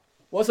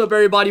What's up,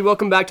 everybody?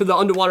 Welcome back to the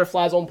Underwater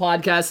Fly Zone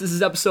podcast. This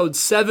is episode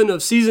 7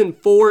 of season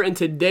 4, and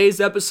today's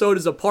episode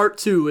is a part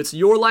 2. It's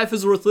Your Life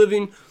is Worth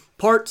Living,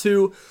 part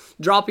 2,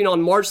 dropping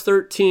on March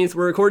 13th.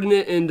 We're recording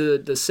it in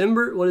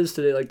December. What is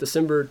today? Like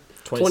December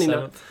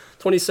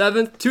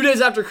 27th. 2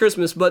 days after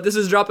Christmas, but this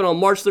is dropping on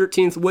March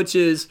 13th, which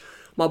is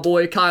my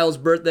boy Kyle's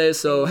birthday.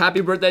 So happy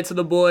birthday to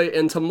the boy,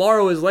 and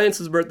tomorrow is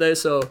Lance's birthday,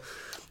 so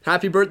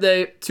happy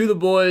birthday to the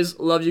boys.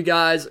 Love you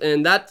guys,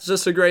 and that's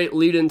just a great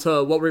lead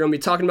into what we're going to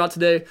be talking about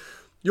today.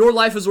 Your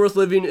life is worth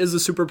living is a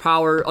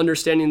superpower,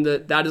 understanding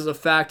that that is a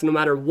fact. No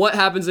matter what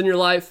happens in your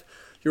life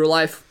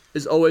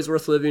is always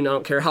worth living. I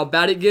don't care how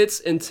bad it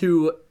gets. And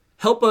to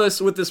help us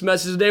with this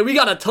message today, we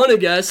got a ton of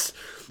guests.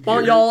 Why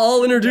don't y'all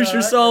all introduce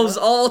yourselves?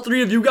 Yeah. All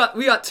three of you.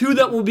 We got 2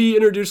 that will be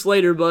introduced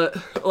later, but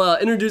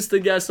introduce the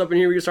guests up in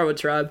here. We can start with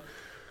Tribe.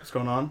 What's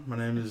going on? My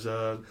name is,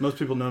 most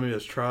people know me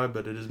as Tribe,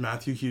 but it is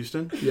Matthew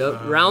Houston.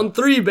 Yep, round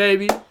 3,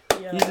 baby.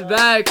 Yeah. He's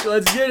back.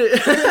 Let's get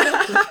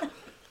it.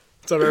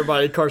 What's up,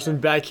 everybody? Carson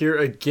back here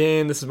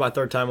again. This is my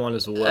 3rd time on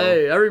as well.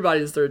 Hey,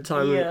 everybody's 3rd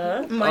time.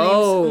 Yeah, my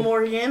name's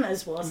Morgan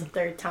as well as the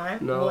 3rd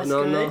time. No.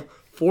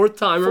 4th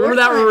time. Remember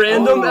that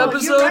random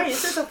episode? You're right.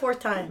 This is the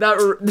 4th time.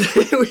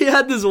 We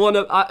had this one.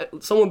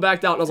 Someone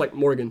backed out, and I was like,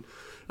 Morgan,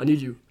 I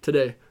need you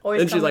today.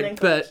 Always and she's like,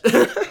 bet.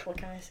 What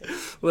can I say?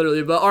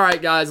 Literally. But all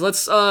right, guys, let's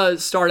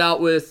start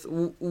out with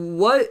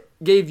what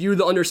gave you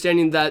the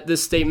understanding that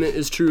this statement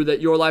is true,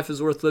 that your life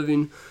is worth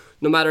living.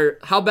 No matter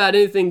how bad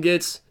anything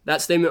gets,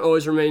 that statement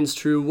always remains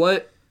true.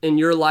 What in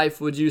your life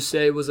would you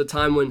say was a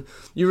time when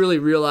you really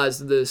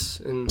realized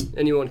this? And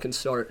anyone can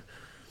start.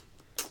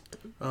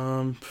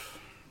 We'll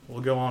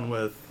go on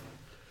with,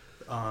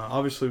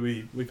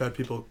 obviously we've had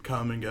people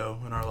come and go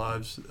in our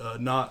lives,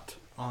 not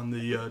on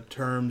the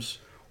terms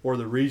or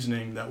the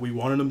reasoning that we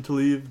wanted them to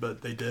leave,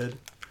 but they did.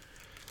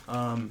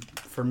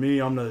 For me,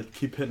 I'm going to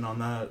keep hitting on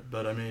that,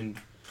 but I mean,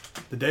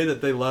 the day that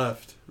they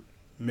left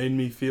made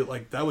me feel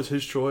like that was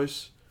his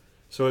choice.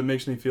 So it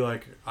makes me feel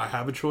like I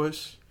have a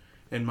choice,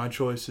 and my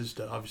choice is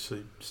to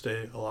obviously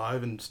stay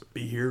alive and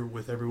be here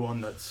with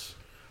everyone that's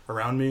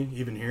around me,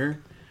 even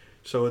here.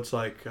 So it's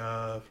like,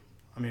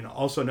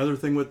 also another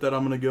thing with that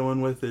I'm going to go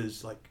in with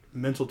is like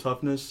mental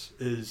toughness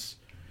is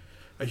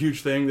a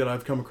huge thing that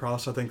I've come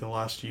across, I think, the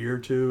last year or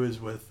two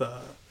is with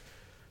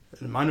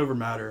mind over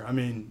matter. I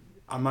mean,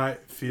 I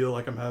might feel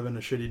like I'm having a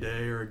shitty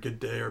day or a good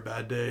day or a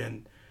bad day,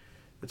 and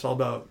it's all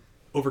about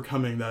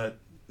overcoming that.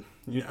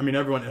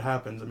 Everyone, it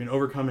happens.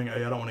 Overcoming,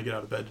 hey, I don't want to get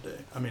out of bed today.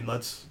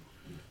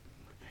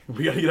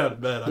 We got to get out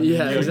of bed.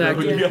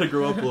 Exactly. You got to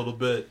grow up a little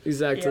bit.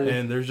 Exactly.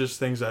 And there's just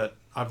things that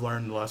I've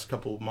learned the last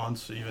couple of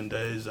months, even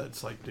days,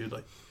 that's like, dude,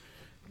 like,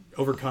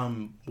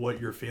 overcome what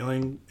you're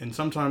feeling. And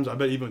sometimes, I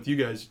bet even with you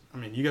guys,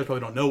 you guys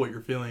probably don't know what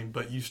you're feeling,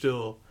 but you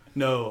still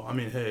know,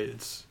 hey,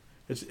 it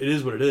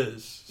is what it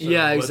is. So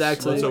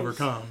exactly. Let's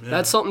overcome. Yeah.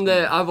 That's something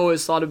that I've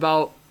always thought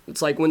about.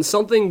 It's like when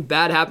something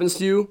bad happens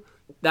to you,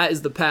 that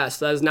is the past.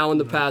 That is now in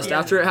the past. Yeah.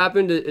 After it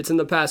happened, it's in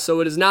the past. So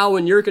it is now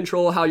in your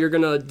control how you're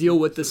going to deal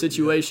with the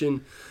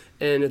situation.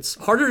 And it's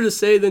harder to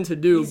say than to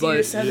do.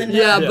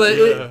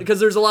 Because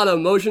there's a lot of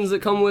emotions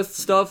that come with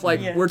stuff.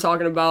 Like we're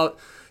talking about,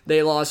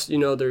 they lost,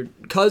 their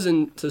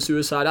cousin to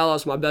suicide.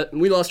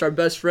 We lost our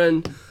best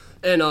friend.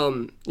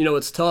 And,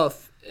 it's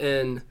tough.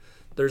 And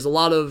there's a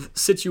lot of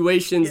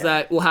situations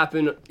that will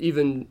happen,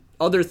 even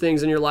other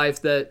things in your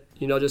life that,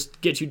 just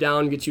get you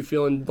down, get you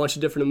feeling a bunch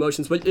of different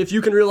emotions. But if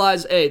you can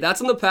realize, hey,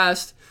 that's in the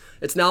past,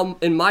 it's now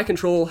in my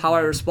control how I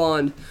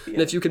respond. Yeah.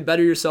 And if you can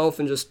better yourself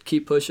and just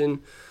keep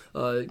pushing,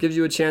 it gives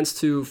you a chance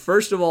to,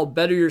 first of all,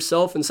 better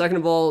yourself. And second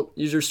of all,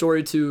 use your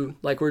story to,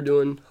 like we're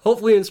doing,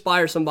 hopefully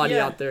inspire somebody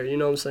out there. You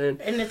know what I'm saying?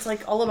 And it's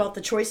like all about the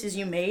choices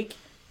you make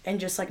and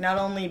just like not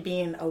only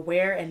being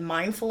aware and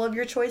mindful of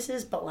your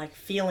choices, but like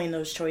feeling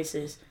those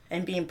choices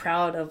and being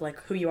proud of like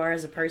who you are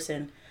as a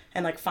person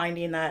and like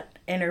finding that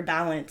inner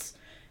balance.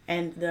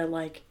 And the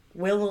like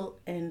will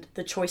and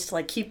the choice to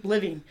like keep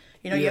living.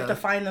 You have to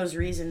find those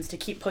reasons to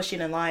keep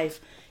pushing in life,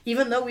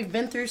 even though we've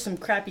been through some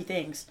crappy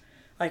things.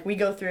 Like we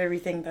go through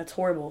everything that's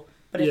horrible,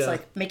 but it's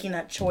like making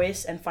that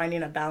choice and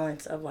finding a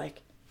balance of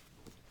like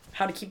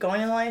how to keep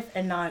going in life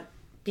and not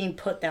being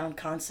put down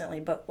constantly,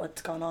 but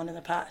what's gone on in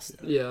the past.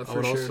 Yeah,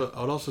 for sure.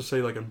 I would also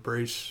say like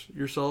embrace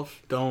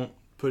yourself. Don't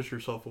push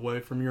yourself away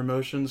from your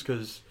emotions,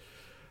 because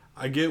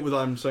I get what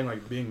I'm saying,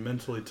 like being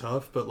mentally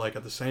tough, but like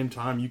at the same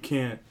time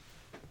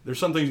there's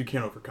some things you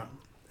can't overcome.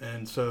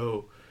 And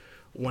so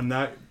when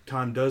that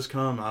time does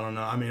come, I don't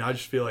know. I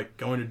just feel like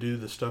going to do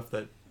the stuff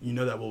that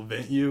that will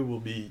vent you will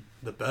be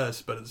the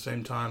best. But at the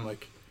same time,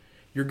 like,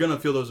 you're going to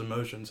feel those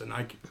emotions. And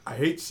I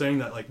hate saying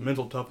that, like,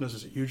 mental toughness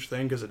is a huge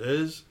thing, because it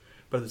is.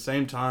 But at the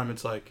same time,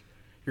 it's like,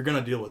 you're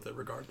going to deal with it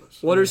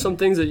regardless. What are some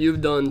things that you've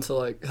done to,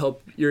 like,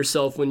 help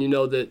yourself when you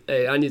know that,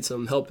 hey, I need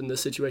some help in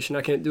this situation.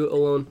 I can't do it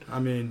alone?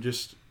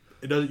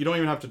 You don't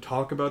even have to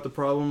talk about the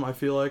problem, I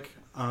feel like.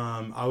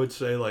 I would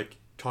say, like,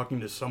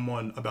 talking to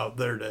someone about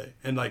their day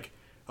and like,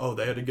 oh,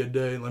 they had a good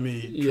day, let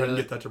me try and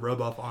get that to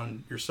rub off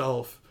on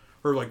yourself.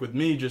 Or like with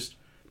me, just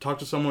talk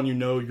to someone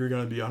you're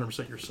going to be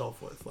 100% yourself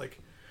with. Like,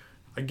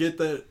 I get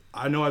that.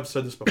 I know I've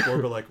said this before,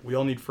 but like we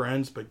all need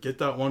friends, but get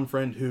that one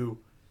friend who,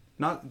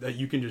 not that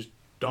you can just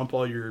dump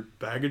all your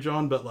baggage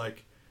on, but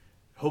like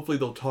hopefully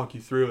they'll talk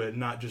you through it and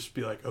not just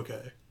be like,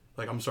 okay,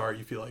 like I'm sorry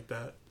you feel like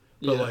that.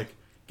 But like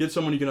get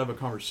someone you can have a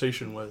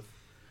conversation with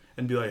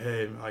and be like,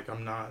 hey, like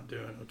I'm not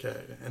doing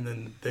okay. And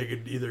then they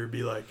could either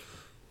be like,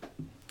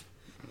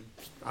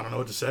 I don't know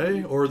what to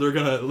say, or they're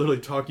going to literally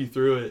talk you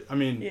through it. I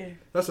mean,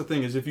 that's the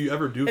thing is if you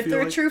ever do if feel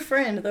they're like... a true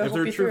friend, they'll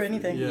help you through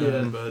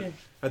anything. But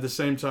at the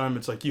same time,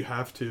 it's like you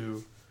have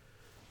to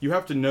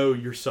know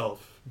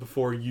yourself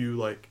before you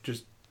like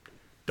just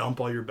dump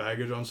all your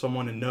baggage on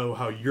someone and know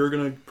how you're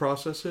going to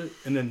process it.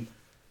 And then,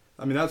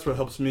 I mean, that's what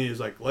helps me is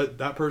like let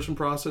that person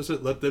process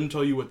it, let them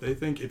tell you what they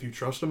think if you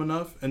trust them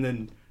enough, and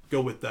then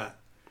go with that.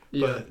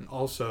 Yeah. But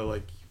also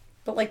like...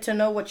 But like to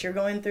know what you're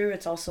going through,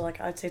 it's also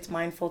like I'd say it's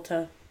mindful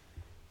to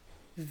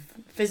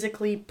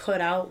physically put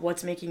out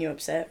what's making you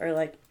upset, or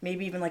like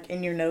maybe even like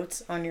in your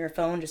notes on your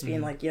phone, just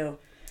being like, yo,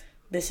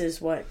 this is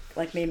what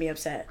like made me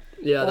upset.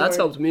 Yeah, that's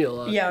helped me a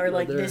lot. Yeah, or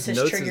like this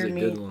has triggered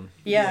me.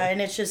 Yeah,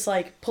 and it's just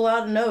like pull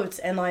out notes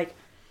and like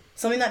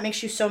something that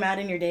makes you so mad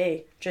in your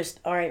day, just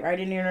all right, write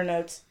it in your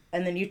notes,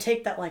 and then you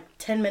take that like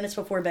 10 minutes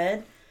before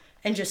bed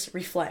and just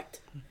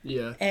reflect.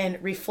 Yeah.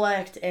 And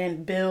reflect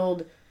and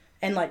build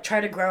and like try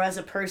to grow as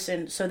a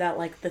person, so that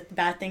like the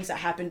bad things that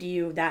happened to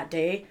you that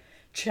day,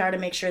 try to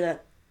make sure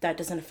that that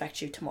doesn't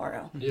affect you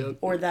tomorrow. Yep.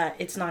 Or that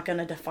it's not going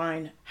to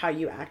define how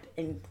you act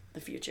in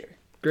the future.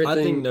 I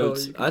think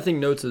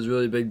notes is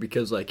really big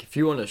because like if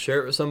you want to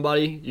share it with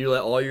somebody, you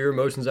let all your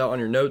emotions out on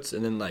your notes,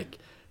 and then like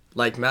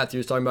Matthew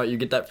was talking about, you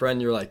get that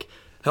friend, you're like,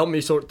 help me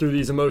sort through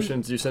these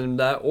emotions, you send them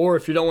that. Or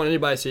if you don't want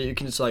anybody to see it, you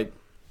can just like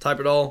type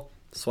it all,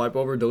 swipe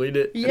over, delete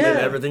it, and then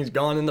everything's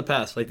gone in the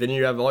past. Like then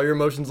you have all your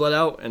emotions let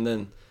out, and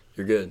then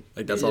you're good.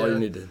 Like that's all you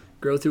need to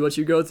grow through what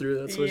you go through.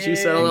 That's what she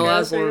said on the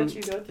last one.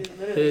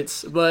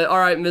 But all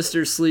right,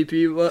 Mr.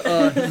 Sleepy,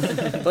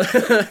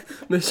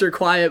 Mr.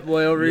 Quiet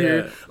Boy over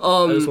here.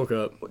 I just woke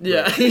up.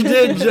 Yeah, he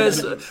did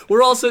just.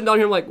 We're all sitting down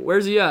here like,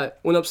 where's he at?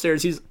 Went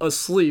upstairs. He's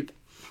asleep.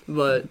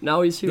 But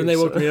now he's here. Then they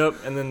woke me up,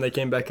 and then they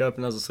came back up,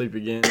 and I was asleep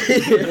again.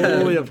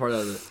 Totally a part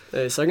of it.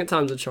 Hey, second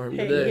time's a charm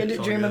today. You had to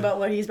dream about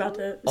what he's about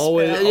to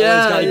always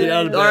gotta get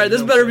out of bed. All right,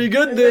 this better be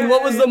good then.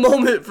 What was the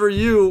moment for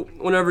you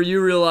whenever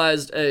you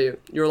realized, hey,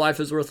 your life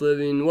is worth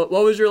living? What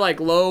was your like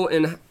low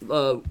and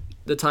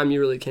the time you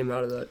really came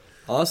out of that?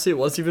 Honestly, it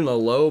wasn't even a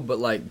low, but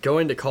like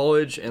going to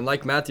college and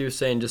like Matthew was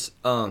saying, just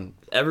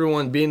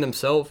everyone being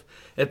themselves.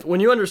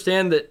 When you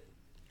understand that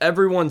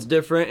everyone's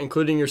different,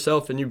 including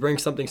yourself, and you bring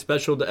something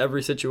special to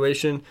every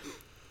situation,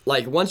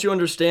 like once you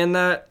understand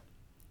that,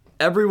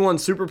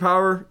 everyone's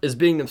superpower is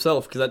being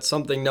themselves, because that's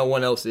something no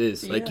one else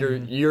is. Like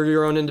you're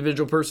your own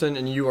individual person,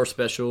 and you are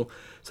special.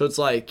 So it's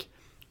like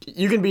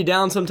you can be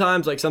down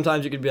sometimes. Like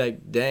sometimes you could be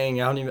like,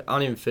 dang, I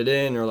don't even fit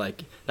in, or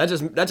like that's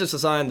just a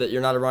sign that you're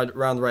not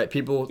around the right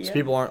people. Yeah.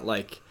 People aren't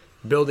like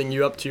building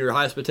you up to your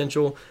highest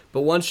potential.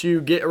 But once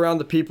you get around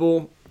the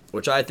people,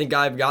 which I think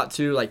I've got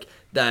to, like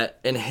that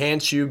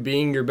enhance you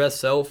being your best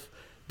self,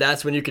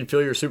 that's when you can feel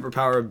your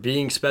superpower of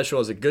being special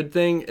as a good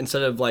thing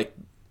instead of like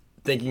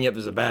thinking it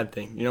was a bad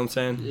thing. You know what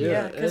I'm saying?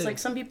 Yeah, because like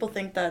some people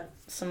think that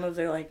some of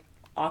their like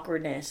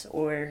awkwardness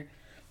or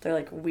their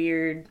like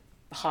weird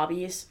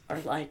hobbies are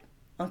like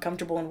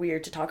uncomfortable and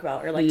weird to talk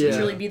about, or like to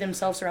truly be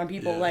themselves around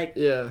people. Like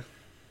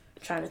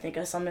trying to think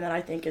of something that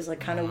I think is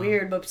like kind of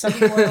weird, but some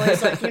people are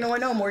always like,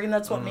 what, no, Morgan,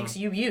 that's what makes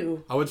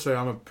you. I would say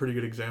I'm a pretty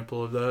good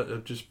example of that,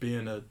 of just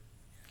being a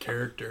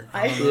character.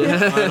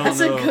 That's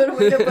a good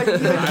way to put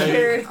it.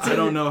 Character. I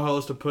don't know how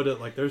else to put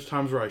it. Like there's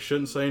times where I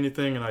shouldn't say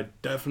anything, and I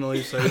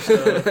definitely say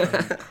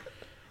stuff.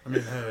 I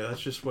mean, hey, that's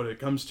just what it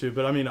comes to.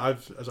 But I mean,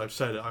 as I've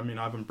said,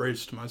 I've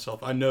embraced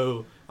myself. I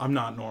know I'm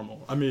not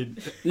normal. I mean,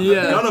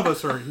 none of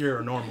us here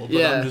are normal.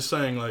 But I'm just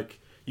saying, like,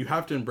 you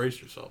have to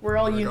embrace yourself. We're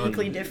all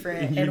uniquely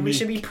different, and we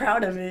should be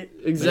proud of it.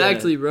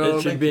 Exactly, bro.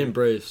 It should be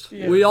embraced.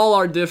 Yeah. We all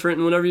are different,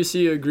 and whenever you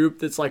see a group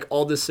that's like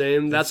all the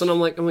same, that's when I'm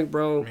like,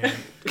 bro. Man.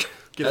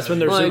 That's when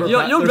their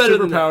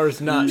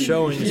superpowers not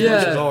showing as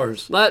much as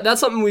ours. That's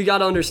something we got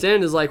to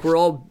understand is like we're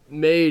all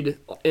made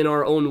in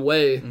our own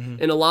way,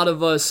 and a lot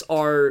of us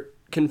are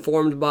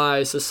conformed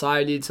by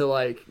society to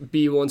like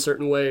be one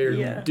certain way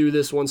or do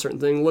this one certain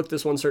thing, look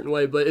this one certain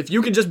way. But if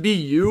you could just be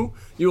you,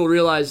 you will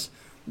realize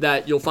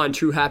that you'll find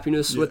true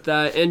happiness with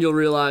that, and you'll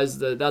realize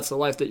that that's the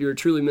life that you're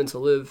truly meant to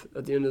live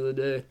at the end of the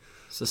day.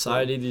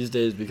 Society these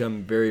days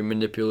become very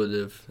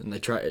manipulative, and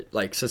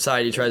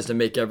society tries to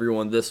make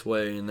everyone this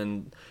way and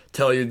then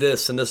tell you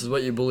this and this is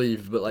what you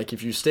believe. But like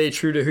if you stay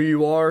true to who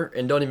you are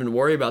and don't even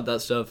worry about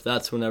that stuff,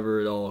 that's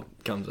whenever it all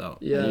comes out.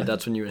 Yeah,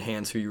 that's when you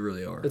enhance who you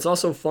really are. It's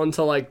also fun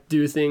to like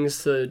do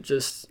things to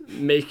just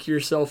make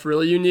yourself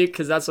really unique,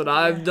 because that's what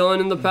I've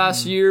done in the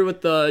past year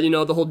with the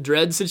the whole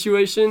dread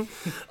situation.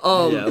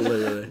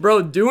 Literally,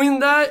 bro, doing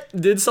that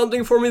did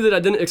something for me that I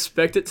didn't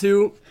expect it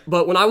to.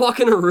 But when I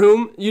walk in a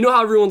room, you know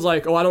how everyone's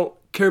like, oh, I don't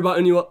care about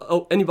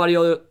anybody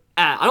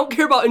at. I don't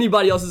care about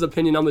anybody else's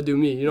opinion. I'm gonna do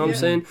me. You know what I'm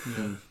saying?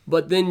 Yeah.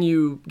 But then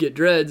you get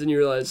dreads and you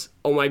realize,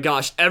 oh my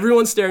gosh,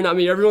 everyone's staring at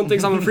me. Everyone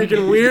thinks I'm a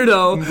freaking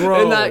weirdo.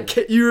 Bro. And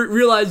that you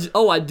realize,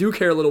 oh, I do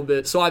care a little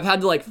bit. So I've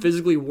had to like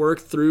physically work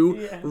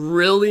through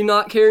really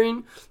not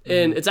caring.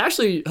 And it's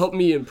actually helped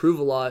me improve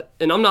a lot.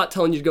 And I'm not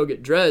telling you to go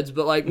get dreads,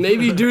 but like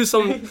maybe do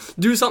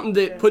something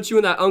that puts you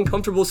in that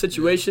uncomfortable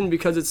situation,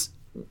 because it's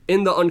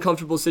in the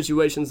uncomfortable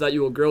situations that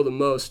you will grow the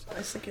most.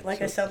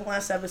 Like I said in the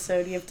last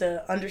episode, you have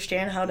to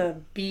understand how to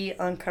be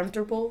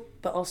uncomfortable,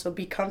 but also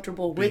be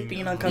comfortable with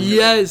being uncomfortable.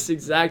 Yes,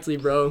 exactly,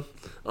 bro.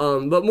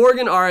 But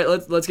Morgan, all right,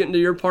 let's get into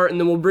your part, and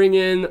then we'll bring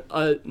in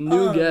a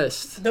new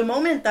guest. The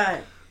moment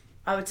that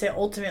I would say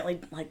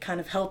ultimately like kind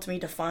of helped me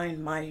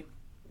define my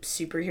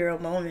superhero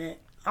moment,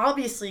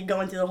 obviously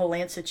going through the whole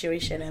Lance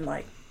situation, and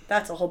like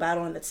that's a whole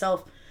battle in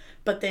itself.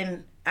 But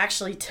then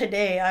actually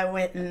today I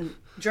went and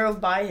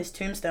drove by his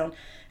tombstone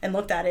and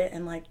looked at it,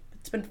 and like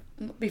it'll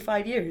be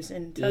 5 years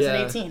in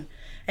 2018.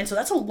 And so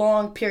that's a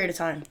long period of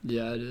time.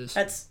 Yeah, it is.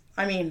 It's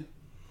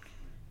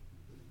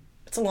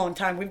a long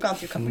time. We've gone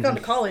to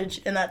college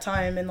in that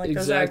time, and like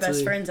those are our best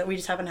Exactly. friends that we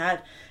just haven't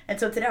had. And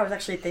so today I was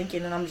actually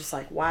thinking, and I'm just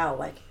like, wow,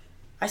 like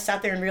I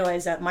sat there and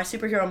realized that my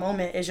superhero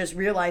moment is just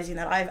realizing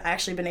that I've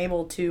actually been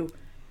able to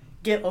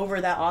get over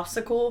that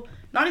obstacle.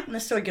 Not even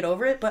necessarily get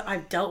over it, but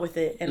I've dealt with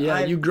it, and Yeah,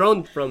 you've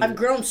grown from I've it.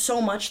 grown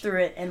so much through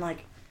it. And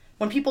like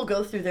when people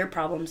go through their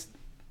problems,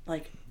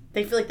 like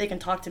they feel like they can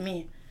talk to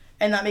me,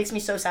 and that makes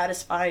me so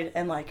satisfied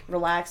and like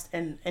relaxed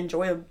and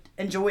enjoyed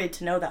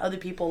to know that other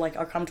people like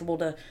are comfortable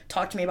to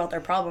talk to me about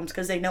their problems,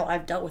 because they know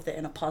I've dealt with it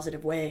in a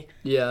positive way,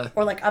 Yeah.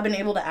 or like I've been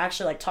able to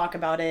actually like talk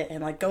about it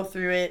and like go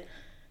through it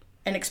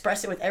and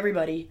express it with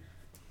everybody.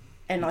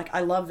 And like I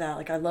love that.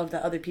 Like I love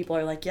that other people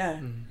are like, yeah,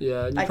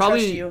 Yeah, I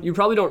trust you. you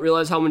probably don't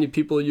realize how many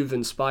people you've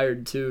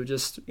inspired too.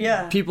 Just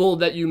Yeah. people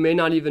that you may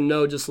not even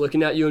know, just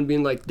looking at you and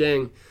being like,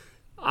 dang,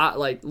 I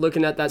like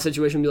looking at that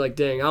situation and be like,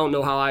 dang, I don't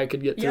know how I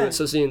could get through Yeah. it.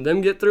 So seeing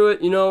them get through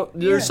it, you know,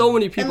 there's Yeah. so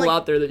many And, people like,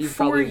 out there that you've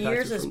 4 probably years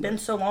impacted has from been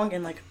that. so long,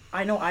 and like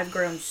I know I've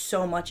grown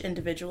so much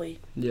individually.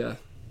 Yeah.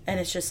 And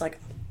it's just like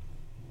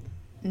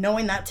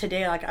knowing that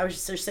today, like I was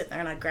just sitting there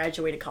and I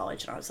graduated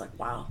college, and I was like,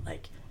 wow,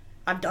 like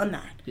I've done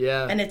that.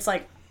 Yeah. And it's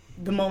like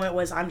the moment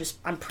was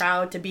I'm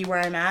proud to be where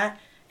I'm at,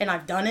 and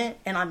I've done it,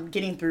 and I'm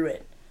getting through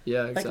it.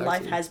 Yeah, Like exactly.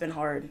 life has been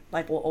hard.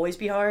 Life will always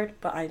be hard,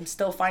 but I'm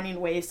still finding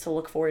ways to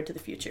look forward to the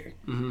future.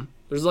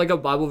 There's like a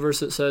Bible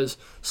verse that says,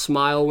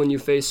 smile when you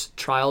face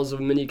trials of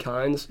many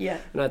kinds. Yeah.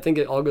 And I think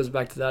it all goes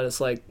back to that. It's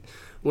like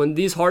when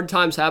these hard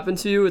times happen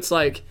to you, it's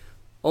like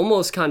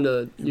almost kind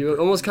of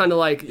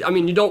like, I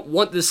mean, you don't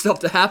want this stuff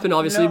to happen,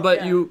 obviously, No, but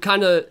yeah. you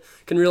kind of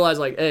can realize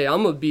like, hey,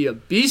 I'm going to be a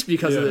beast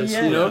because of this,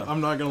 Yeah. you know?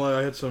 I'm not gonna lie.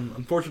 I had some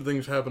unfortunate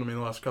things happen to me in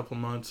the last couple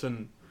of months,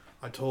 and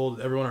I told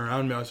everyone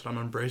around me, I said, I'm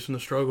embracing the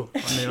struggle. I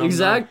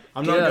mean,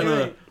 I'm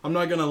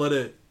not gonna let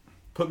it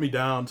put me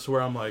down to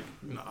where I'm like,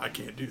 no, I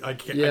can't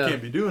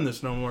be doing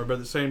this no more. But at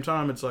the same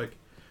time, it's like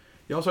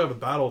you also have a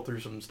battle through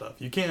some stuff.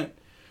 You can't.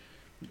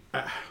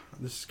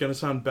 This is gonna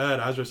sound bad.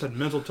 As I said,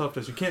 mental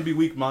toughness. You can't be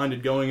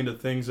weak-minded going into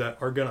things that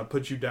are gonna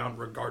put you down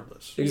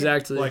regardless.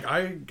 Exactly. Like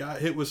I got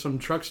hit with some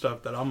truck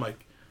stuff that I'm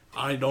like,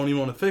 I don't even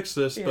want to fix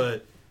this,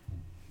 but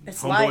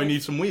It's homeboy life.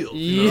 needs some wheels.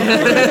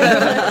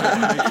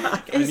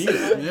 Yeah. I need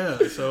it.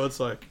 Yeah. So it's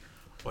like,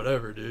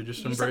 whatever, dude.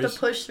 Just You just have to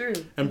push through.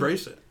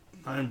 embrace it.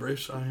 I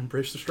embrace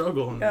the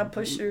struggle. And You gotta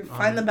push through.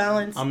 Find the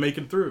balance. I'm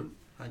making through.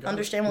 I got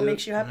Understand what Yeah.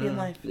 makes you happy in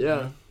life.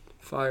 Yeah.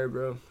 Fire,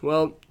 bro.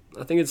 Well,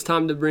 I think it's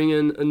time to bring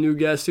in a new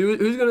guest.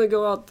 Who's going to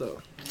go out,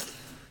 though?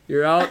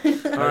 You're out? All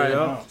right.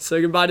 Yeah.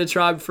 Say goodbye to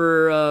Tribe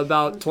for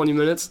about 20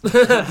 minutes.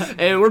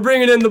 And we're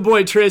bringing in the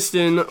boy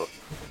Tristan.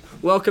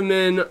 Welcome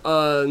in.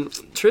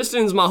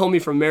 Tristan's my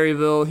homie from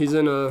Maryville. He's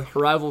in a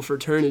rival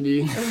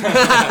fraternity.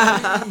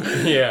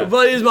 Yeah.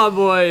 But he's my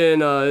boy,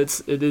 and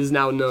it is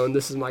now known.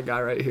 This is my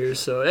guy right here.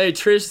 So, hey,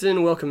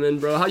 Tristan, welcome in,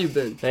 bro. How you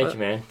been? Thank you,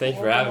 man. Thank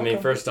you for having me.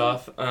 First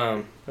off,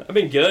 I've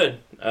been good.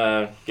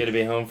 Good to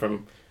be home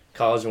from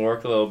college and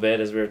work a little bit,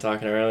 as we were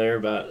talking earlier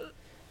about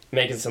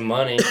making some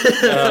money.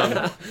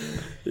 But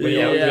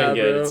yeah, we're doing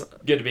good. bro. It's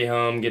good to be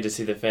home. Good to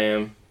see the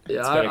fam. Yeah,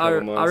 It's been a couple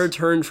I months.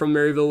 returned from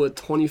Maryville with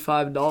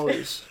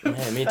 $25. Yeah,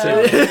 me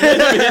too. Me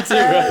too,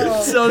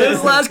 bro. So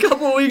this last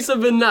couple of weeks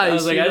have been nice. I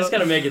was like, you I just know?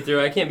 gotta make it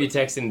through. I can't be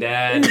texting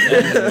dad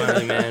and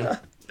money, man.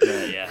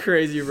 But yeah.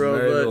 Crazy, bro.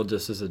 Maryville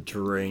just is a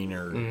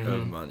drainer Mhm.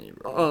 of money,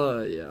 bro.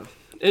 But, yeah.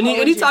 College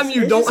Anytime is-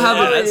 you it's don't just have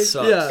Yeah, a... that college.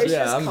 sucks. Yeah. It's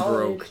Yeah, just I'm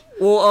college. broke.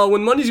 Well,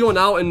 when money's going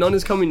out and none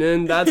is coming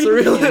in, that's a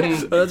real,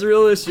 that's a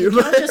real issue.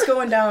 Not just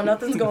going down,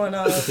 nothing's going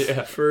up. It's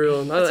Yeah. For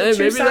real. a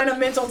true sign of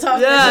mental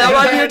toughness. Yeah, that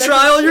might be a That's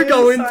trial you're true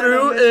going sign of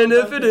through, mental and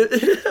if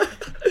toughness. it is...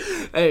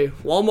 Hey,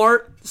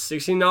 Walmart,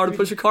 $16 to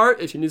push a cart.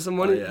 If you need some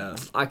money, Oh,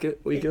 yeah.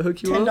 we can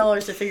hook you up.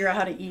 $10 to figure out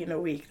how to eat in a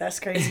week. That's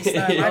crazy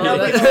stuff. I Yeah. know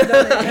we've all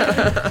done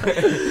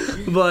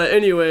it. But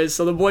anyways,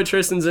 so the boy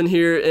Tristan's in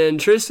here, and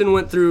Tristan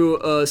went through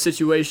a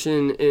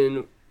situation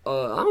in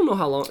I don't know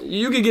how long.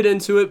 You could get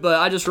into it, but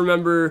I just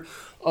remember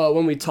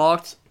when we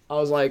talked, I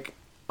was like,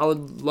 I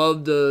would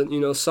love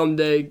to,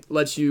 someday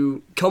let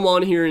you come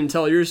on here and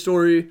tell your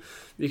story,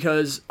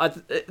 because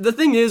the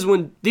thing is,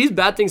 when these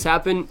bad things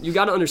happen, you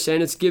got to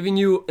understand it's giving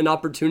you an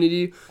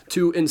opportunity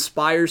to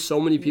inspire so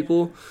many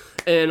people,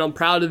 and I'm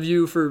proud of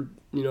you for,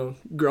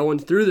 growing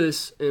through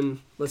this, and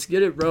let's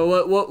get it,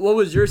 bro. What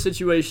was your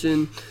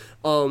situation?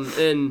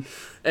 And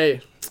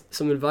hey,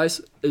 some advice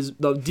is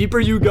the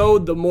deeper you go,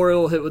 the more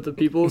it'll hit with the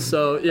people.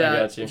 So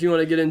yeah, if you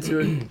want to get into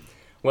it.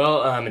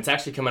 Well, it's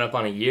actually coming up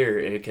on a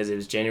year because it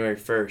was January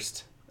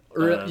 1st.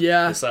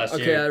 This last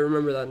year. Okay, I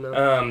remember that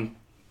now.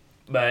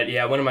 But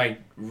yeah, one of my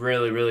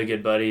really, really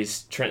good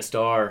buddies, Trent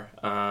Starr,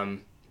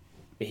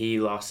 he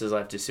lost his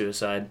life to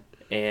suicide,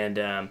 and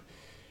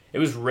it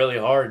was really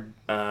hard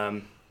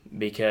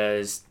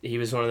because he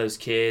was one of those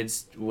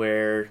kids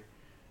where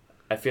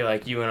I feel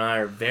like you and I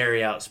are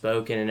very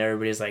outspoken, and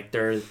everybody's like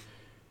they're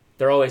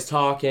always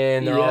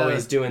talking, they're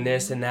always doing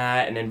this and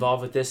that, and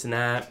involved with this and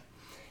that.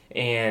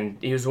 And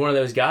he was one of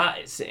those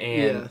guys,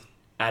 and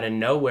out of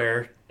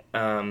nowhere,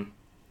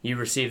 you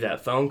receive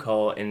that phone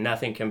call, and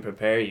nothing can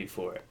prepare you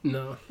for it.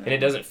 No. And it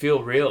doesn't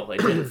feel real.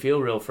 It didn't feel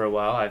real for a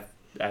while.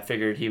 I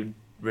figured he would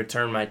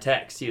return my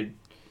text.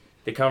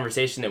 The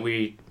conversation that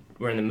we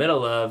were in the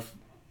middle of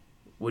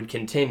would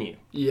continue.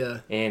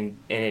 Yeah. And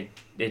it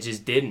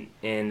just didn't.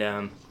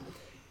 And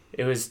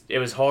it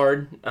was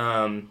hard.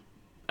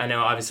 I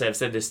know, obviously, I've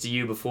said this to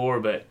you before,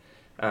 but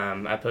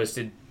I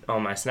posted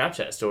on my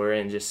Snapchat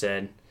story and just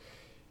said,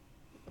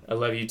 I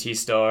love you,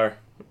 T-Star.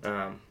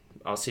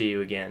 I'll see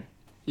you again.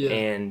 Yeah.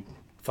 And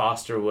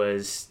Foster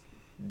was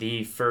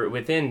the first,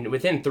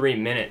 within 3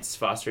 minutes,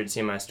 Foster had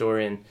seen my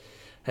story and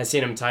had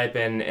seen him type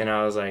in, and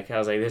I was like,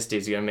 this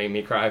dude's gonna make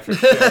me cry for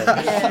sure.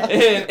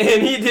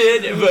 and he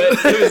did,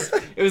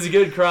 but it was a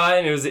good cry,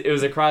 and it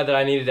was a cry that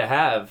I needed to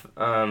have,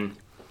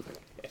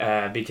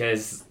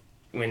 because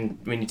when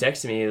you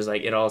texted me, it was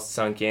like it all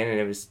sunk in, and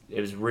it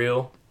was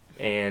real,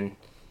 and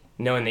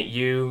knowing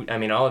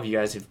that all of you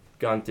guys have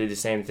gone through the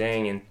same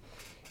thing, and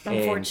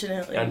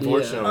unfortunately,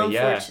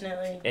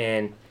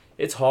 and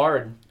it's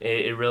hard.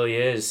 It really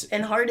is.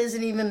 And hard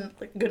isn't even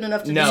good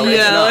enough to describe.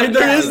 Yeah,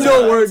 there is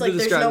no word to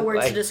describe. There's no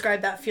word to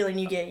describe that feeling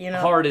you get.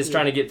 Hard is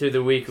trying to get through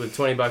the week with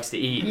 $20 to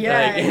eat.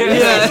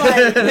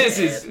 Yeah, this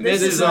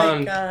is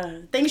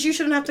like things you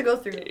shouldn't have to go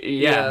through.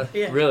 Yeah,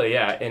 really,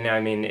 yeah.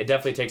 And it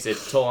definitely takes a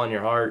toll on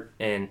your heart.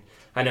 And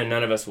I know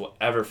none of us will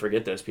ever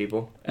forget those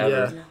people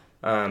ever.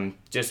 Yeah.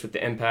 Just with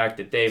the impact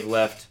that they've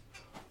left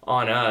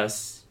on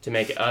us to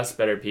make us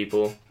better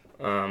people.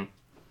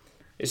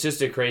 It's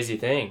just a crazy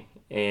thing.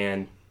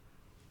 And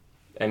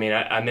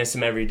I miss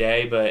him every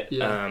day, but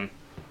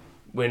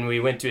when we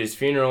went to his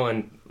funeral,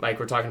 and like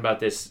we're talking about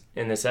this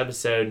in this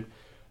episode,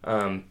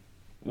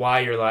 why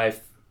your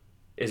life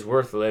is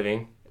worth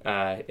living,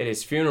 at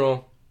his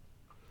funeral,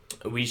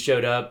 we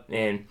showed up,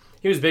 and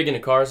he was big into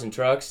cars and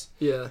trucks.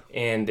 Yeah.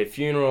 And the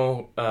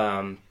funeral,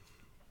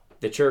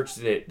 the church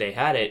that they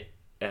had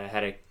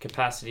had a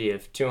capacity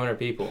of 200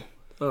 people.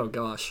 Oh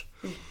gosh.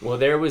 Well,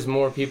 there was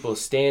more people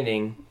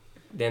standing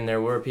than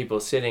there were people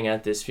sitting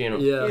at this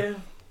funeral. Yeah.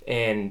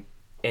 And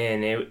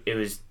it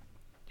was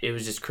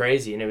just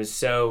crazy, and it was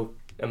so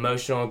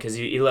emotional because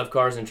he loved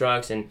cars and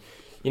trucks, and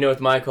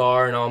with my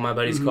car and all my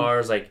buddies'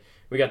 cars, like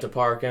we got to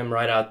park him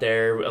right out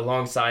there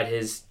alongside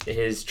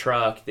his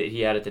truck that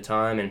he had at the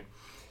time, and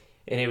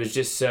it was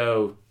just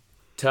so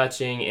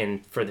touching,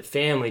 and for the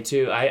family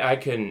too. I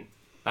couldn't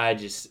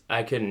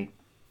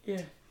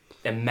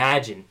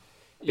imagine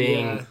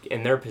being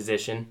in their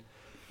position.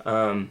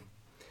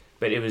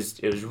 But it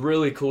was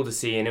really cool to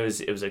see, and it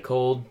was a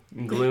cold,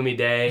 gloomy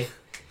day,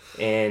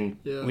 and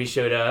we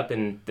showed up,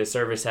 and the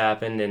service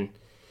happened,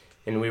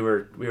 and we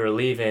were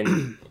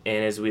leaving,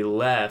 and as we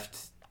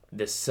left,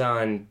 the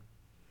sun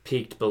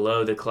peaked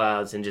below the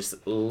clouds and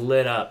just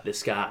lit up the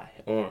sky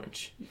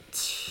orange,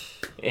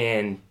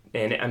 and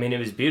it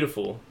was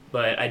beautiful.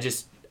 But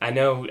I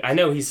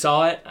know he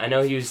saw it. I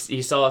know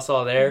he saw us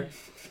all there.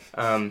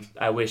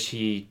 I wish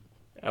he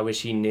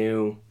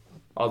knew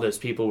all those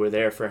people were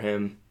there for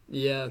him.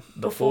 Yeah.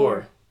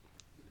 Before.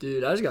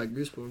 Dude, I just got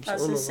goosebumps. I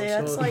was gonna say,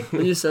 that's like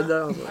when you said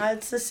that, I was like,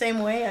 it's the same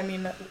way.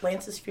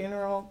 Lance's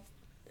funeral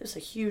is a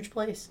huge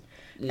place,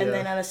 and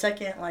then at a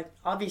second,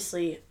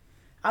 obviously,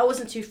 I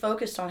wasn't too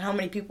focused on how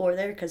many people were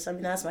there because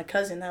that's my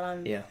cousin that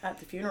I'm at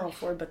the funeral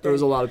for. But there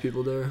was a lot of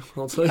people there.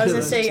 I'll tell you. I was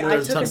gonna say, I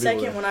took a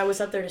second when I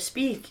was up there to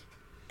speak,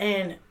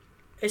 and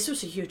this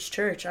was a huge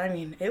church.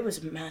 It was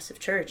a massive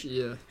church.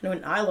 Yeah. And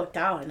when I looked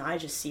out, and I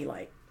just see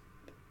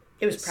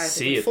it was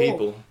practically sea of full.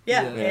 People.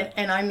 Yeah.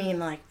 And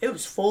it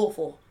was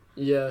full.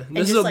 Yeah,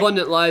 this is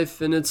Abundant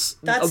Life, and it's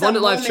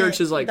Abundant Life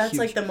Church is that's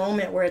huge. the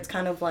moment where it's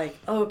kind of like,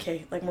 oh,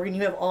 okay, Morgan,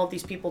 you have all of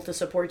these people to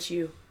support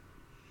you,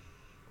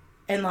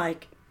 and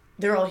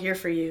they're all here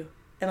for you,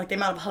 and the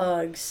amount of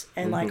hugs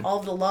and all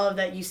of the love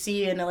that you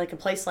see in a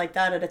place like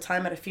that at a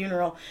time at a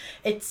funeral,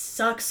 it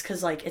sucks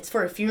because it's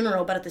for a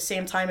funeral, but at the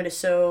same time it is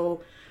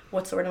so,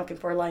 what's the word I'm looking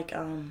for,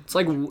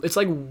 it's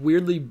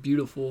weirdly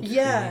beautiful.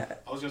 Yeah.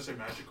 I was gonna say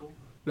magical.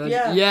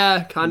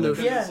 Yeah, kind of.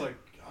 Yeah. It's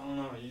I don't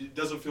don't know. It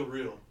doesn't feel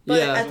real. But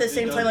Yeah. at the It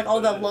same time, doesn't, like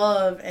all but the it-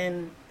 love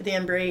and the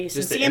embrace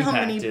Just and the seeing how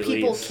many impact it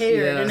people leaves.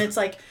 cared, Yeah. and it's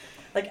like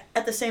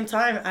at the same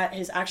time at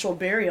his actual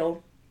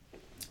burial,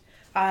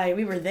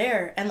 we were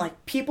there, and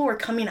like people were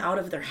coming out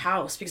of their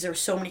house because there were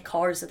so many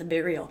cars at the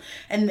burial,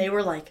 and they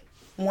were like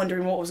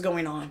wondering what was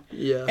going on.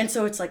 Yeah. And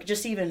so it's like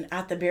just even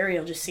at the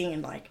burial, just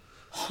seeing like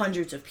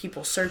hundreds of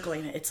people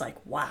circling it, it's like,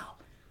 wow,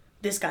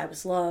 this guy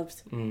was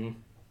loved.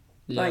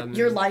 Yeah, Like man.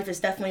 your life is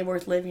definitely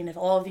worth living if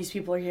all of these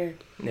people are here.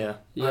 Yeah.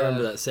 Yeah. I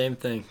remember that same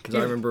thing because I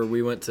Yeah. remember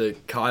we went to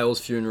Kyle's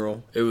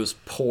funeral. It was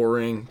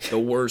pouring, the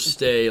worst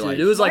day. Dude, like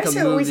it was like Why a is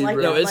it always movie, like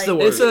bro. no, that? it's the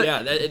Like- worst. It's a-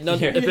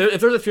 yeah,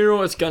 if there's a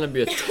funeral, it's gonna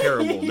be a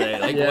terrible day.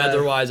 Like Yeah.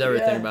 weather-wise,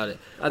 everything Yeah. about it.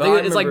 I But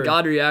think it's like remember-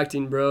 God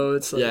reacting, bro.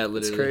 It's like, Yeah, it's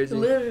literally. crazy.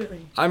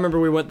 Literally. I remember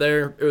we went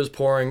there. It was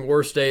pouring,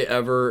 worst day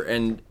ever,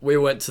 and we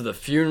went to the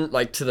funeral,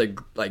 like to the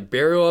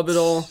burial of it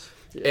all,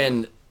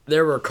 and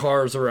there were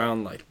cars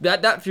around like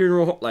that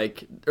funeral,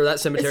 like or that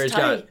cemetery's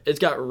tight. it's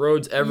got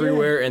roads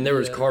everywhere, and there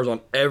was Yeah. cars on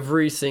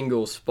every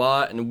single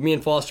spot, and me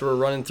and Foster were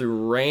running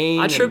through rain.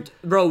 I and- tripped,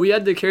 bro. We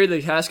had to carry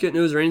the casket, and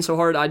it was raining so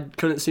hard I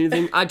couldn't see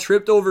anything. I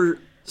tripped over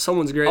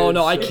someone's grave. Oh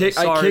no! I so kicked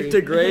sorry.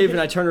 a grave, and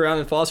I turned around,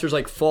 and Foster's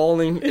like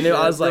falling, and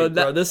I was bro, like,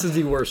 that- "Bro, this is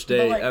the worst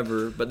day like-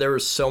 ever." But there were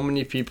so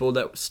many people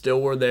that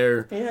still were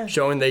there, Yeah.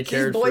 showing they These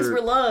cared. boys for,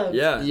 were loved.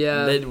 Yeah,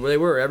 Yeah. They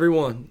were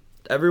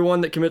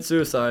everyone that commits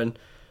suicide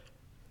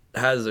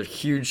has a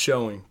huge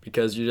showing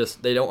because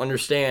they don't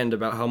understand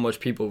about how much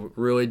people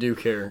really do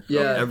care.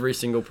 Yeah. Every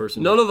single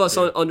person. None of us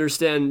Yeah.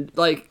 understand.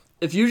 Like,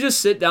 if you just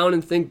sit down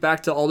and think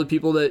back to all the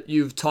people that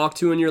you've talked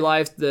to in your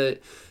life, that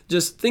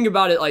just think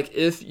about it. Like,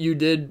 if you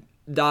did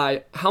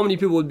die, how many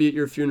people would be at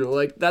your funeral?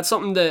 Like, that's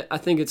something that I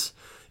think it's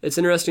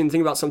interesting to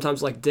think about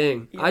sometimes. Like,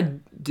 dang, I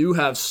do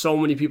have so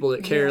many people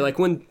that care. Yeah. Like,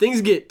 when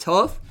things get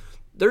tough,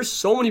 there's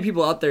so many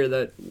people out there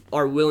that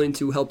are willing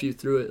to help you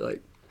through it.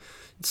 Like,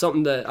 it's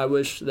something that I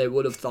wish they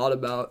would have thought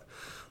about.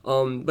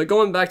 But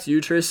going back to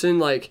you, Tristan,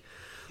 like,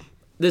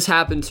 this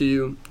happened to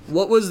you.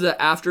 What was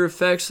the after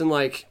effects, and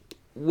like,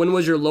 when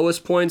was your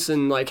lowest points,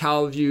 and like,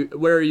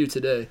 where are you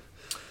today?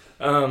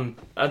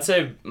 I'd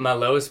say my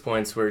lowest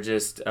points were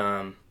just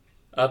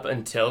up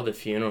until the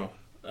funeral.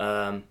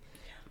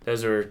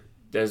 Those were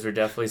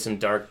definitely some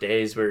dark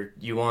days where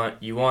you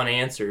want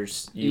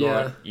answers. You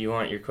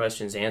want your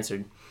questions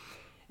answered,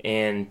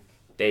 and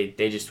they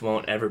just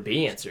won't ever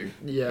be answered.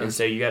 Yeah. And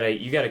so you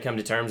gotta come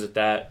to terms with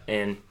that.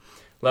 And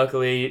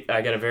luckily,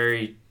 I got a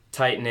very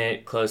tight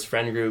knit, close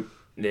friend group.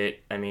 That,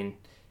 I mean,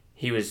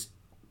 he was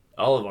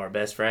all of our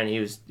best friend. He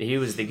was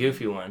the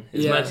goofy one.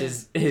 As Yeah. much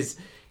as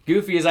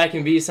goofy as I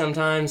can be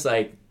sometimes,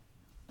 like,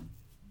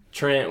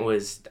 Trent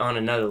was on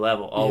another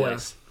level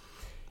always.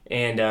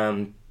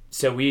 And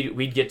so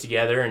we'd get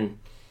together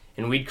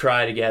and we'd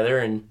cry together,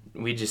 and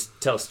we'd just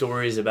tell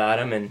stories about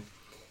him,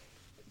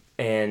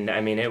 and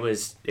I mean, it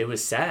was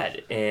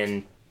sad,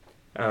 and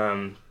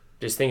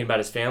just thinking about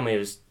his family,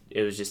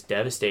 it was just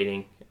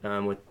devastating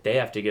what they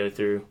have to go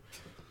through.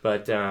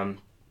 But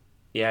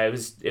yeah, it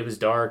was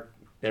dark.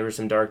 There were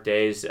some dark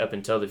days up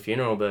until the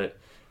funeral, but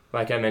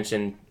like I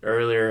mentioned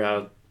earlier,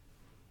 how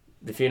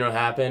the funeral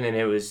happened, and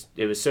it was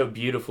so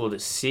beautiful to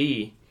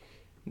see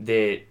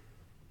that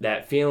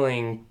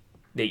feeling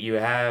that you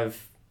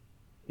have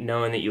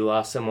knowing that you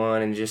lost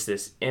someone and just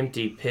this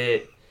empty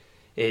pit.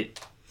 It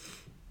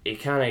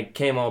kind of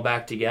came all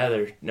back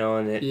together,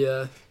 knowing that,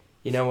 Yeah.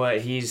 you know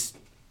what, he's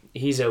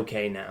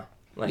okay now.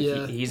 Like,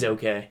 Yeah. he's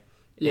okay.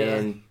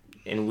 Yeah.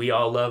 And we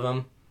all love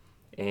him.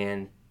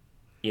 And,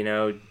 you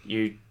know,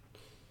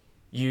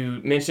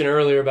 you mentioned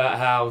earlier about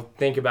how,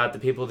 think about the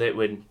people that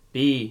would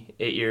be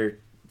at your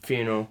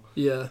funeral.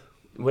 Yeah.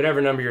 Whatever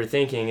number you're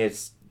thinking,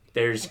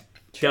 there's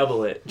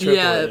double it, triple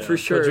Yeah, it, for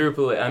sure.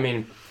 quadruple it. I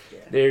mean,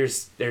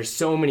 there's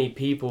so many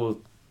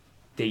people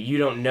that you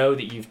don't know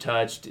that you've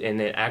touched and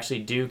that actually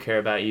do care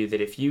about you,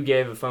 that if you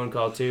gave a phone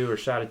call to or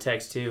shot a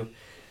text to,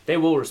 they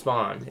will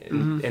respond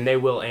and they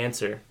will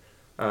answer.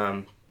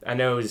 I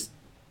know as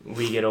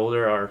we get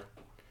older,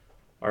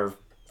 our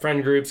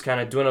friend groups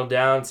kind of dwindle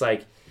down. It's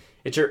like,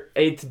 it's your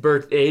eighth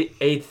birthday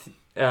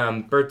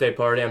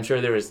party. I'm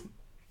sure there was a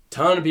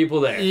ton of people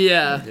there.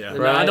 Yeah. Yeah. No,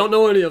 Right? I don't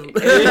know any of them.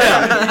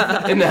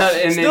 Yeah.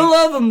 and Still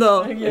love them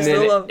though. And Still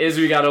then love. as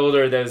we got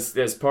older,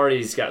 those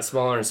parties got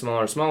smaller and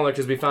smaller and smaller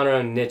because we found our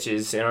own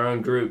niches and our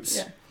own groups.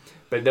 Yeah.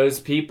 But those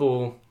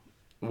people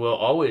will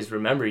always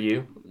remember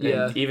you. And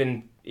Yeah.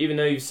 even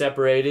though you've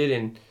separated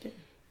and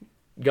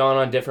gone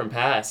on different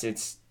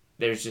paths,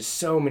 there's just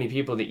so many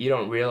people that you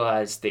don't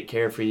realize that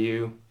care for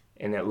you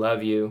and that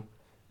love you,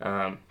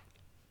 and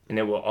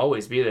that will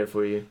always be there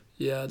for you.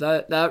 Yeah,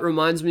 that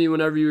reminds me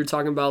whenever you were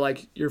talking about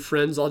like your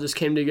friends all just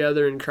came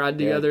together and cried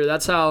together.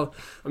 That's how,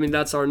 I mean,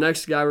 that's our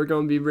next guy we're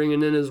going to be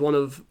bringing in as one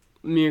of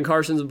me and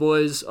Carson's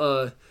boys.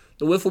 The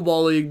wiffle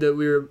ball league that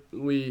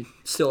we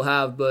still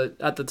have, but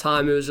at the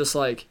time it was just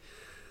like,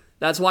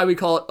 that's why we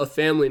call it a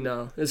family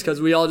now. It's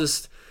because we all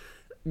just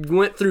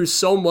went through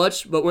so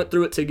much, but went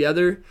through it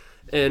together.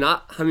 And I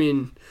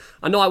mean,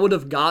 I know I would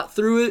have got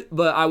through it,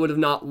 but I would have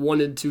not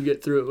wanted to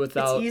get through it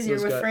without. It's easier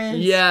those with guys. friends.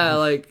 Yeah,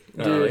 like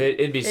No, dude.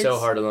 it'd be so It's-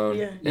 hard alone.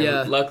 yeah. And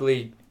Yeah.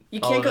 luckily, You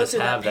all can't of go us through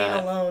that have pain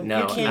that. alone. No,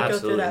 you can't go through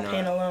absolutely that not.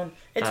 pain alone.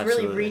 It's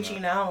Absolutely really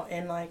reaching out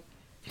and like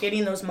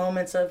getting those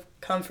moments of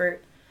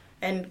comfort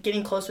and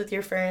getting close with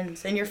your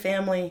friends and your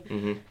family.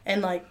 Mm-hmm.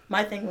 And like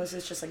my thing was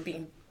it's just like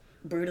being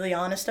brutally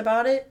honest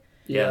about it,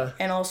 yeah.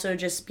 and also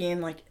just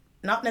being like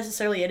not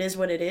necessarily it is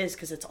what it is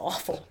because it's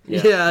awful.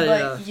 Yeah, Yeah.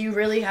 But you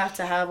really have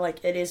to have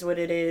like it is what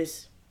it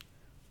is.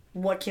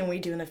 What can we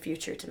do in the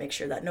future to make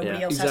sure that nobody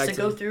Yeah. else has to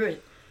Exactly. go through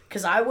it?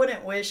 Because I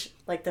wouldn't wish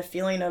like the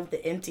feeling of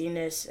the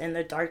emptiness and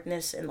the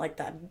darkness and like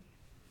that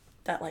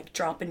like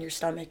drop in your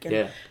stomach and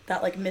Yeah.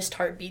 that like missed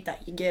heartbeat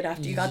that you get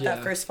after you got Yeah.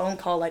 that first phone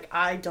call. Like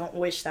I don't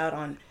wish that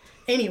on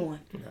anyone.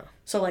 No.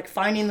 So like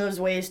finding those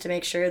ways to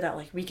make sure that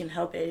like we can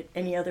help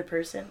any other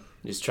person.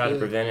 Just try to Yeah.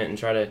 prevent it and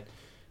try to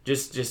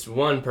just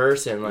one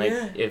person. Like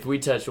Yeah. if we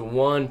touch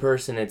one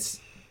person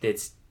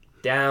that's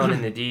down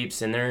in the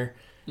deeps and they're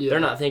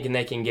not thinking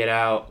they can get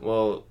out.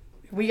 Well,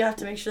 We have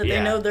to make sure that Yeah.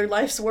 they know their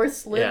life's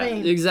worth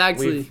living.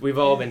 Exactly. we've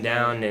all been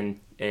down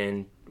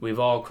and we've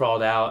all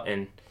crawled out,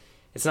 and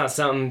it's not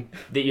something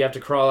that you have to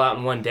crawl out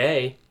in one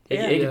day.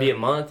 Yeah. It could be a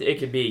month, it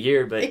could be a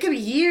year, but It could be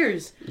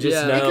years.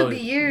 just Yeah. know It could be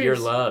years. you're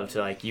loved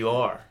like you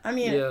are. I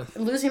mean, Yeah.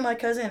 losing my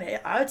cousin,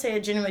 I would say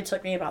it genuinely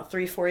took me about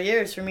 3-4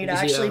 years for me to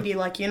actually Yeah. be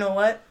like, you know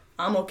what,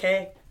 I'm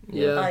okay.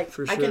 Yeah, Like,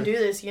 for I sure. can do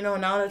this. You know,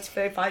 now that's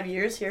 5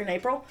 years here in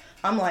April,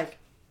 I'm like,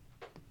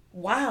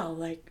 wow,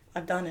 like,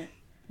 I've done it.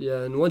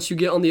 Yeah, and once you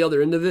get on the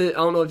other end of it, I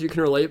don't know if you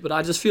can relate, but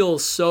I just feel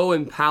so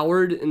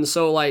empowered and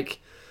so like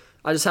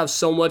I just have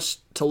so much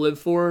to live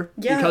for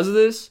Yeah. because of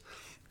this.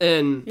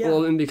 And Yeah.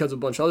 well, and because of a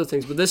bunch of other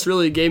things, but this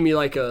really gave me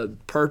like a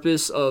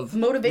purpose of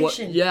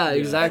Motivation. What, yeah, Like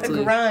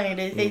exactly. a grind.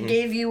 It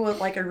gave you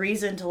like a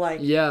reason to like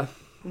Yeah,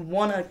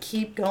 want to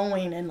keep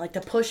going and like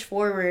to push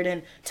forward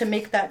and to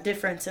make that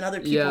difference in other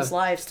people's Yeah.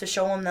 lives, to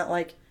show them that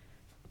like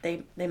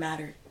they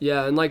matter.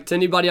 yeah, and like to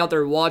anybody out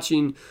there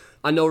watching,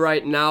 I know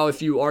right now if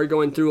you are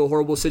going through a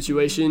horrible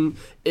situation,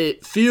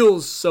 it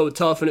feels so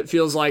tough and it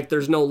feels like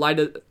there's no light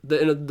at the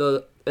end of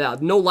the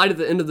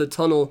end of the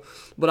tunnel.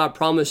 But I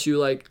promise you,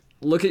 like,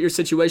 look at your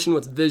situation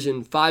with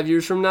vision. 5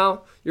 years from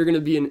now, you're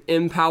gonna be an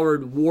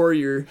empowered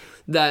warrior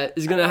that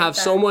is gonna like have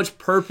so that. much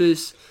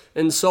purpose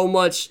and so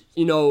much,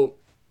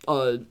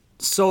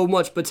 so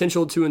much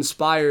potential to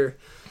inspire.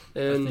 I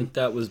And think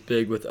that was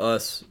big with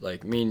us,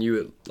 like me and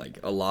you, like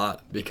a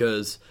lot,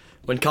 because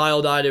when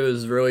Kyle died, it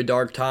was really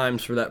dark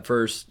times for that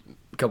first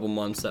couple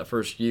months, that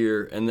first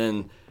year, and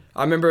then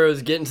I remember it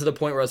was getting to the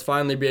point where I was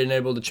finally being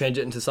able to change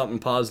it into something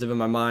positive in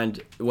my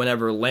mind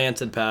whenever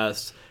Lance had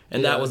passed,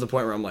 and Yeah. that was the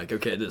point where I'm like,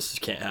 okay, this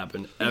can't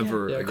happen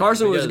ever. yeah, again,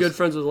 Carson was because good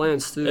friends with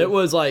Lance too. It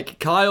was like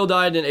Kyle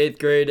died in 8th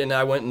grade, and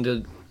I went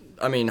into,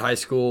 high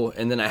school,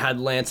 and then I had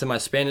Lance in my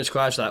Spanish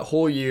class that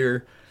whole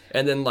year.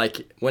 And then,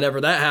 like,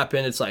 whenever that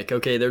happened, it's like,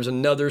 okay, there's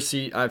another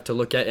seat I have to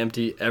look at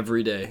empty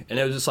every day. And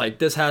it was just like,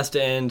 this has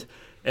to end,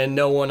 and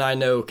no one I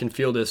know can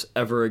feel this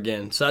ever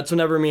again. So that's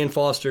whenever me and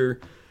Foster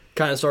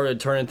kind of started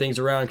turning things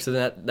around, because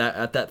at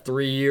that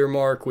 3-year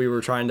mark, we were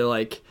trying to,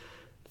 like,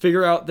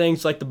 figure out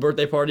things like the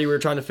birthday party. We were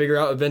trying to figure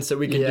out events that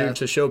we could Yeah. do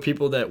to show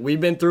people that we've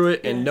been through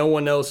it and no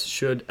one else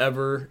should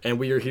ever, and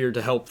we are here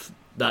to help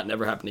that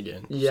never happen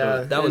again.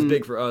 Yeah, So that was and-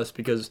 big for us,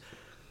 because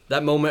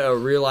that moment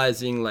of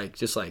realizing, like,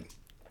 just like,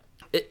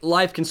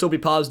 life can still be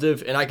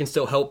positive, and I can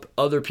still help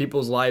other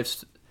people's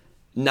lives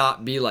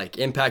not be like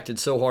impacted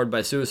so hard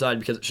by suicide,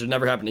 because it should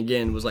never happen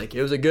again. Was like,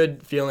 it was a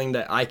good feeling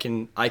that I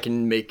can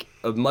make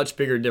a much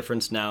bigger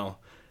difference now,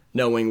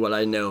 knowing what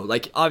I know.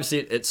 Like, obviously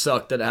it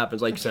sucked that it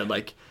happens, like you said,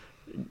 like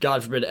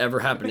God forbid it ever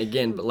happen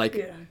again, but like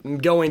Yeah.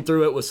 going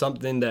through it was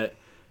something that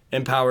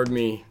empowered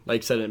me.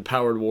 Like you said, an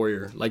empowered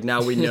warrior. Like,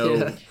 now we know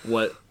Yeah.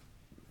 what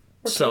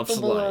We're stuff's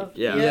capable like. of,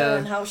 Yeah. Yeah.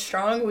 and how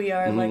strong we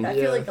are. Like I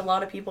Yeah. feel like a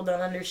lot of people don't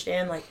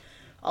understand like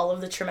all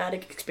of the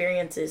traumatic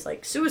experiences.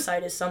 Like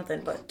suicide is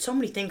something, but so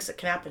many things that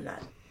can happen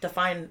that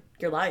define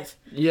your life.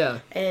 yeah,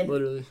 And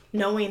literally.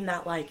 knowing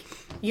that like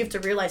you have to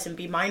realize and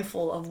be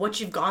mindful of what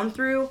you've gone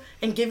through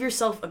and give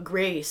yourself a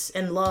grace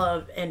and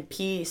love and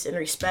peace and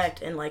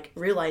respect, and like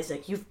realize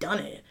that you've done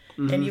it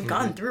and you've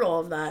gone through all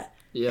of that.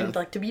 Yeah. And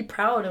like to be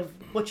proud of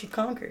what you've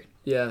conquered.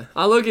 Yeah,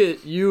 I look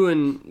at you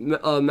and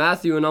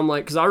Matthew, and I'm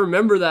like, because I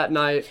remember that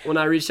night when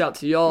I reached out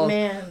to y'all.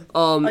 Man.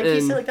 Um, Like you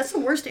and said, like that's the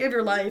worst day of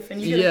your life,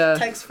 and you get Yeah. a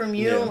text from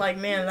you, Yeah. like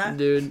man, that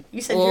dude, you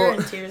said well- you're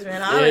in tears,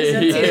 man. I was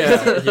in tears.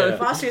 yeah, too. yeah.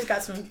 Foster's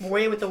got some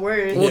way with the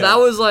words. Well, Yeah. that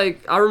was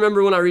like, I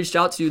remember when I reached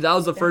out to you, that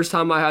was the first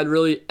time I had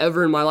really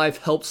ever in my life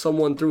helped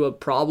someone through a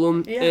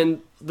problem. Yeah.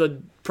 And the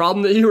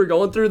problem that you were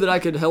going through that I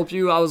could help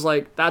you, I was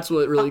like, that's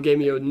what really gave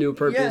me a new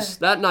purpose.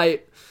 Yeah. That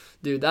night,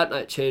 dude, that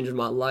night changed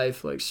my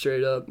life, like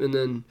straight up. And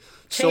then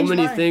so Changed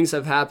many mine. things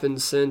have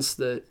happened since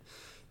that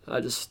I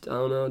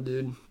don't know,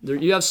 dude.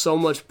 You have so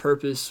much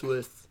purpose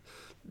with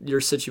your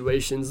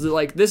situations.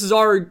 Like, this is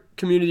our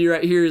community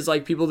right here, is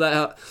like people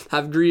that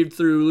have grieved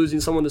through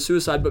losing someone to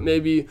suicide, but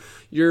maybe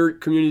your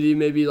community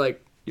maybe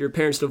like your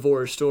parents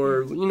divorced,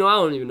 or I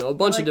don't even know, a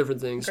bunch Like, of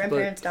different things.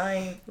 grandparents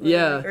dying,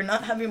 Yeah. or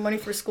not having money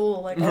for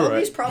school. Like all Right.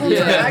 these problems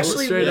Yeah, are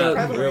actually straight really up,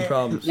 prevalent, real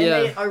problems. and Yeah.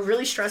 they are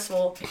really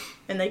stressful,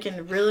 and they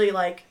can really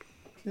like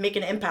make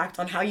an impact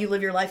on how you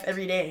live your life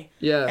every day.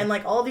 Yeah. And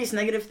like all these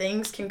negative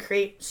things can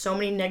create so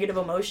many negative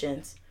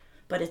emotions,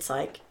 but it's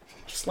like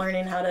just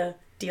learning how to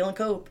deal and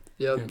cope.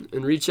 Yep.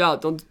 And reach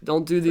out.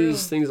 Don't do these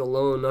True. things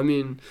alone. I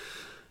mean,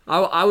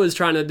 I was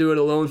trying to do it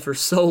alone for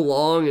so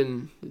long,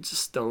 and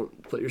just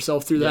don't put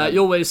yourself through that. Yeah.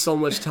 You'll waste so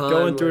much time.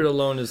 Going through it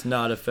alone is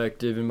not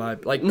effective in my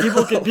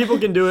people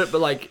can do it,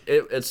 but like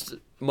it's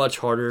much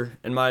harder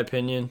in my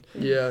opinion.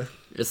 Yeah.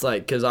 It's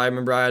like because I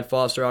remember I had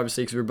Foster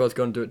obviously because we were both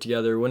going through it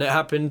together. When it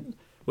happened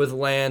with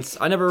Lance,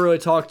 I never really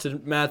talked to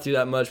Matthew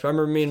that much, but I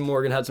remember me and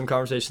Morgan had some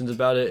conversations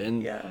about it,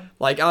 and Yeah.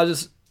 like I was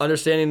just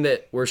understanding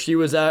that where she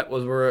was at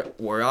was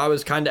where I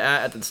was kind of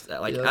at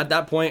Yep. at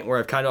that point where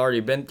I've kind of already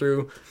been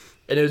through,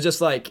 and it was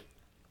just like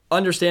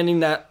understanding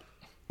that.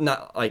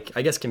 Not like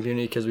I guess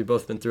community because we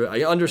both been through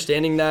it.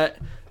 Understanding that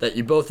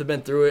you both have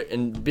been through it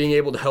and being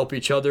able to help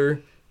each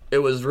other, it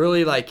was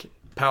really like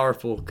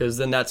powerful. Because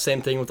then that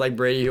same thing with like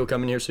Brady, he'll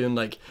come in here soon.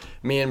 Like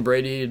me and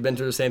Brady had been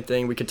through the same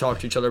thing. We could talk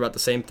to each other about the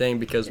same thing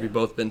because we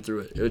both been through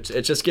it.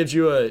 It just gives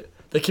you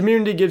the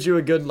community gives you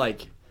a good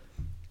like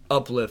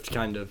uplift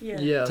kind of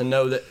Yeah. to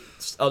know that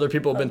other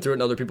people have been through it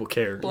and other people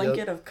care.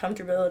 Blanket of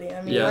comfortability.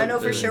 I mean, Yeah, I know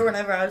for yeah. sure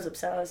whenever I was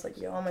upset, I was like,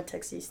 yo, I'm gonna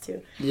text these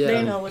two. Yeah.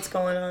 They know what's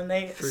going on.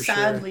 They For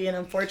sadly and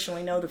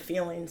unfortunately know the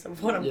feelings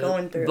of what I'm Yep.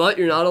 going through. But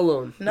you're not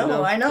alone.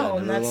 no, I know, Yeah,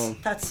 and you're that's alone.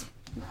 that's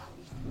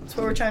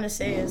what we're trying to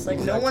say is like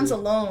no one's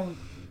alone.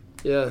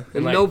 Yeah.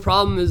 And Like- no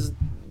problem is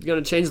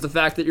gonna change the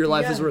fact that your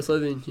life is Yeah. worth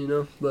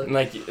living. But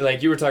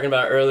Like you were talking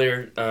about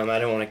earlier, I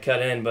don't want to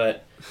cut in,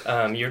 but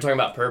you were talking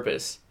about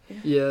purpose.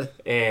 yeah.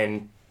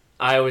 And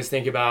I always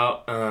think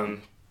about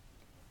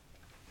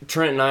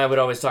Trent and I would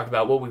always talk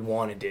about what we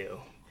want to do,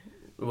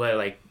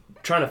 like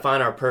trying to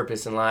find our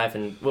purpose in life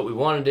and what we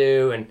want to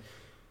do,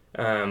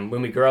 and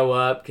when we grow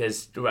up,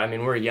 because I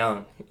mean we're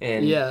young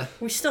and Yeah.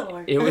 We still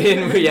are. and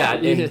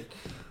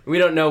we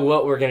don't know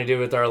what we're gonna do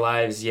with our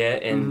lives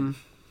yet, and Mhm.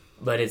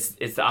 but it's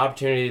the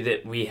opportunity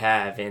that we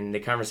have and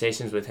the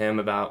conversations with him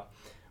about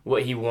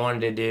what he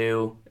wanted to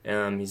do.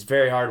 He's a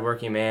very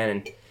hardworking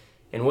man,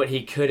 and what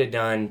he could have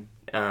done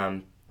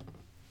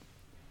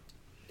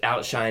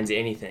outshines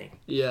anything.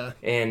 Yeah.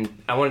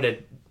 And I wanted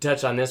to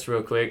touch on this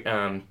real quick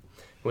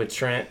with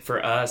Trent.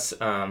 For us,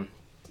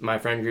 my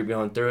friend group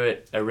going through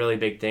it, a really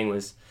big thing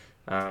was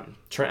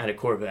Trent had a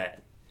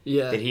Corvette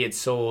Yeah. that he had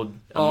sold.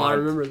 I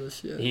remember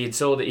this. Yeah. He had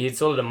sold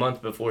it a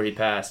month before he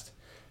passed,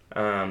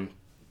 and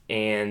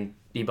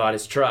he bought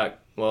his truck.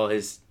 Well,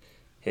 his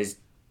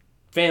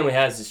family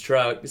has his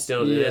truck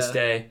still to this Yeah.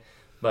 day,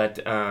 but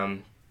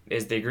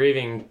as the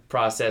grieving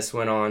process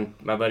went on,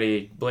 my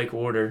buddy Blake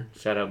Warder,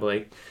 shout out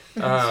Blake,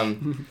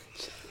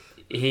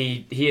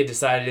 he had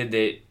decided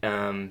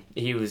that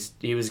he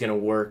was gonna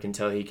work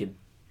until he could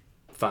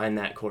find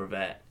that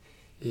Corvette,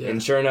 Yeah.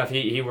 and sure enough,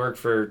 he worked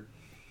for,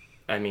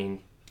 I mean,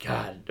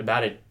 God,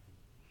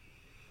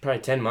 probably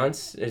 10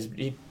 months.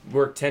 He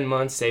worked 10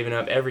 months saving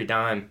up every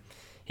dime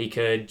he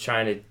could,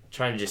 trying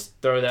to just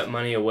throw that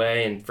money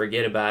away and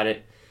forget about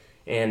it.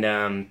 And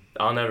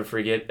I'll never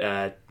forget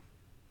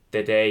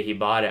the day he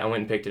bought it. I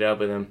went and picked it up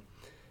with him.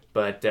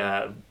 But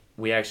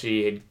we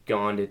actually had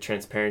gone to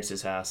Trent's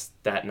parents' house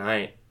that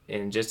night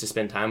and just to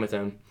spend time with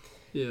him.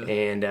 Yeah.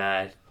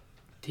 And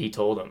he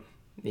told him.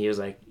 He was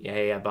like,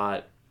 "Hey, I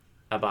bought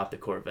the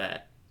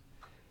Corvette."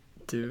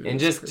 Dude. And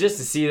just to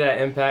see that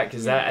impact,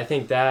 because I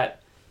think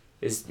that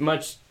is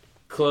much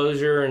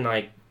closure, and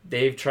like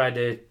they've tried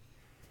to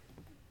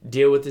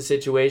deal with the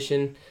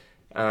situation.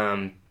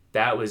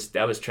 That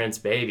was Trent's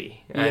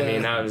baby. I Yeah.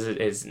 mean, that was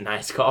his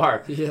nice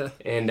car, Yeah.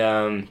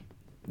 and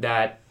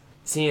that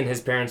seeing his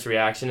parents'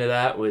 reaction to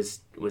that was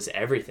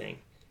everything.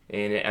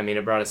 And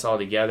it brought us all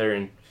together.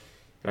 And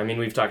I mean,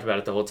 we've talked about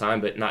it the whole time,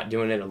 but not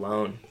doing it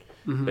alone.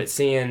 Mhm.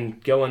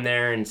 But going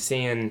there and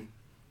seeing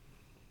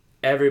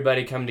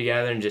everybody come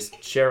together and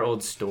just share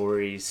old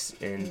stories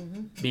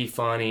and be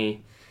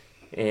funny,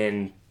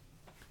 and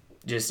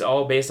just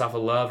all based off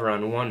of love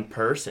around one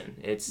person.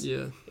 It's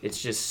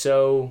just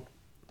so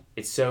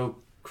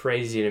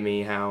crazy to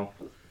me how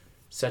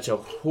such a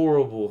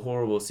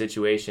horrible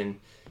situation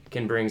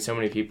can bring so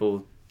many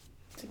people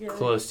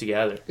close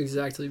together.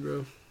 Exactly,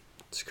 bro.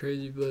 It's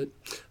crazy, but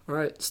all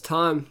right, it's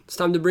time. It's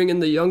time to bring in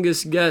the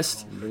youngest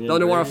guest the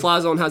Underwater Fly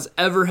Zone has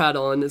ever had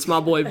on. It's my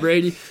boy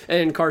Brady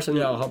and Carson.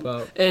 Yeah, I'll help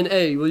out. And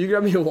hey, will you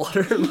grab me a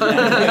water? You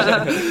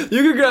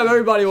can grab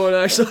everybody one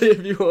actually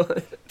if you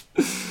want.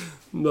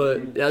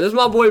 But yeah, this is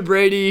my boy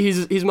Brady.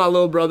 He's my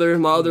little brother,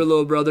 my other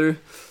little brother.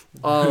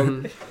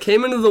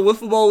 Came into the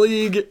wiffle ball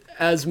league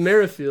as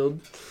Merrifield.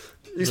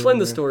 Explain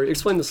the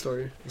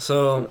story.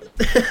 So,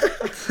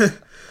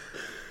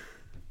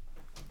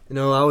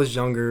 I was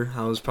younger.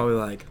 I was probably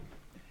like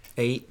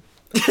 8.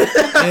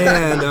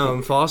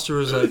 And Foster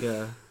was like,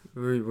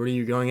 what are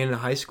you going into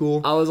high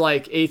school? I was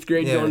like 8th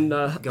grade going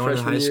to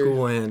high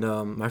school.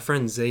 And my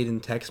friend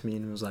Zayden texted me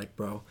and was like,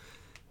 bro,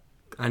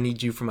 I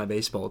need you for my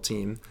baseball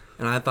team.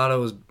 and I thought I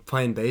was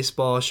playing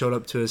baseball. Showed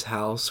up to his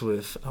house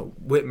with a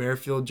Whit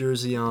Merrifield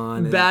jersey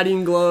on, and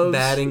Batting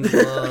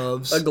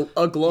gloves.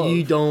 A glove.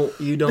 You don't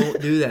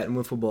do that in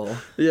wiffle ball.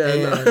 Yeah.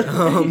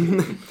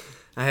 And,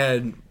 I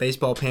had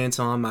baseball pants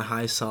on, my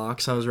high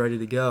socks. I was ready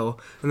to go,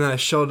 and then I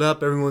showed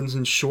up. Everyone's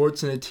in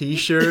shorts and a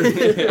t-shirt.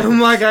 I'm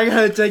like, I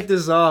gotta take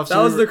this off. That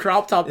was the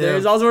crop top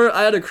days. Yeah.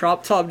 I had a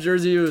crop top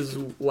jersey. It was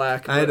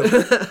whack. I had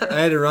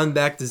to run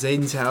back to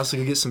Zayden's house to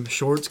go get some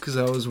shorts because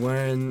I was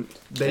wearing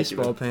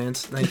baseball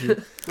pants. Thank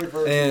you.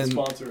 And-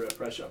 sponsor at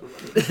Fresh Up.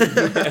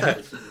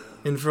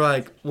 And for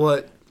like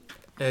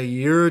a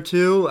year or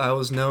two, I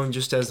was known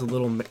just as the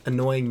little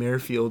annoying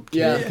Merrifield kid.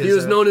 Yeah, he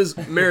was known as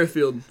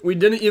Merrifield. We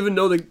didn't even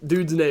know the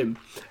dude's name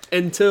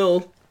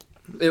until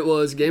it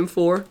was Game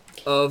 4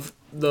 of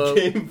the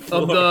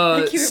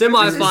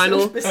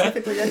semifinal.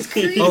 Specifically, that's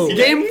crazy. Oh.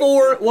 Game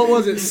 4. What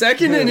was it?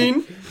 Second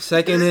inning.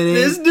 Second inning.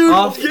 This dude-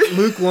 off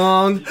Luke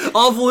Long.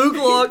 Off Luke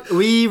Locke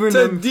We to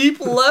remember. deep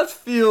left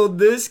field.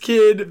 This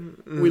kid.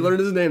 We learned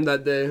his name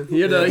that day.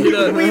 He had a. We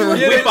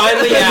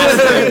finally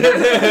asked him.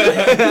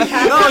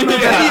 No, in the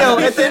video.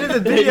 At the end of the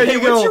video, Hey, you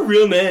what's your go.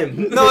 real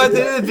name? No, at the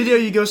end of the video,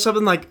 you go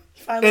something like.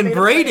 Finally And made a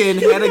Braden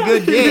play. had a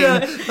good game. Yeah,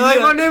 Like,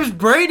 yeah. my name's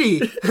Brady.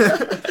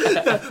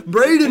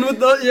 Braden with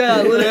the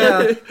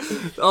literally.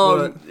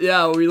 But-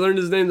 Yeah, we learned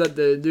his name that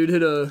day. Dude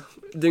hit a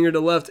dinger to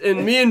left.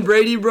 And me and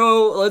Brady,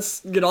 bro, let's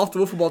get off the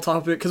wiffle ball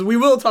topic because we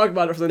will talk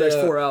about it for the next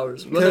Yeah. 4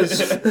 hours. Because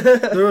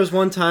there was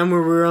one time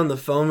where we were on the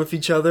phone with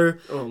each other,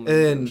 Oh my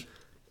and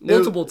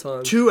multiple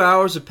times. 2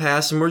 hours have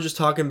passed, and we're just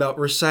talking about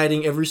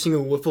reciting every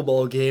single wiffle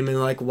ball game and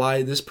like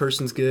why this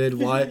person's good,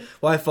 why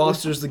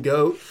Foster's the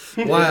goat,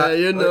 why Yeah,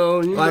 you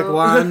know.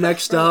 why I'm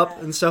next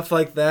up and stuff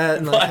like that,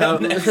 and like how.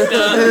 At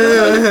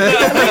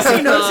least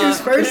he knows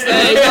who's first.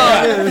 Hey,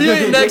 yo, you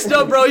ain't next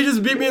up, bro. You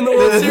just beat me in the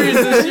World Series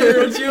this year.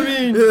 What you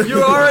mean?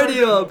 You're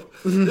already up.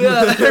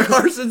 Yeah,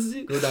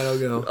 Carson. Go Dino,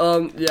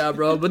 go. Yeah,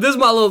 bro. But this is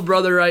my little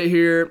brother right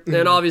here,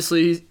 and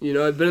obviously, you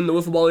know, I've been in the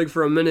wiffle ball league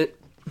for a minute.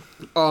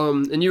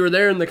 And you were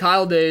there in the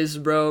Kyle days,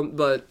 bro.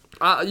 But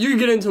you can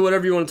get into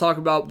whatever you want to talk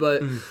about.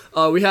 But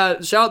we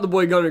had shout out the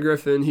boy Gunnar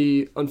Griffin.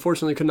 He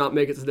unfortunately could not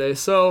make it today,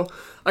 so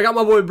I got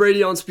my boy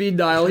Brady on speed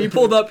dial. He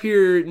pulled up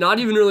here, not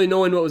even really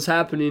knowing what was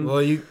happening.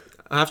 Well,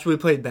 after we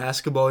played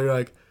basketball, you're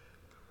like,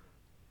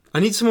 I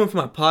need someone for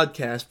my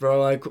podcast,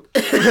 bro. Like,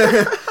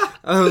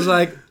 I was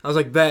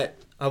like, bet.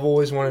 I've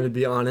always wanted to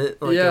be on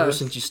it, like Yeah. ever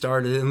since you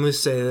started. And let's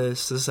say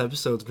this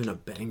episode's been a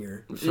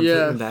banger from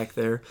Yeah. sitting back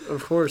there.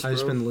 Of course, I've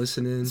just bro. been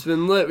listening. It's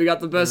been lit. We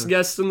got the best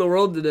guests in the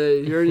world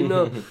today. You already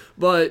know.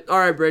 But all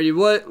right, Brady,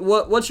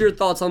 what's your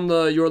thoughts on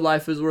the your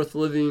life is worth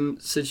living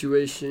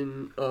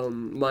situation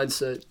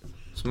mindset?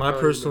 So my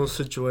personal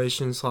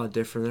situation's a lot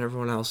different than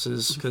everyone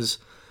else's because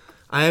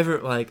I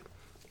haven't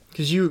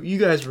because you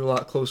guys were a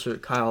lot closer to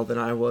Kyle than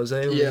I was.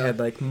 I only Yeah. had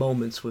like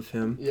moments with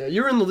him. Yeah,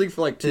 you were in the league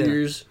for like 2 Yeah.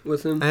 years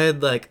with him. I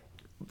had like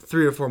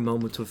 3 or 4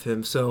 moments with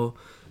him, so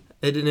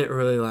it didn't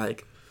really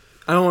like.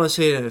 I don't want to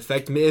say it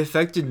affected me. It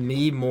affected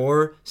me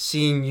more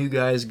seeing you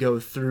guys go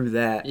through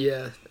that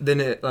Yeah, than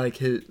it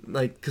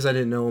because I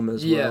didn't know him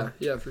as yeah, well.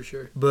 yeah, for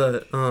sure.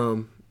 But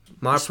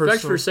my Respect personal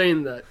for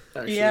saying that.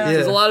 Actually, Yeah.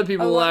 because a Yeah. lot of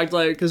people A will lot- act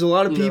like because a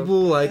lot of you know.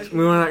 people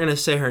we're not gonna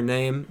say her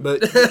name, but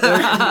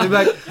they're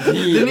like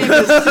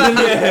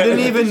didn't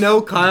even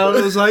know Kyle.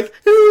 It was like,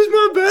 who's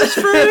my best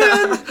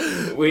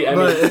friend?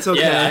 But it's okay.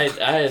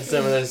 Yeah, I had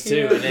some of those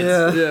too, and it's,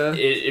 Yeah. yeah.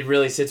 it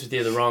really sits with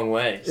you the wrong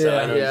way. So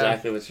Yeah. I know Yeah.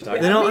 exactly what you're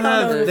talking They about. don't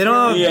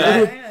have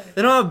Yeah.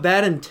 they don't have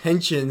bad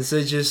intentions.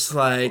 They just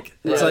like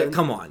it's Yeah. like,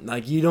 come on,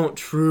 like you don't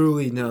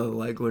truly know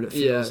like what it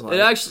Yeah, feels like. it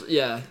actually.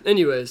 Yeah.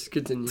 Anyways,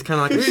 continue. It's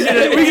kind of like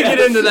We can get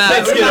into that.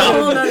 Let's get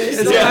on.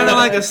 it's kind of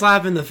like a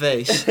slap in the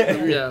face.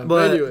 Yeah, but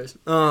But anyways,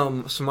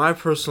 so my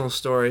personal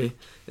story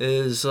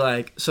is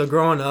like, so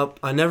growing up,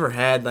 I never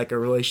had like a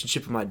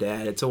relationship with my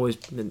dad. It's always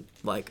been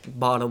like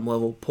bottom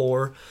level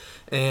poor,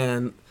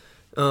 and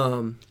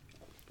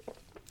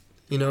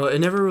you know, it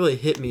never really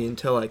hit me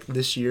until like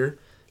this year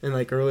and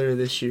like earlier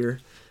this year,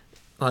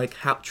 like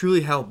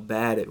how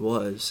bad it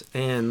was,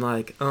 and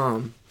like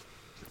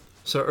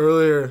so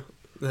earlier.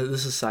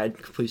 This is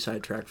complete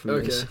sidetrack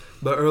from this. Okay.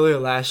 But earlier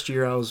last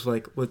year, I was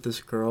like with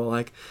this girl.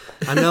 Like,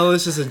 I know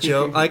this is a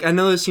joke. Like, I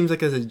know this seems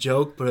like it's a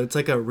joke, but it's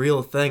like a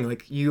real thing.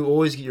 Like, you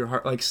always get your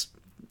heart. Like,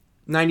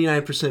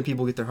 99% of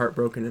people get their heart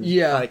broken.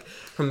 Yeah. Like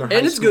from their high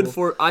and it's school. good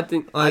for. I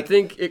think Like-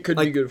 it could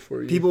be like, good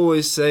for you. People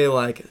always say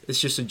like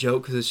it's just a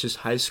joke because it's just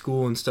high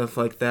school and stuff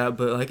like that.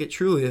 But like it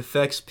truly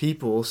affects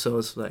people. So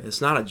it's like it's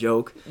not a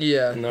joke.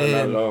 Yeah. No, not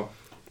And- at all.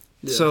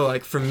 Yeah. So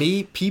like for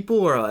me,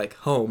 people are like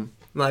home.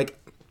 Like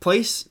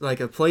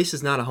a place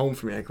is not a home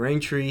for me. Like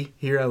Raintree,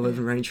 here I live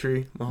in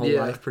Raintree my whole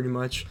Yeah. life pretty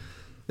much.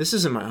 This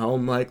isn't my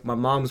home. Like my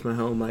mom's my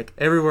home. Like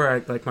everywhere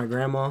I like my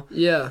grandma.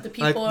 Yeah. The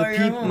people are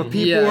your home. My people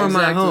Yeah, are my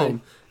exactly.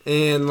 home.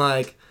 And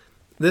like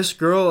this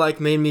girl like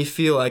made me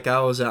feel like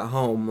I was at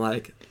home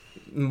like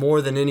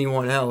more than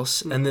anyone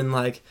else. And then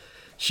like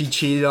she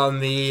cheated on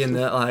me, and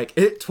that like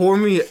it tore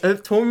me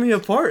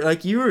apart.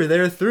 Like you were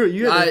there through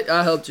it.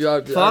 I helped you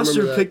out.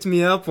 Foster picked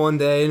me up one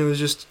day and was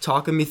just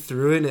talking me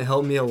through it, and it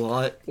helped me a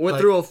lot. Went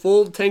like, through a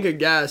full tank of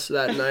gas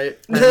that night.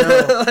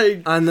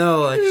 I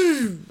know, like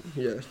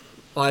yeah.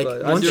 Like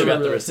But once You you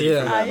got the receipt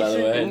for that, by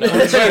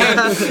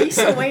the way. He's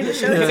still waiting to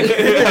show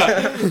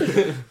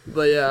it.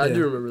 But yeah, I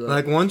do remember that.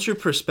 Like once your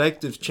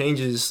perspective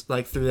changes,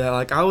 like through that,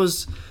 like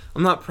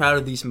I'm not proud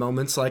of these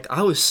moments. Like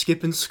I was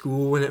skipping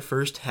school when it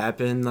first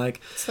happened.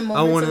 Like It's the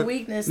moments wanna- of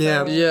weakness.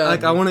 yeah, though. Yeah.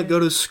 like I want to go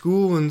to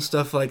school and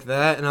stuff like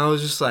that, and I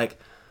was just like,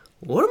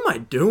 what am I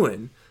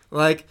doing?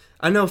 Like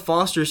I know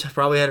Foster's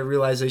probably had a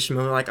realization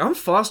moment. Like I'm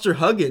Foster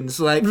Huggins.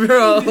 Like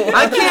Bro.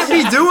 I can't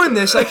be doing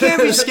this. I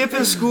can't be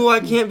skipping school. I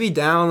can't be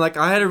down. Like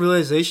I had a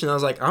realization. I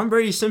was like, I'm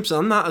Brady Simpson.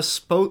 I'm not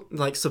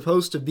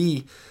supposed to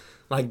be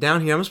like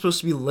down here. I'm supposed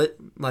to be lit,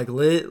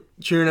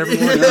 cheering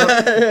everyone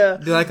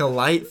up, be like a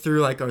light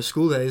through like our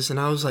school days. And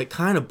I was like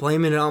kind of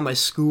blaming it on my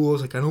school. I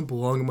was like, I don't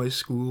belong in my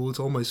school. It's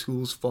all my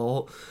school's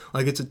fault.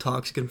 Like it's a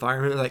toxic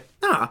environment. Like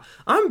nah,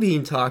 I'm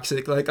being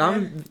toxic. Like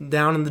I'm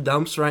down in the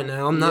dumps right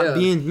now. I'm not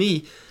being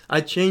me. I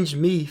changed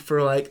me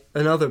for like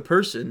another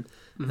person,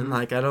 and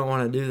like I don't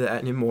want to do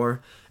that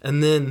anymore.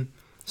 And then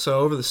so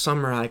over the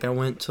summer, like I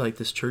went to like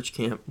this church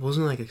camp.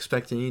 Wasn't like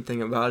expecting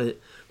anything about it.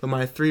 But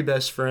my 3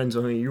 best friends, I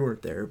mean, you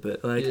weren't there,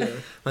 but like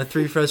my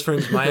 3 best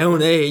friends my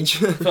own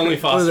age If only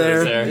Foster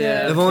was there.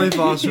 Yeah. If only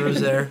Foster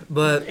was there.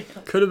 But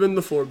Could have been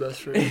the 4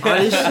 best friends.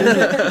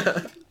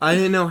 I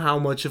didn't know how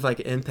much of like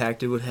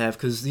impact it would have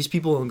because these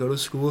people don't go to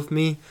school with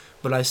me,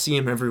 but I see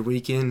them every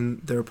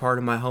weekend. They're a part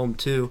of my home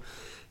too.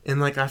 And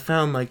like I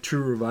found like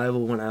true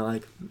revival when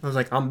I was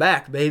like, I'm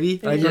back, baby.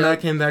 Like when I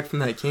came back from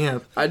that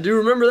camp. I do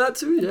remember that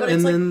too. Yeah. But And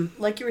it's then-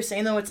 like you were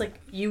saying though, it's like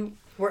you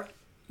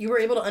were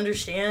able to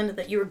understand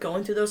that you were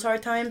going through those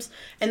hard times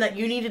and that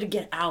you needed to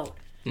get out.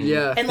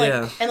 Yeah. And like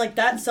Yeah. and like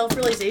that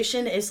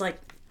self-realization is like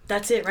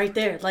that's it right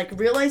there. Like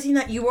realizing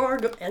that you are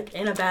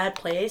in a bad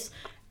place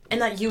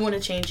and that you want to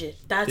change it.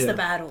 That's the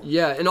battle.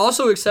 Yeah, and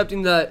also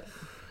accepting that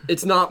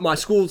it's not my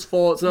school's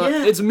fault. It's not.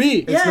 Yeah. It's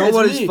me. Yeah. It's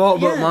nobody's me.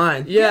 fault but Yeah.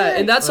 mine. Yeah, Yeah.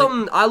 and that's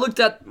something I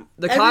looked at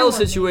the Kyle Everyone.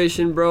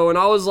 situation, bro, and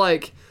I was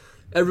like,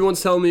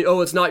 everyone's telling me,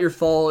 oh, it's not your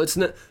fault. It's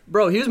not,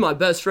 bro. He was my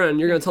best friend.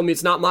 You're gonna tell me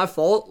it's not my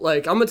fault?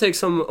 Like, I'm gonna take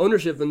some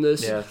ownership in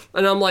this. Yeah.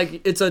 And I'm like,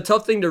 it's a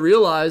tough thing to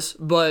realize,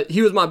 but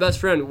he was my best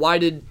friend. Why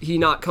did he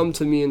not come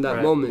to me in that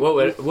Right. moment?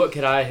 What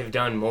could I have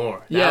done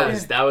more? Yeah.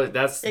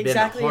 That's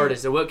Exactly been the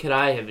hardest. So what could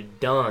I have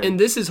done? And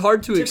this is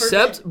hard to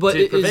accept, but To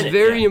it is prevent it,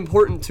 very yeah.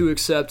 important to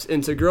accept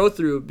and to grow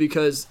through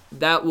because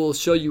that will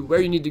show you where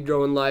you need to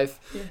grow in life.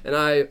 Yeah.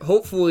 And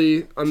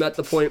hopefully I'm at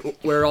the point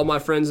where all my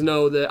friends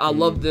know that I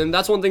love them.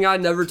 That's one thing I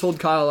never told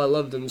Kyle I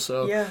loved him.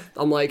 So Yeah.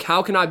 I'm like,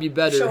 how can I be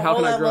better? Show How all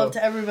can I that grow? love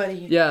to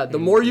everybody. Yeah, the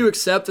more you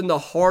accept and the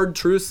hard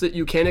truths that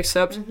you can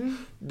accept,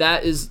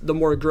 that is the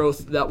more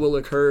growth that will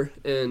occur.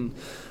 And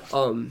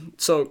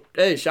so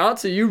hey, shout out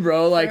to you,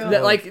 bro. Like Bro.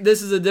 that, like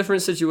this is a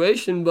different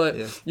situation, but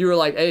Yeah. you were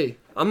like, hey,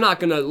 I'm not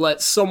gonna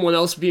let someone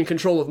else be in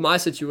control of my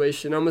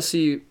situation. I'm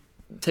gonna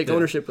take Yeah.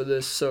 ownership of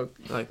this. So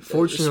Like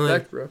fortunately,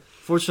 respect, bro.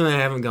 fortunately, I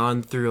haven't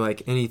gone through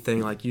like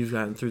anything like you've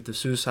gotten through the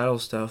suicidal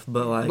stuff.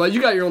 But like, But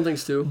you got your own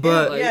things too.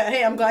 But- like, Yeah,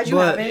 hey, I'm glad you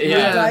but- haven't.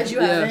 Yeah. I'm glad you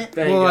Yeah. haven't.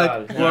 Thank well, like,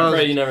 God. And well, I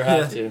pray you never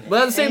have to.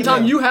 But at the same time,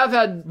 Amen. you have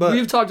had. But-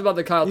 we've talked about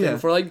the Kyle thing Yeah.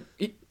 before. Like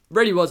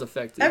Brady was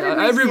affected.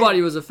 Everybody's-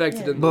 Everybody was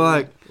affected. Yeah. In the But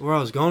like where I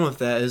was going with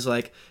that is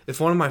like if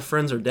one of my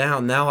friends are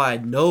down, now I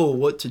know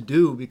what to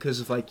do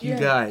because of like you Yeah.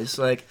 guys.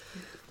 Like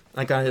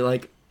I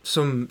like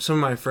some of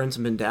my friends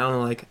have been down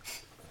and like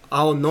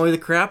I'll annoy the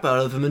crap out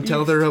of them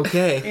until they're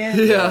okay. Yeah.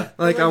 Yeah.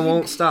 Like I you-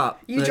 won't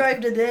stop. You Like,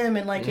 drive to them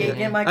and like, hey,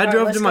 get my I car.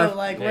 drove Let's to my- go.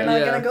 Like, we're Yeah. not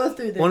Yeah. gonna go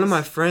through this. one of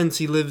my friends,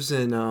 he lives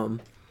in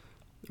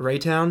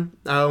Raytown.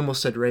 I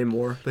almost said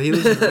Raymore, but he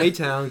lives in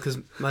Raytown because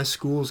my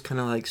school's kind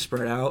of like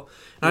spread out.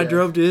 And I Yeah.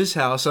 drove to his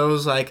house. I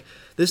was like,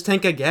 this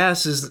tank of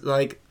gas is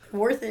like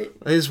worth it.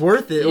 is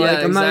worth it. Yeah,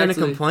 Like I'm not gonna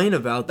exactly. complain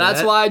about that.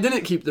 That's why I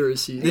didn't keep the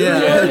receipt.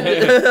 Yeah,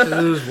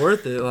 it was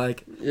worth it.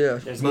 Like, Yeah.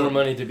 There's more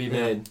money to be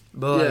made.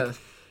 but like, Yeah.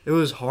 it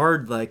was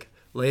hard. Like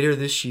later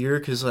this year,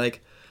 because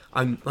like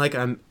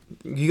I'm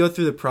you go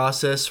through the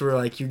process where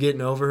like you're getting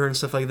over her and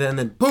stuff like that, and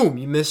then boom,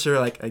 you miss her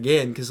like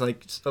again because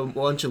like just a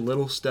bunch of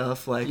little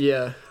stuff like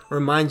Yeah.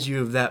 reminds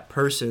you of that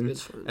person,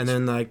 It's fun. and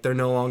then like they're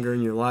no longer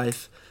in your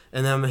life.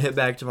 And then I'm gonna hit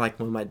back to like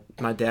when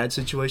my dad's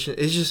situation.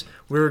 It's just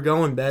we were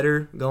going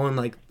better, going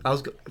like I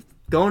was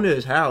going to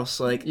his house.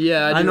 Like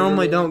Yeah, I I do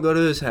normally remember don't go to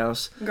his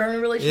house. Growing a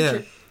Yeah,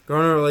 relationship.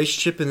 growing a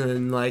relationship, and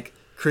then like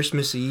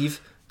Christmas Eve,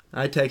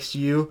 I text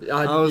you.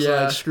 I was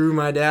yeah. like, screw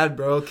my dad,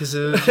 bro, because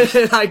it was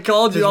just, I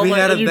called you. I was we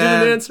like, had a you bad,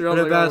 didn't answer. I we was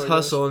had a like, bad oh my gosh.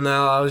 hustle, and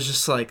now I was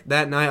just like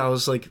that night. I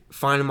was like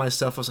finding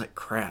myself. I was like,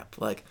 crap,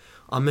 like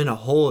I'm in a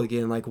hole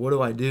again. Like what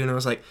do I do? And I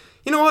was like,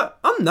 you know what?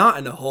 I'm not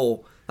in a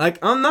hole. Like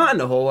I'm not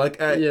in a hole. Like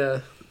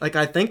Yeah. like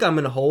I think I'm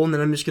in a hole, and then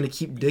I'm just gonna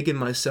keep digging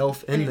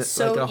myself And in it's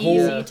so like a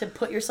easy hole. to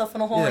put yourself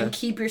in a hole Yeah. and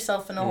keep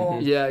yourself in a hole.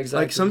 Yeah,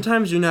 exactly. Like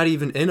sometimes you're not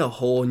even in a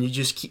hole, and you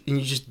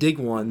just dig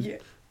one, Yeah.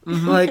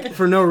 like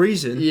for no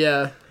reason.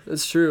 Yeah.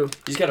 It's true. You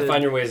just got to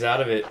find your ways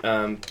out of it.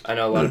 I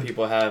know a lot of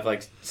people have,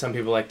 like, some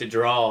people like to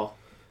draw,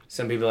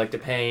 some people like to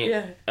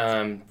paint,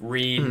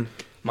 read.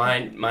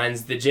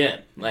 Mine's the gym.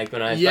 Like,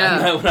 when I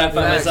find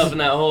myself in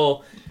that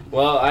hole,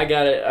 well, I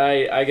got it.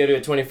 I go to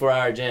a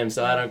 24-hour gym,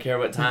 so I don't care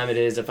what time it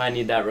is. If I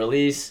need that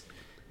release,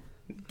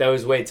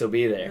 those weights will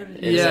be there.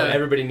 And so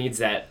everybody needs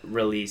that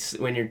release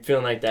when you're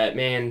feeling like that,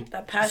 man.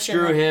 That passion,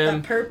 screw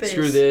him, that purpose.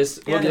 Screw this.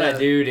 What can I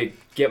do to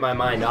get my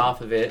mind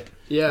off of it?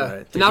 Yeah.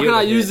 Right. And how can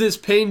I use this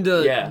pain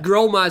to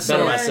grow myself?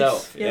 Better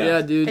myself.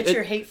 Yeah, dude. It's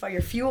your hate fire,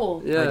 your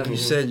fuel. Yeah. Like you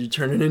said, you're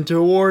turning into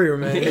a warrior,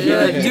 man.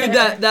 Yeah, dude,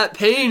 that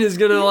pain is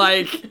gonna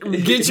like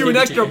get you an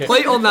extra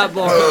plate on that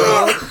bar,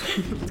 bro.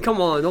 Come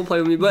on, don't play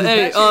with me. But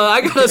hey, I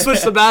gotta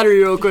switch the battery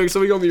real quick, so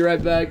we're gonna be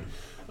right back.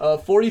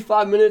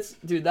 45 minutes,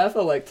 dude. That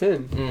felt like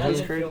 10.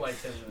 That's crazy. Feel like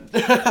 10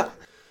 minutes.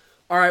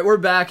 All right, we're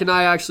back, and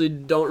I actually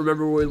don't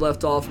remember where we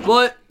left off.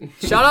 But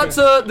shout out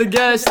to the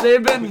guests;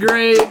 they've been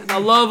great. I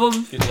love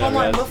them. Hold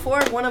on, before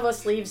one of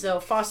us leaves, though,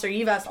 Foster,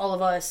 you've asked all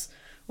of us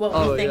what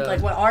we think,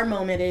 like what our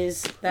moment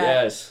is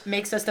that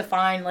makes us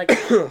define, like,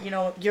 you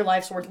know, your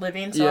life's worth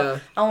living. So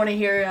I want to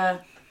hear.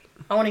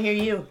 I want to hear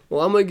you.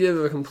 Well, I'm gonna give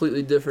a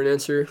completely different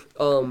answer.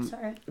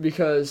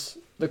 Because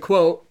the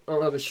quote, I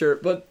don't have a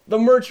shirt, but the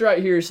merch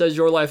right here says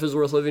 "Your life is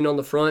worth living" on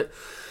the front.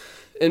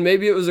 And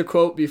maybe it was a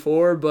quote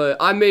before, but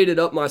I made it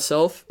up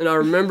myself. And I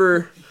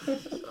remember,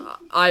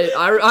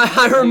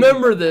 I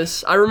remember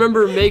this. I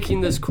remember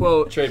making this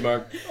quote.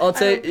 Trademark. I'll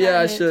take. Yeah,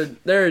 I should.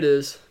 There it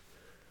is.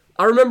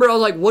 I remember I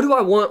was like, what do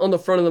I want on the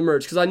front of the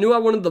merch? Because I knew I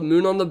wanted the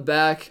moon on the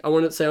back. I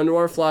wanted to say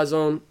Underwater Fly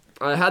Zone.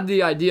 I had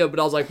the idea, but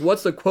I was like,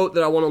 what's the quote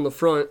that I want on the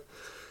front?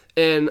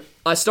 And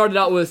I started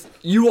out with,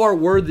 "You are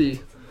worthy."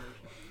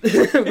 But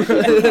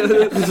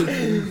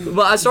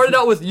I started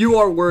out with "You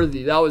are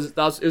worthy." It was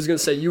gonna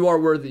say "You are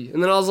worthy,"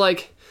 and then I was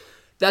like,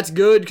 that's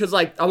good because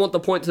like I want the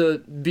point to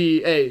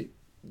be, hey,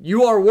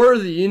 you are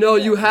worthy. You know,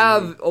 you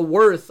have a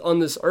worth on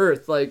this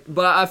earth. Like,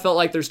 but I felt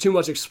like there's too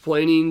much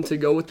explaining to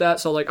go with that,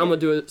 so like I'm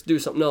gonna do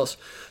something else.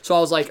 So I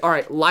was like, all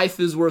right, life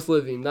is worth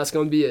living. That's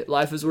gonna be it.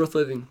 Life is worth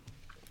living,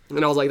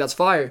 and I was like, that's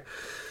fire.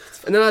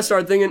 And then I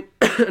started thinking,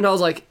 and I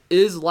was like,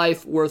 is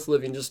life worth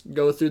living? Just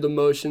go through the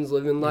motions,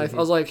 living life. I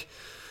was like,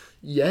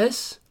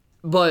 yes,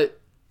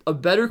 but a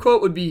better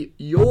quote would be,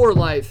 your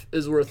life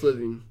is worth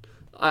living.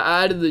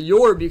 I added the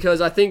 "your" because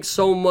I think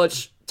so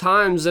much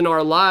times in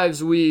our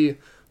lives we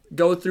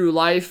go through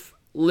life,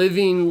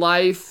 living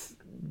life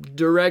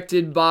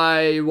directed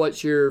by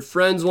what your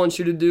friends want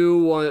you to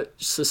do, what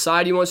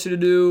society wants you to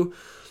do.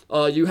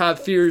 You have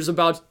fears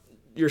about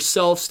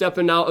yourself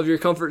stepping out of your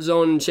comfort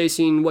zone and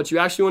chasing what you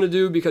actually want to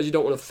do because you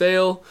don't want to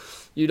fail.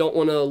 You don't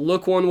want to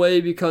look one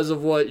way because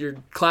of what your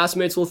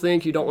classmates will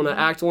think. You don't want to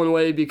act one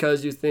way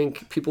because you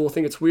think people will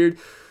think it's weird.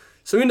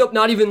 So you end up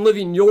not even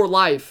living your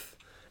life.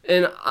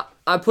 And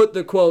I put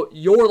the quote,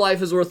 "Your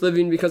life is worth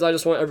living," because I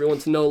just want everyone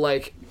to know,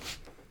 like,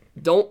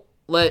 don't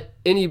let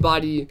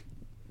anybody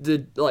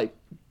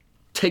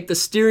take the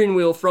steering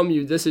wheel from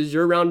you. This is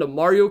your round of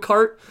Mario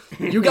Kart.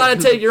 You got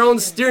to take your own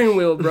steering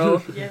wheel,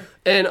 bro.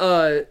 And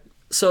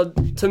so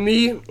to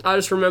me, I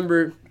just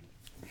remember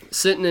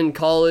sitting in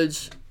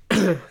college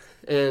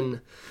and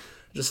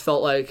just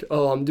felt like,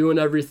 oh, I'm doing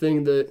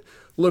everything that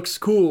looks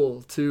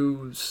cool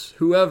to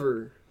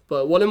whoever,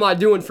 but what am I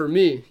doing for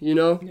me, you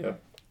know? Yeah.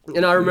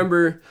 And I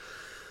remember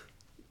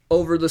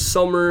over the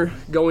summer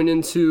going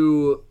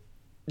into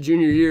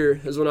junior year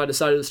is when I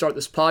decided to start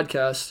this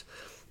podcast,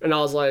 and I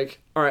was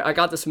like, all right, I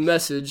got this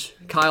message.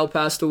 Kyle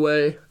passed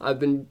away. I've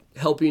been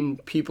helping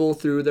people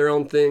through their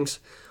own things.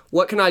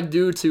 What can I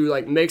do to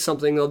like make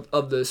something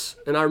of this?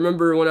 And I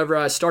remember whenever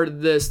I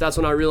started this, that's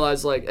when I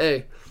realized, like,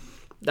 hey,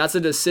 that's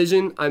a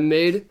decision I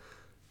made,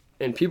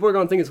 and people are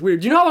going to think it's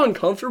weird. Do you know how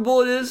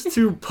uncomfortable it is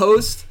to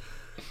post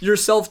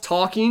yourself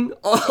talking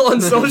on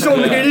social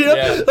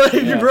media?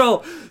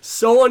 Bro,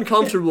 so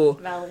uncomfortable.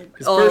 Valid.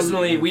 Because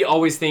personally, we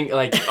always think,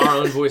 like, our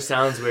own voice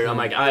sounds weird. I'm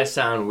like, I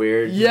sound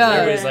weird. Yeah.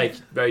 Everybody's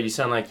like, bro, you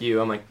sound like you.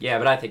 I'm like, yeah,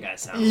 but I think I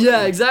sound weird.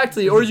 Yeah,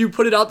 exactly. Or you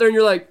put it out there and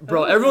you're like,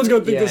 bro, everyone's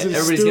going to think this is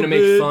everybody's stupid. going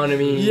to make fun of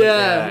me.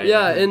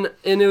 Yeah. And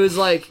it was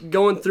like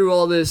going through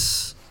all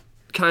this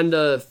kind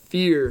of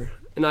fear,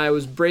 and I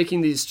was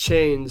breaking these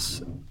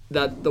chains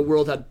that the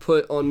world had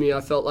put on me,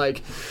 I felt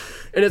like.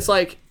 And it's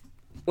like,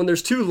 when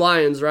there's two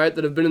lions, right,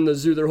 that have been in the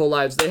zoo their whole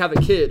lives, they have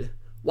a kid.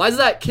 Why does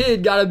that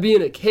kid gotta be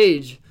in a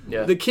cage?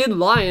 Yeah. The kid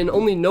lion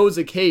only knows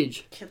a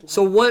cage.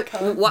 So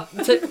whatever,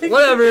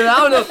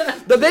 I don't know.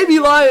 The baby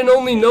lion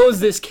only knows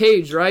this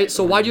cage, right?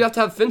 So why do you have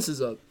to have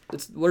fences up?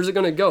 Where's it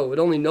gonna go? It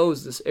only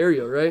knows this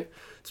area, right?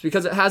 It's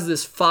because it has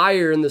this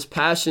fire and this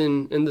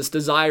passion and this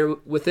desire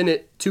within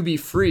it to be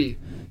free,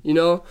 you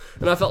know?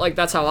 And I felt like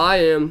that's how I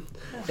am.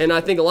 And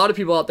I think a lot of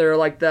people out there are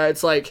like that.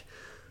 It's like,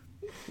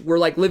 we're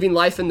like living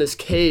life in this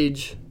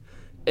cage,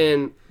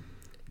 and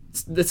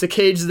it's a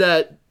cage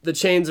that the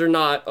chains are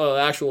not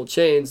actual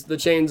chains. The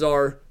chains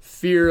are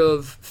fear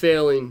of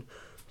failing,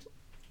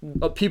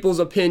 people's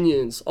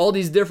opinions, all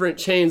these different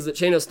chains that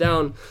chain us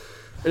down.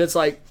 And it's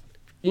like,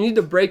 you need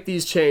to break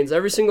these chains.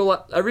 Every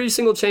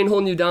single chain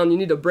holding you down, you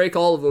need to break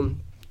all of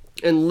them.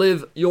 and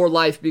live your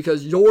life,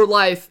 because your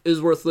life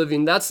is worth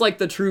living. That's like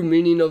the true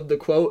meaning of the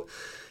quote,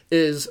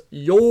 is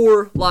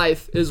your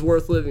life is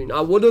worth living.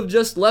 I would have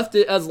just left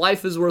it as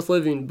life is worth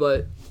living,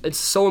 but it's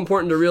so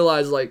important to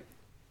realize, like,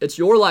 it's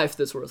your life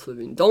that's worth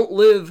living. Don't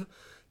live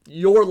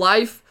your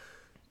life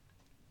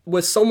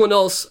with someone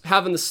else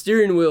having the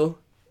steering wheel.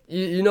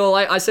 You know,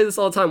 I say this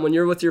all the time. When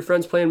you're with your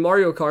friends playing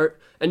Mario Kart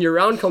and your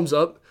round comes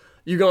up,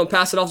 you're going to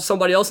pass it off to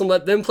somebody else and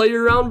let them play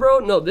your round, bro?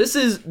 No, this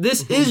is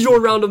your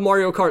round of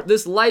Mario Kart.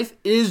 This life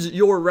is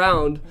your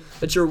round.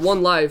 It's your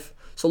one life.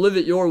 So live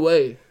it your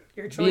way.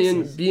 Your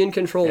choices. Be in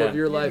control of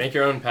your life. Make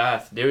your own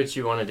path. Do what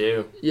you want to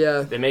do.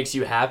 Yeah. That makes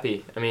you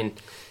happy. I mean,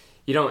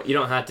 you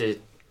don't have to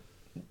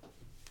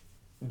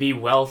be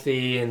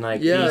wealthy and like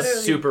be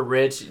super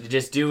rich.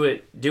 Just do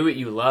what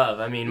you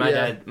love. I mean,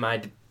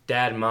 my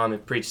dad and mom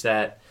have preached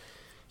that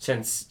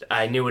since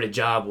I knew what a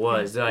job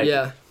was. They're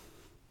like,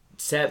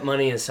 set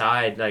money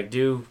aside. Like,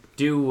 do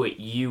what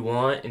you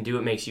want and do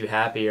what makes you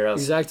happy, or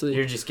else you're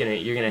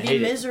gonna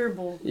hate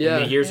miserable. it. Yeah,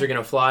 and the years are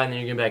gonna fly, and then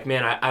you're gonna be like,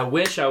 man, I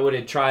wish I would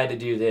have tried to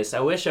do this. I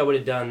wish I would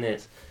have done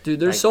this. Dude,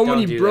 there's like, so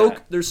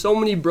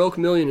many broke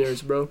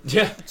millionaires, bro.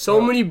 Yeah,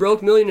 so many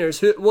broke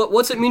millionaires.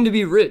 What's it mean to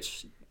be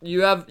rich? You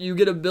get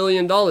 $1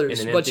 billion,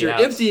 but you're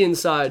empty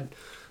inside.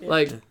 Yeah.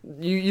 Like,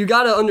 you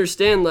gotta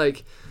understand,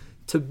 like,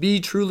 to be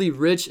truly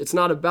rich, it's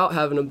not about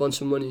having a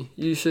bunch of money.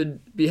 You should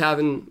be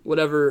having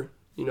whatever,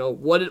 you know,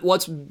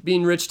 what's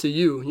being rich to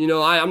you. You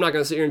know, I'm not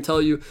gonna sit here and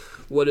tell you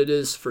what it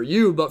is for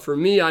you, but for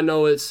me, I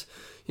know it's,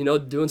 you know,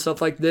 doing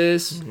stuff like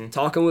this,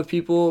 talking with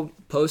people,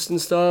 posting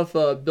stuff,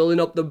 building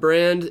up the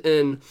brand,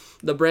 and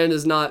the brand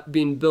is not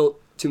being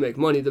built to make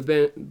money.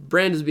 The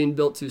brand is being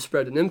built to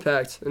spread an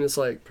impact, and it's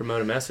like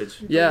promote a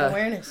message. Yeah,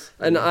 awareness.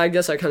 And I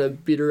guess I kind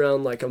of beat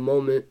around like a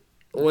moment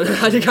when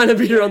I kind of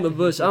beat around the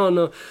bush. I don't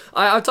know.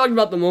 I've talked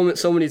about the moment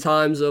so many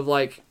times of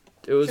like,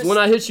 it was when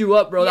I hit you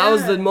up, bro. Yeah. That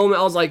was the moment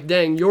I was like,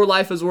 dang, your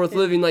life is worth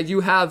living. Like, you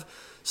have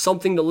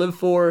something to live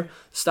for.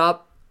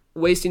 Stop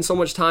wasting so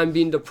much time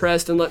being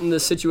depressed and letting the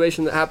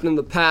situation that happened in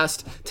the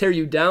past tear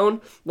you down.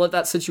 Let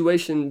that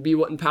situation be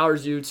what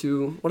empowers you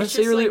to, what did I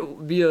say earlier?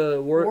 Like, be a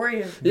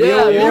warrior.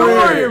 Yeah, be a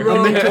warrior,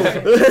 bro.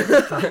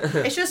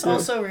 It's just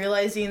also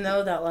realizing,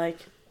 though, that, like,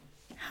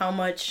 how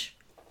much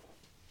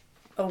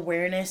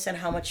awareness and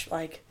how much,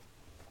 like,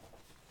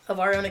 of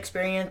our own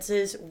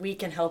experiences we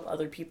can help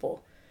other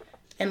people.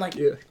 And, like,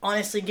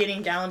 honestly,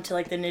 getting down to,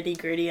 like, the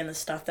nitty-gritty and the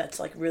stuff that's,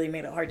 like, really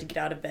made it hard to get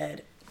out of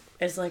bed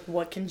is, like,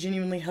 what can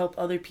genuinely help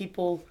other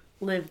people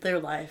live their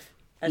life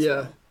as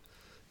well.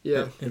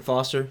 Yeah. And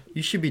Foster,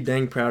 you should be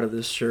dang proud of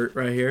this shirt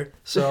right here.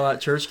 So at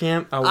church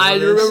camp, I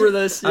remember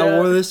this. Yeah. I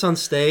wore this on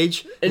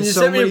stage. And you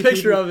sent me a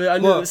picture of it. I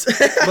knew this.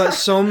 But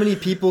so many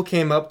people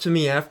came up to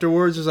me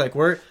afterwards. It was like,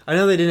 I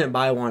know they didn't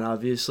buy one,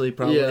 obviously,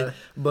 probably. Yeah.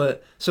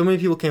 But so many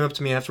people came up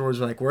to me afterwards,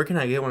 like, where can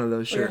I get one of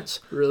those shirts?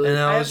 Yeah, really? And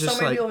I have just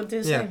so many people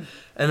do the same.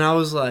 And I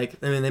was like,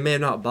 I mean, they may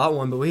have not bought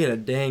one, but we had a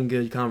dang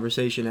good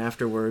conversation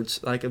afterwards,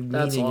 like a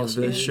meaning of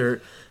this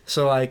shirt.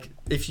 So, like,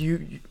 if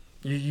you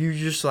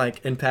just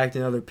like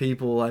impacting other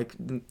people, like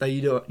that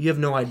you have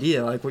no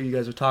idea like what you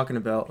guys are talking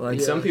about. Like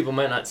some people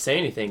might not say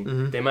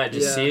anything; they might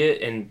just see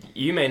it, and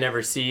you may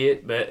never see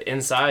it, but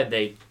inside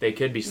they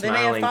could be smiling.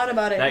 They may have thought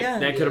about it.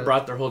 That could have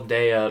brought their whole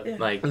day up. Yeah.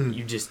 Like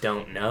you just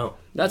don't know.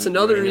 That's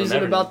another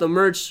reason about the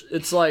merch.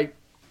 It's like,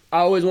 I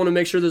always want to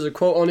make sure there's a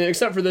quote on it,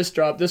 except for this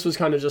drop. This was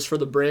kind of just for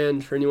the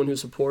brand, for anyone who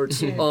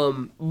supports.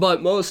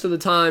 But most of the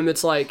time,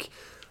 it's like,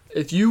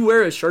 if you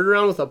wear a shirt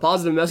around with a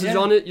positive message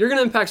on it, you're going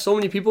to impact so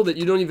many people that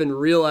you don't even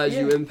realize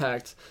you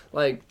impact.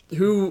 Like,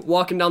 who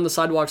walking down the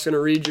sidewalk is going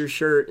to read your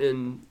shirt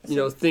and, you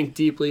know, think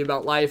deeply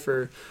about life,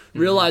 or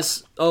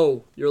realize,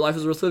 oh, your life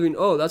is worth living.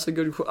 Oh, that's a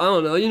good quote. I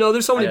don't know. You know,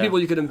 there's so many people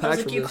you could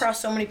impact from this. You cross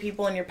so many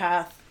people in your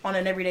path on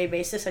an everyday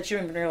basis that you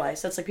don't even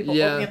realize. That's like people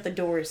opening up the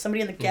doors,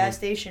 somebody in the gas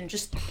station,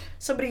 just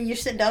somebody you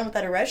sit down with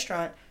at a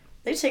restaurant.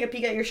 They just take a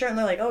peek at your shirt and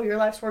they're like, oh, your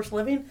life's worth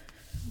living?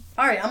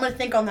 All right, I'm going to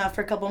think on that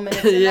for a couple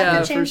minutes. And that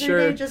could change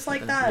their day just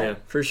like that. Yeah,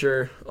 for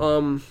sure. I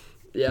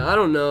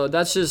don't know.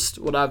 That's just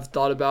what I've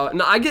thought about.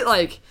 And I get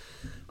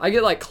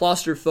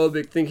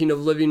claustrophobic thinking of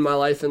living my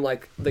life in,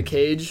 like, the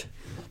cage.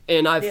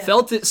 And I've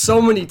felt it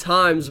so many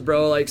times,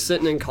 bro, like,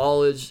 sitting in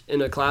college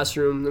in a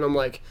classroom. And I'm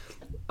like,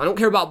 I don't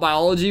care about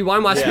biology. Why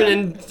am I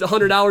spending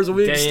 100 hours a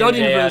week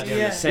studying for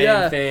this?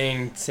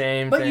 Same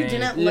thing. But you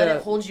didn't let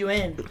it hold you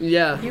in.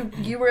 Yeah.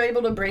 You were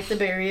able to break the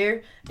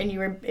barrier, and you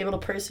were able to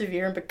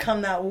persevere and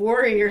become that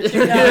warrior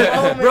through that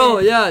moment.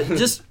 Bro,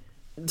 just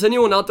to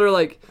anyone out there,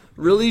 like,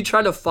 really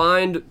try to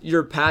find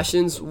your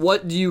passions.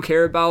 What do you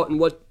care about, and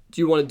what do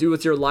you want to do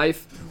with your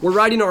life? We're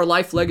writing our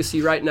life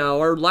legacy right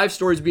now. Our life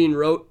story is being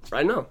wrote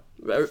right now.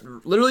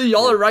 Literally,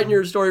 y'all are writing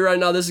your story right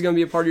now. This is going to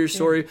be a part of your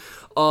story.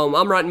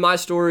 I'm writing my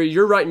story.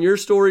 You're writing your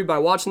story by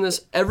watching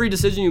this. Every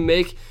decision you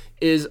make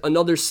is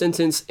another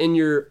sentence in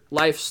your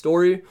life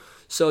story.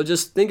 So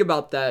just think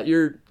about that.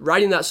 You're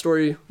writing that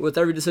story with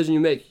every decision you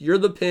make. You're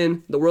the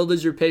pen. The world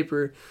is your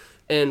paper.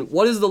 And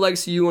what is the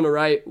legacy you want to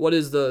write? What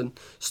is the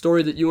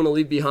story that you want to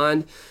leave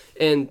behind?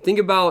 And think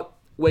about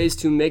ways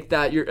to make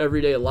that your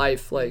everyday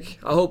life. Like,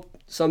 I hope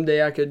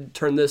someday I could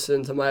turn this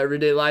into my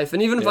everyday life.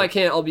 And even if I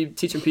can't, I'll be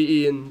teaching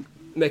PE and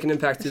make an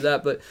impact through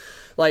that. But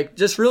like,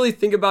 just really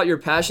think about your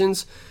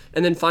passions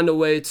and then find a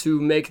way to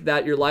make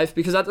that your life.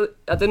 Because at the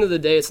end of the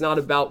day, it's not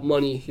about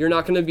money. You're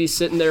not going to be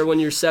sitting there when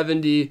you're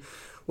 70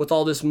 with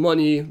all this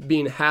money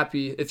being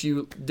happy if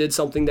you did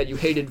something that you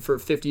hated for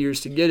 50 years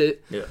to get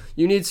it. Yeah.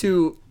 You need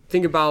to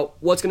think about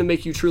what's going to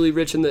make you truly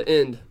rich in the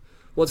end.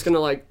 What's going to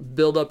like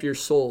build up your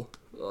soul.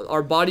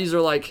 Our bodies are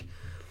like,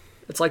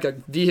 it's like a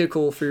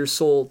vehicle for your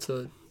soul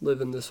to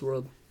live in this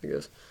world, I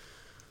guess.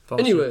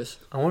 Foster, Anyways.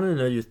 I want to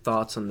know your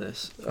thoughts on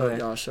this. Oh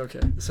gosh,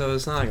 okay. So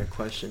it's not like a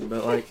question,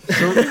 but like,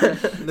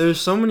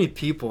 there's so many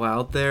people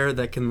out there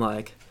that can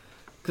like.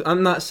 'Cause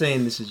I'm not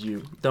saying this is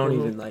you. Don't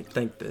even like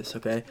think this,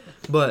 okay?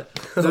 But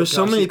there's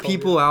so many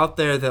people out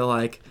there that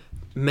like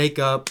make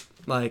up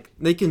like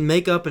they can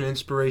make up an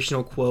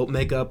inspirational quote,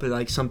 make up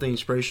like something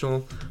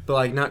inspirational, but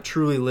like not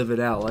truly live it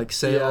out. Like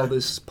say all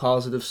this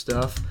positive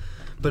stuff.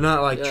 But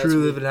not like truly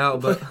live it out.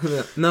 But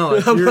no,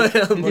 like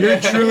you're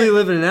truly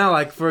living it out.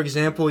 Like for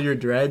example, your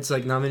dreads.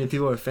 Like not many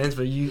people are fans,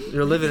 but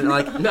you're living it.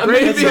 Like Don't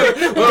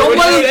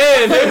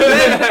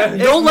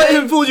let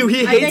him fool you.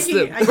 He hates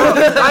them.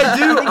 I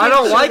do. I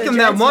don't like him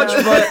that much,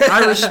 but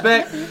I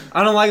respect.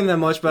 I don't like him that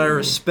much, but I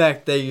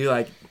respect that you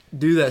like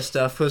do that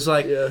stuff. Cause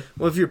like,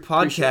 well, if your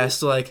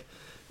podcast, like,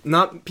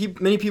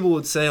 many people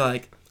would say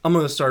like, I'm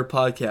gonna start a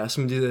podcast,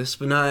 I'm gonna do this,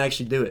 but not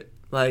actually do it.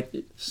 Like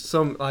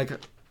some like.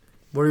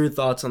 What are your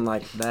thoughts on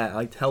like that?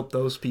 Like help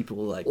those people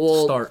like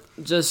start.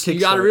 Just you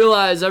gotta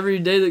realize every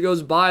day that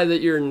goes by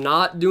that you're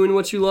not doing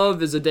what you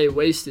love is a day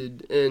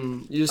wasted,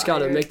 and you just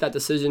gotta make that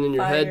decision in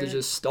your head to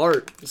just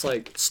start. It's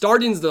like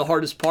starting's the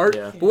hardest part,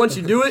 but once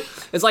you do it,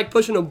 it's like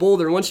pushing a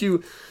boulder. Once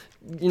you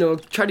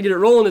try to get it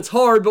rolling, it's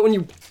hard, but when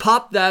you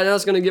pop that,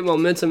 that's gonna get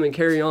momentum and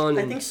carry on.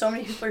 I think so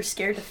many people are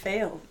scared to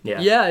fail.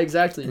 Yeah,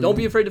 exactly. Don't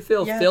be afraid to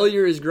fail.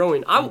 Failure is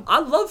growing. I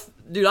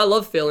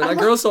love failing. I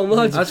grow so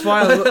much. That's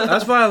why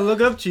I look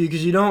up to you,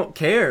 because you don't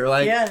care.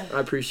 Like I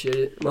appreciate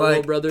it, my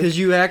little brother. Because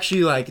you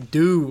actually like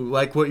do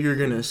like what you're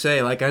gonna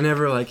say. Like I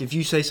never like if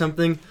you say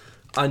something,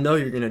 I know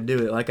you're gonna do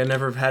it. Like I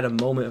never have had a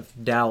moment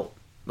of doubt.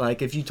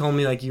 Like if you told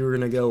me like you were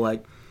gonna go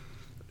like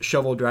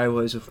shovel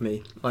driveways with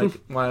me, like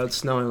while it's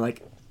snowing,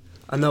 like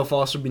I know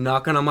Foster would be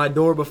knocking on my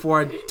door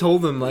before I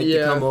told them like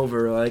to come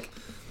over. Like.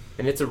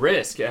 And it's a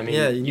risk. I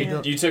mean,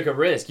 you took a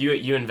risk.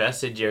 You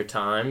invested your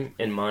time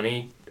and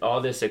money, all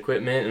this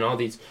equipment, and all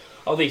these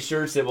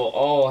shirts that will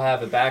all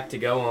have a back to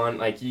go on.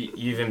 Like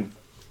you've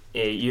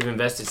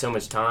invested so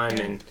much time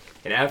and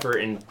effort,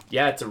 and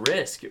it's a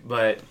risk.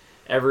 But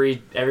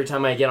every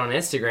time I get on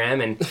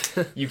Instagram,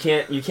 and you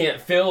can't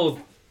fill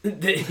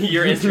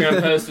your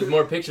Instagram post with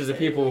more pictures of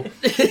people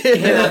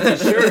handing out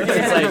these shirts.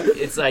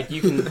 It's like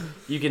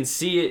you can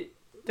see it.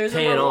 There's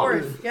a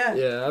reward.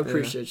 Yeah, I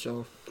appreciate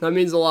y'all. That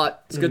means a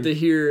lot. It's good to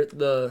hear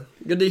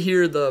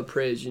the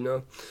praise,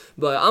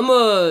 But I'm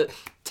gonna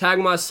tag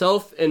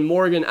myself and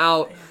Morgan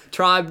out.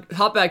 Tribe,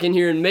 hop back in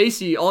here, and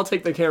Macy, I'll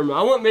take the camera.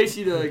 I want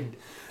Macy to.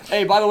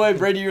 Hey, by the way,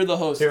 Brady, you're the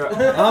host.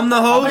 I'm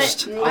the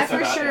host. I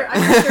for sure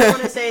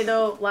want to say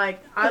though,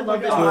 like I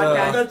love this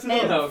podcast,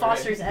 and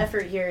Foster's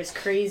effort here is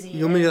crazy.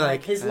 You want me to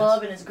like his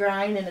love and his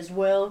grind and his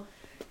will,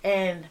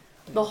 and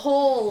the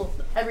whole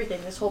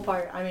everything. This whole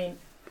part. I mean,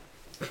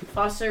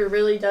 Foster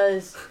really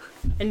does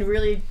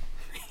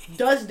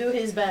do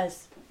his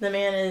best. The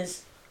man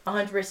is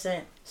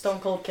 100% stone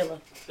cold killer.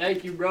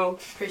 Thank you, bro.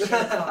 Appreciate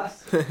it,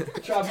 Foss.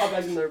 Try to pop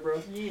back in there,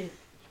 bro. Yeah.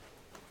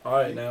 All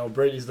right, now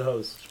Brady's the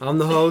host. I'm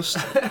the host.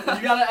 You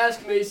gotta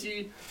ask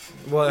Macy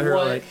what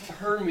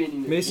her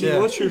meaning is. Macy,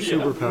 what's your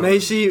superpower?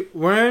 Macy,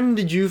 when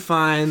did you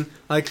find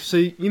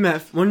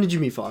when did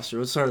you meet Foster?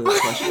 Let's start with this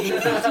question.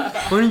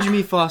 When did you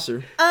meet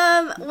Foster?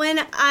 When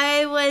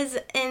I was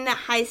in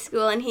high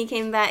school and he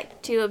came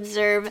back to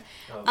observe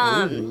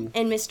in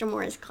Mr.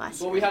 Moore's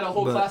class. Well, we had a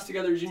whole class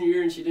together junior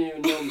year and she didn't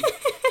even know me.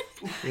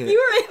 You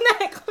were in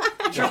that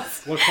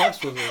class. What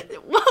class was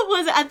it? What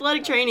was it?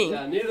 Athletic training.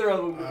 Yeah, neither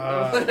of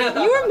them.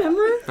 You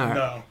remember? Right.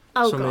 No.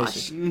 Oh, So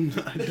gosh. I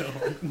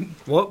don't.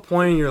 What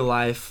point in your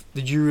life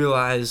did you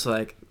realize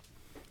like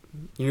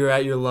you were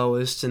at your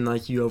lowest and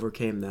like you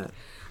overcame that?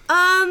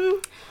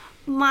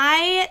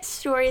 My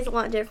story is a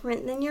lot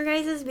different than your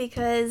guys's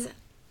because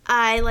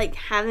I like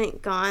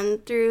haven't gone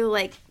through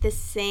like the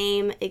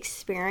same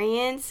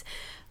experience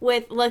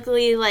with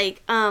luckily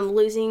like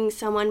losing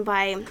someone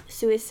by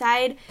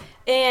suicide,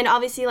 and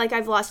obviously like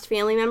I've lost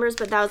family members,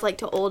 but that was like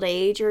to old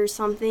age or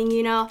something,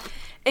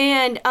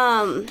 and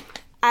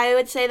I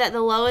would say that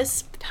the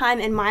lowest time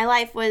in my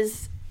life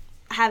was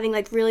having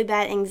like really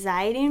bad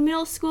anxiety in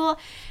middle school,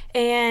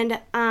 and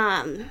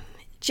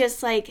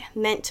just like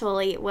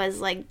mentally it was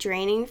like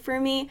draining for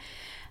me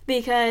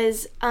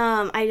because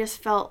I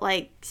just felt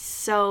like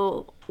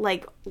so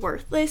like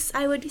worthless,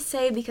 I would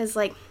say, because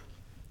like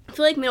I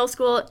feel like middle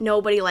school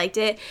nobody liked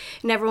it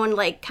and everyone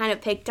like kind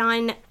of picked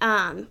on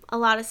a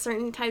lot of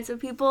certain types of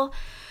people,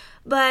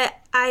 But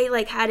I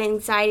like had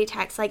anxiety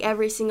attacks like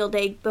every single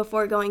day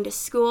before going to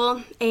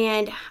school.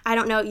 And I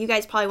don't know, you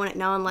guys probably wouldn't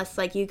know unless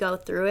like you go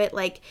through it.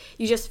 Like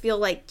you just feel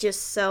like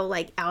just so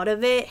like out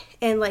of it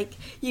and like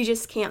you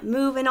just can't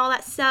move and all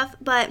that stuff.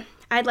 But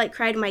I'd like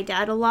cry to my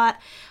dad a lot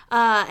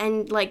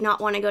and like not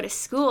want to go to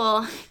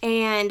school.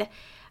 And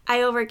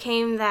I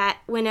overcame that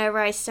whenever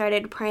I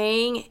started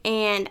praying.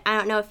 And I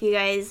don't know if you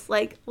guys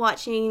like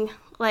watching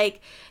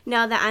like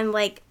know that I'm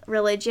like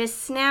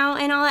religious now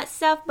and all that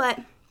stuff, but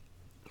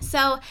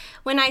so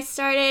when I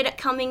started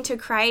coming to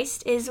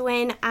Christ is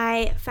when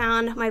I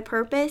found my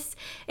purpose,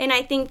 and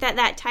I think that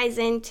that ties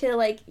into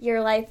like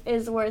your life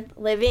is worth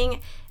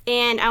living.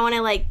 And I want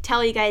to like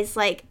tell you guys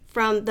like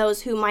from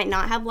those who might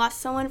not have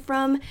lost someone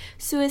from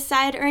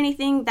suicide or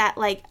anything that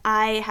like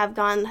I have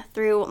gone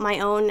through my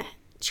own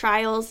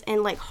trials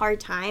and like hard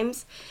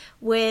times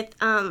with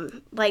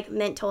like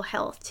mental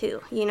health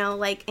too, you know,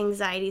 like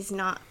anxiety is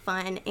not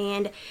fun,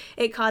 and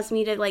it caused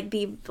me to like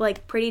be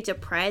like pretty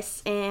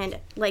depressed and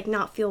like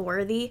not feel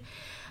worthy.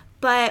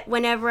 But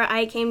whenever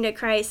I came to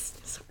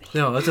Christ,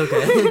 No, that's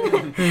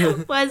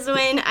okay. was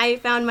when I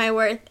found my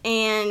worth.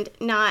 And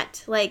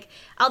not like,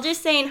 I'll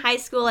just say in high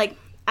school, like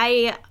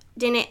I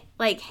didn't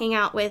like hang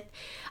out with,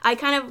 I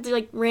kind of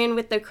like ran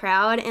with the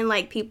crowd and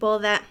like people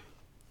that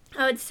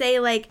I would say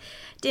like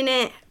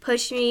didn't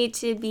push me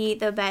to be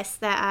the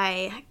best that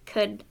I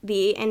could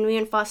be. And me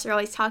and Foster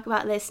always talk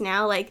about this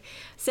now. Like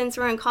since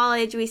we're in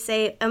college, we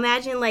say,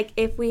 imagine like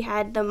if we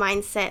had the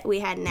mindset we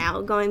had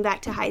now going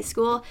back to high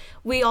school,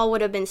 we all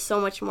would have been so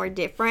much more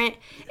different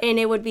and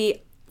it would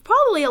be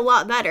probably a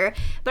lot better.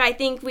 But I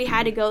think we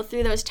had to go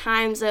through those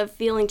times of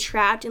feeling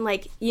trapped and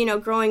like, you know,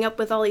 growing up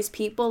with all these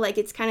people, like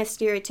it's kind of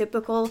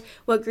stereotypical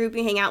what group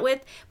you hang out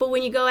with. But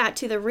when you go out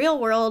to the real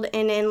world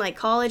and in like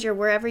college or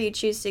wherever you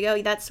choose to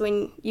go, that's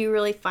when you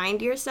really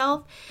find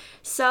yourself.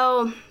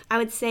 So I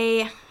would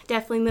say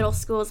definitely middle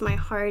school is my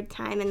hard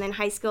time, and then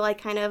high school I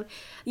kind of,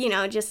 you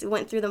know, just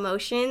went through the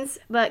motions.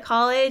 But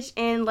college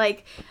and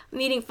like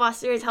meeting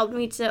Foster has helped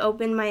me to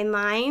open my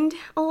mind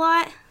a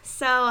lot.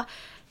 So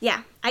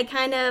yeah, I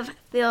kind of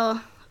feel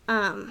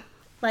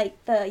like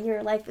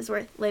your life is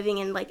worth living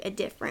in like a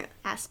different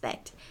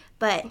aspect,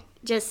 but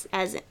just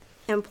as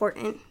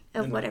important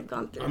of what I've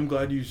gone through. I'm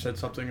glad you said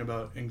something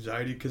about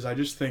anxiety, because I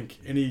just think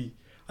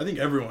I think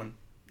everyone,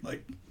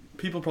 like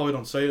people probably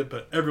don't say it,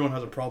 but everyone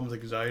has a problem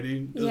with anxiety.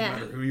 Doesn't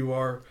matter who you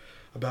are,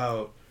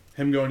 about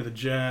him going to the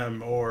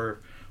gym or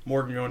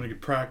Morgan going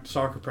to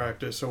soccer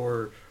practice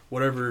or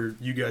whatever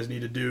you guys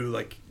need to do.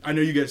 Like I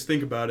know you guys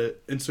think about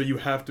it, and so you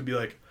have to be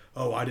like,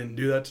 oh, I didn't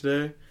do that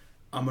today.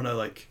 I'm going to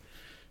like,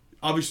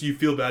 obviously you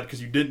feel bad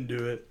because you didn't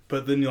do it,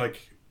 but then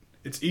like,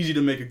 it's easy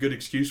to make a good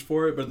excuse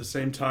for it. But at the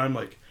same time,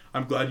 like,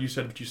 I'm glad you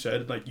said what you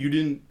said. Like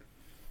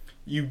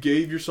you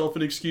gave yourself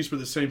an excuse, but at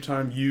the same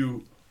time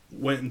you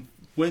went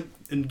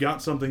and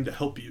got something to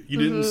help you. You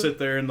didn't sit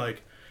there and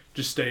like,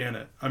 just stay in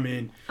it. I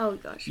mean, oh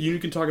gosh, you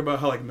can talk about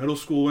how like middle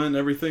school went and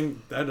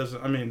everything. That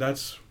doesn't, I mean,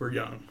 we're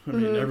young. I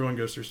mean, everyone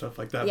goes through stuff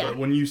like that. Yeah. But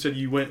when you said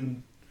you went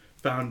and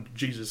found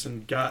Jesus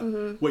and got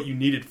what you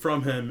needed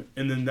from him,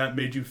 and then that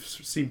made you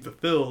seem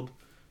fulfilled,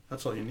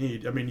 that's all you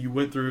need. I mean, you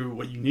went through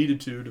what you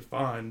needed to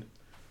find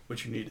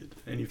what you needed,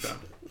 and you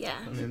found it. Yeah.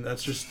 I mean,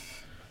 that's just,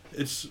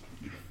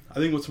 I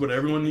think it's what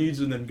everyone needs.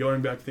 And then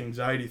going back to the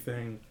anxiety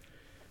thing,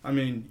 I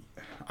mean,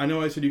 I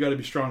know I said you got to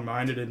be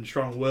strong-minded and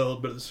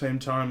strong-willed, but at the same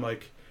time,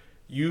 like,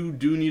 you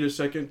do need a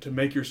second to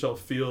make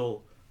yourself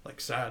feel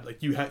like sad.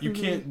 Like you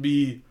can't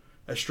be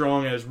as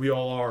strong as we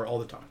all are all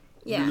the time.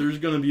 Yeah. There's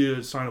going to be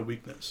a sign of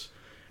weakness.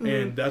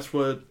 And that's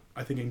what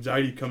I think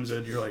anxiety comes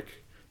in. You're like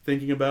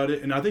thinking about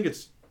it. And I think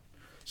it's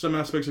some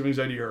aspects of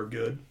anxiety are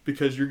good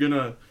because you're going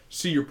to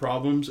see your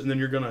problems and then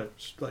you're going to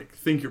like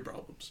think your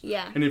problems.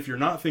 Yeah. And if you're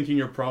not thinking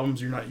your problems,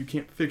 you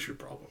can't fix your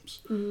problems.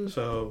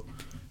 So,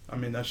 I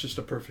mean, that's just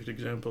a perfect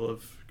example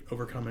of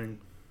overcoming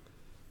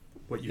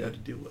what you had to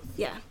deal with.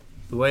 Yeah.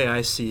 The way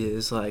I see it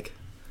is like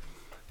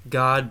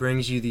God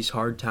brings you these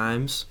hard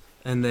times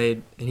and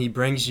he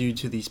brings you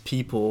to these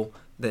people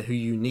who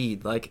you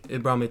need. Like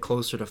it brought me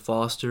closer to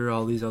Foster,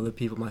 all these other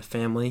people, my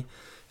family.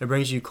 It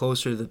brings you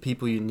closer to the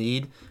people you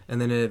need,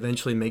 and then it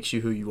eventually makes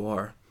you who you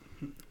are,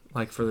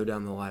 like further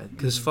down the line.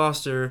 Because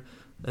Foster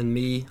and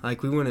me,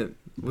 like we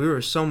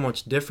were so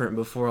much different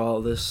before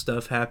all this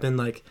stuff happened.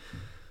 Like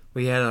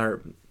we had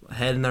our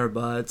head in our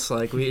butts.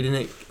 Like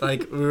we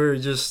were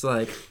just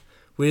like,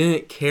 we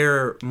didn't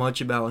care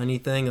much about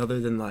anything other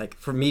than like,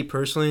 for me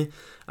personally,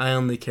 I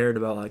only cared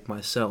about like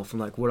myself and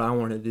like what I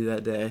wanted to do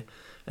that day.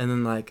 And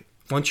then like,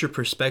 once your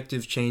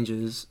perspective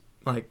changes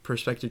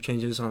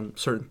on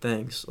certain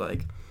things,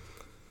 like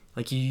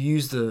you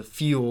use the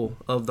fuel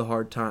of the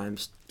hard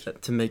times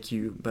to make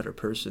you a better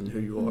person who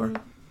you are.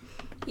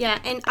 Yeah,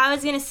 and I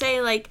was gonna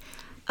say like,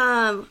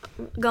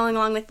 going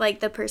along with like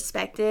the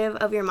perspective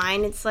of your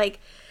mind, it's like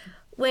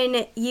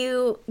when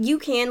you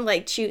can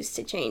like choose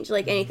to change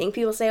like anything.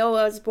 People say, oh,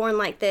 I was born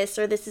like this,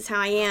 or this is how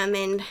I am,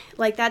 and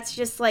like that's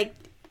just like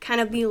kind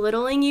of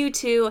belittling you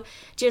to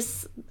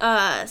just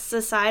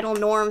societal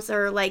norms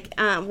or like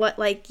what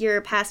like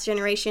your past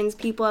generations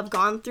people have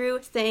gone through,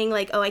 saying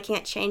like, oh, I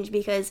can't change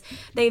because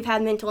they've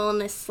had mental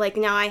illness like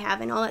now I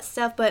have and all that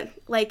stuff. But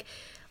like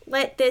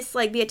let this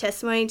like be a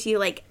testimony to you.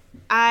 Like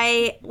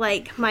I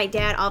like my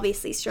dad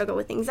obviously struggled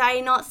with anxiety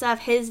and all that stuff.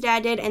 His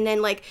dad did, and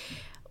then like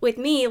with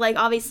me, like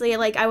obviously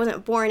like I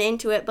wasn't born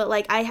into it, but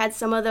like I had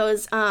some of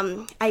those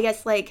I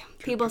guess like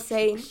people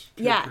say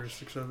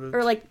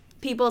or like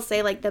people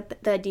say like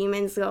the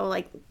demons go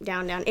like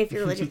down if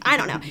you're religious. I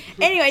don't know.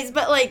 Anyways,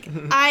 but like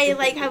I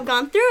like have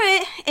gone through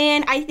it,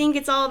 and I think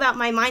it's all about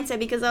my mindset,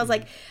 because I was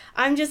like,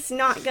 I'm just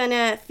not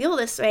gonna feel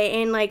this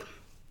way. And like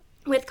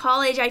with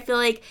college, I feel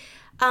like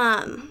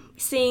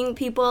seeing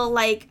people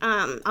like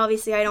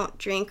obviously I don't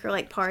drink or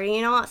like party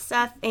and all that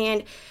stuff,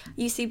 and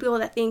you see people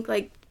that think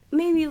like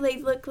maybe they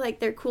look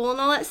like they're cool and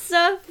all that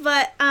stuff,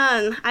 but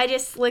I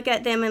just look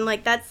at them and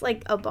like that's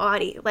like a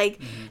body, like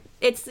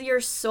it's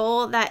your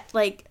soul that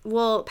like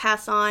will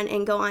pass on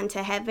and go on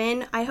to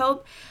heaven, I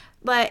hope,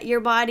 but your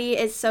body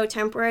is so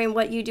temporary, and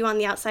what you do on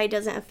the outside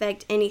doesn't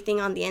affect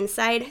anything on the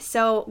inside.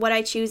 So what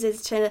I choose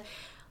is to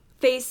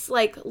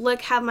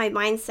have my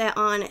mindset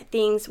on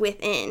things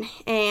within,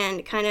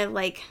 and kind of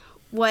like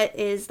what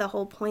is the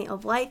whole point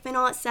of life and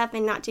all that stuff,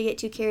 and not to get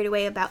too carried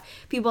away about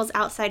people's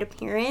outside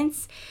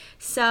appearance.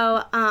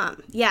 So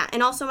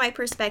and also my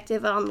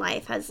perspective on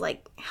life has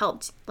like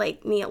helped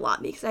like me a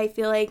lot, because I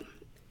feel like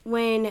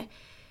when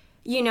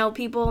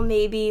people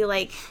maybe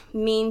like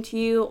mean to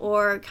you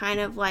or kind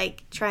of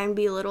like try and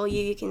belittle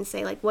you, you can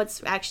say like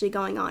what's actually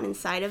going on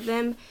inside of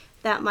them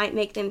that might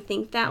make them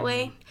think that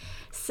way.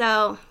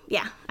 So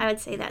yeah, I would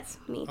say that's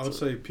me too. I would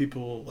say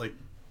people like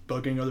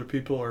bugging other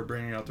people or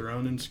bringing out their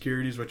own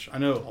insecurities, which I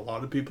know a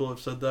lot of people have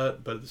said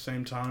that, but at the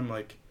same time,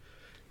 like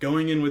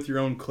going in with your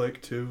own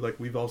clique too, like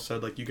we've all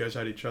said, like you guys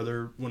had each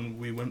other when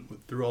we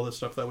went through all this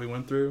stuff that we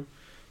went through,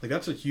 like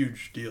that's a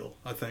huge deal,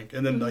 I think.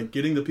 And then like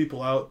getting the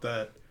people out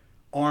that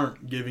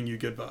aren't giving you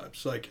good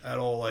vibes like at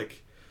all.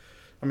 Like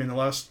I mean, the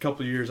last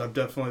couple of years I've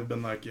definitely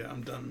been like, yeah,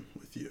 I'm done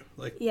with you,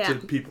 like to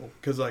people,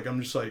 because like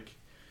I'm just like,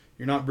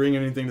 you're not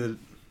bringing anything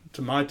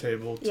to my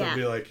table to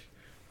be like,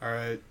 all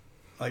right,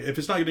 like if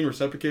it's not getting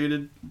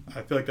reciprocated,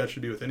 I feel like that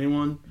should be with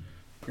anyone.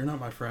 You're not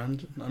my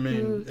friend. I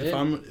mean, if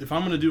I'm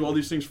gonna do all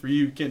these things for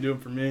you, you can't do them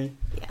for me.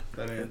 Yeah,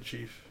 that ain't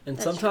chief. And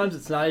that's sometimes true.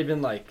 It's not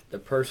even like the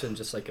person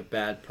just like a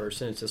bad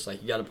person. It's just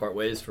like you gotta part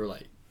ways for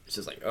like, it's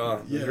just like,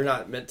 oh, you're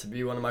not meant to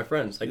be one of my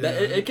friends. Like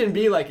that, it can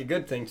be like a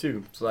good thing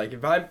too. So like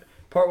if I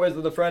part ways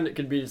with a friend, it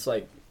could be just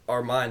like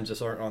our minds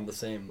just aren't on the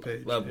same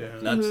page, level. Yeah.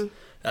 And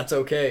that's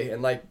okay.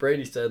 And like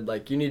Brady said,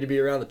 like you need to be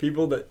around the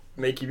people that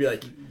make you be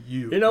like,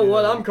 you know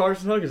what? I'm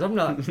Carson Huggins. I'm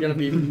not gonna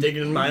be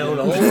digging in my own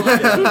hole.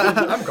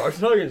 I'm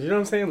Carson Huggins. You know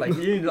what I'm saying? Like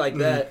you need like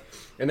that.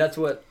 And that's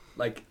what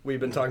like we've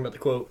been talking about the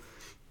quote.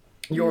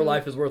 Your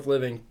life is worth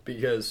living,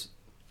 because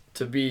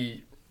to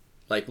be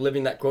like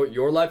living that quote,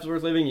 your life is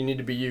worth living, you need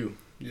to be you.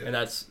 Yeah. And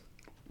that's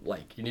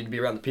like you need to be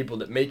around the people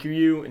that make you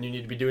you, and you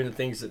need to be doing the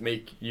things that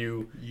make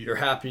you your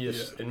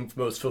happiest and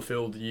most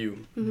fulfilled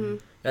you.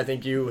 And I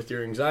think you with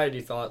your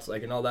anxiety thoughts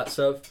like and all that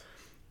stuff,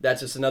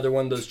 that's just another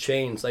one of those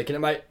chains. Like, and it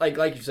might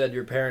like you said,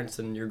 your parents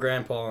and your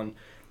grandpa, and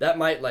that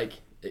might like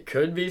it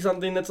could be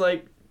something that's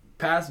like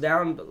passed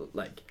down, but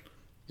like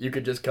you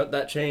could just cut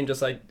that chain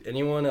just like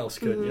anyone else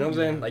could. You know what I'm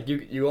saying? Like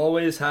you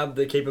always have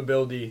the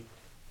capability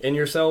in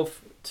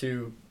yourself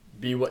to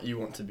be what you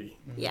want to be.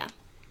 Yeah.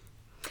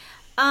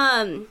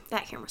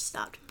 That camera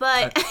stopped,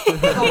 but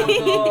oh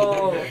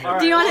no! All right,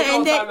 do you want to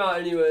end it? Time out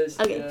anyways.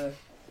 Okay. Yeah.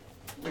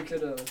 We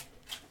could.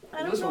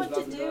 I don't know what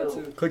to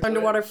do. Click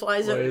Underwater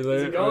flies over. Is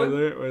it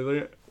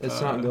going? It's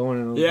not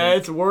going. Yeah,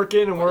 it's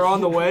working, and we're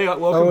on the way.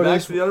 Welcome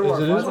back to the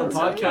Underwater Flies on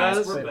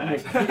podcast. We're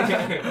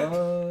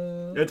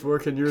back. It's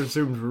working. Your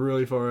Zoom's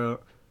really far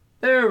out.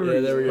 There we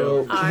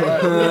go. All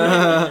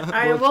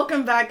right,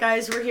 welcome back,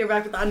 guys. We're here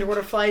back with the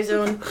Underwater Fly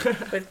Zone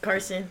with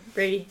Carson,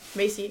 Brady,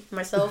 Macy,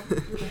 myself.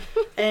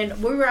 And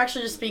we were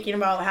actually just speaking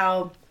about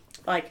how,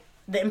 like,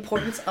 the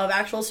importance of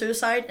actual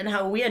suicide and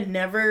how we had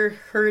never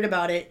heard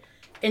about it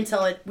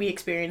until we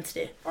experienced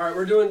it. All right,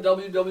 we're doing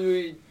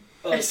WWE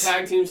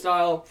tag team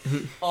style.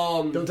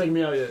 Don't take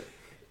me out yet.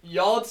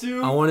 Y'all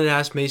two. I wanted to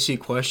ask Macy a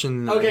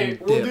question. Okay,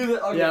 we'll do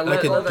that. Okay. Yeah,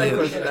 let that dip.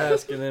 question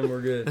ask, and then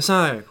we're good. It's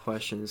not like a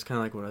question. It's kind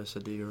of like what I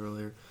said to you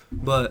earlier.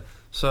 But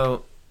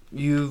so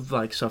you've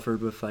like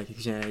suffered with like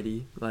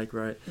anxiety, like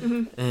right,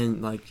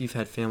 and like you've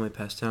had family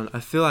pass down.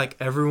 I feel like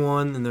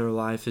everyone in their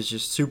life is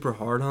just super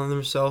hard on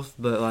themselves,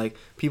 but like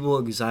people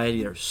with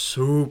anxiety are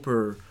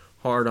super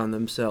hard on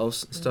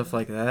themselves and stuff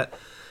like that.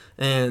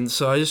 And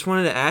so I just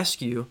wanted to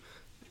ask you.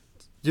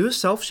 Do a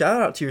self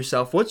shout out to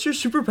yourself. What's your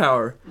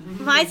superpower?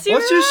 My superpower?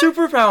 What's your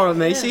superpower,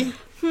 Macy?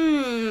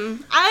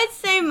 I would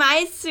say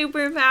my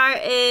superpower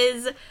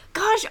is,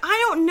 gosh,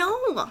 I don't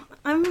know.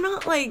 I'm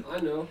not like. I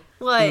know.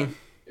 What?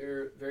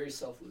 You're very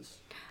selfless.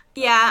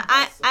 Yeah,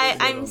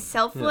 I'm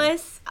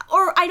selfless,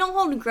 or I don't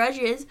hold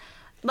grudges,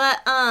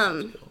 but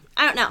I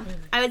don't know.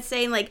 I would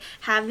say like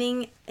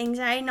having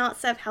anxiety not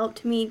stuff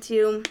helped me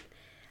to,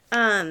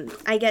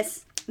 I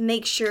guess,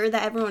 make sure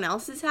that everyone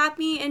else is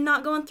happy and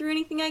not going through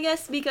anything, I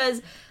guess,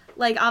 because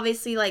like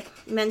obviously like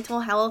mental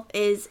health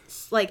is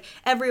like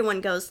everyone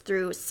goes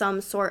through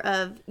some sort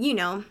of, you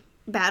know,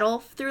 battle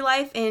through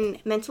life and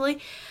mentally.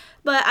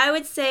 But I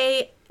would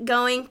say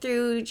going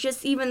through,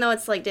 just even though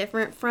it's like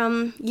different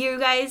from you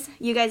guys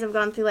have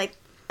gone through like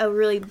a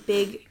really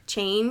big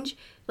change,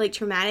 like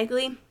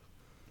traumatically.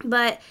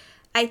 But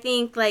I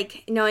think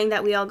like knowing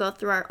that we all go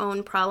through our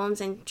own problems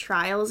and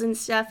trials and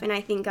stuff, and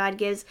I think God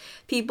gives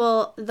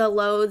people the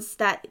loads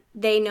that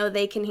they know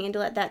they can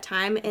handle at that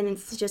time, and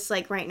it's just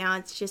like right now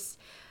it's just,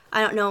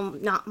 I don't know,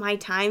 not my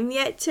time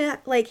yet to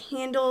like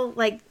handle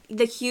like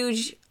the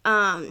huge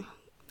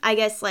I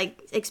guess like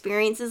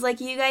experiences like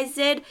you guys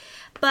did,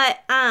 but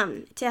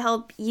to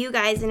help you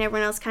guys and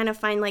everyone else kind of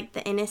find like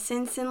the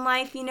innocence in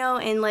life, you know,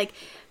 and like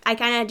I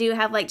kind of do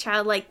have like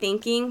childlike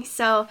thinking,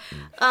 so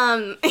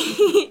and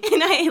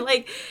I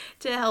like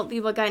to help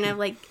people kind of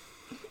like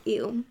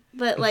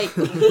but like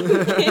you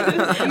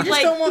just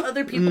like, don't want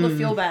other people to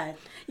feel bad.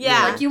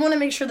 Yeah, like you want to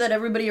make sure that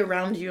everybody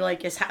around you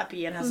like is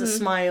happy and has a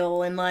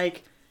smile, and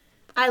like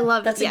I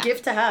love that's a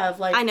gift to have.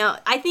 Like I know.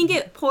 I think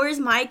it pours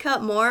my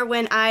cup more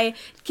when I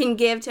can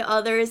give to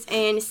others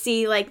and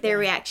see like their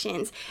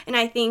reactions. And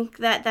I think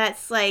that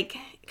that's like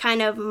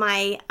kind of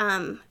my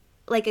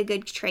like a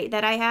good trait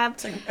that I have.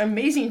 It's an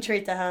amazing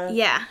trait to have.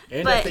 Yeah.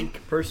 And but I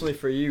think personally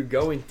for you,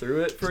 going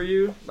through it for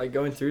you, like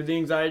going through the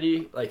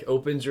anxiety, like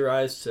opens your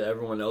eyes to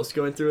everyone else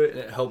going through it, and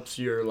it helps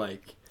your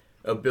like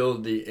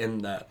ability in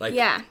that. Like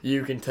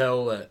you can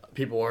tell that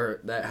people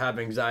that have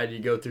anxiety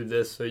go through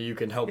this, so you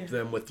can help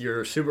them with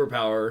your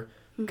superpower,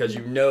 because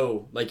you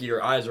know like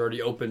your eyes are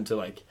already open to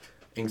like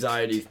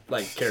anxiety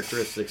like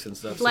characteristics and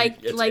stuff, so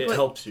it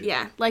helps you.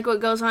 Yeah, like what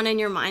goes on in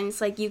your mind,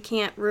 it's like you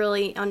can't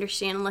really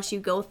understand unless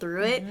you go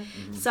through it.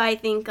 So I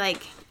think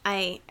like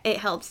it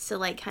helps to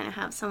like kind of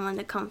have someone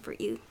to comfort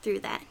you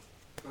through that.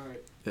 All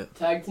right. Yeah.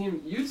 Tag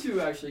team, you two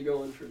actually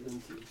going for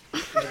them too.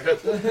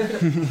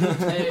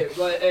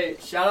 Hey,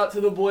 shout out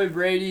to the boy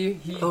Brady.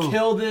 He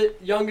killed it.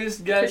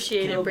 Youngest guest.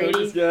 Appreciate it, killed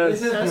Brady. Yes.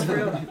 That's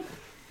real.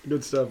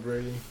 Good stuff,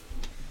 Brady.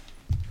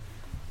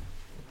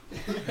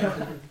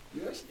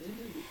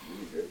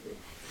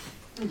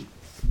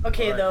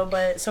 Okay, though,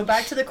 but so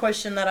back to the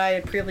question that I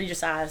had previously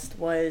just asked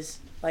was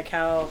like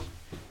how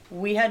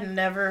we had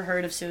never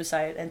heard of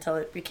suicide until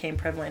it became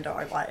prevalent in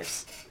our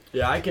lives.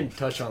 Yeah, I can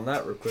touch on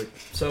that real quick.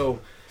 So,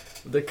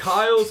 the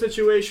Kyle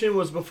situation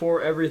was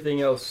before everything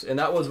else, and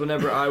that was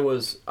whenever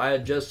I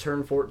had just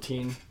turned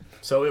 14.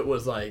 So it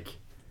was like,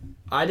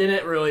 I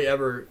didn't really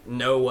ever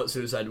know what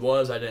suicide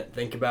was. I didn't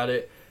think about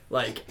it.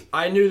 Like,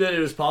 I knew that it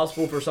was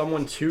possible for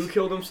someone to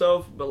kill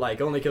themselves, but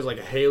like only because like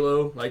a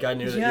halo. Like I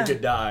knew that you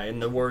could die,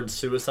 and the word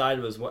suicide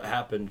was what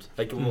happened,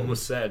 like what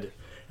was said.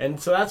 And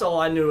so that's all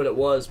I knew what it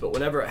was. But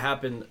whenever it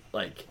happened,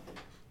 like,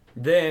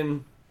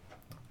 then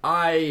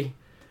I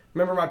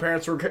remember my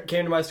parents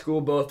came to my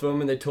school, both of them,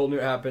 and they told me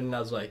what happened, and I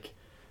was like,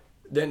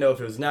 didn't know if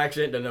it was an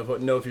accident,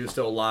 didn't know if he was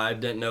still alive,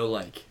 didn't know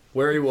like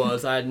where he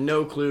was. I had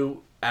no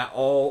clue at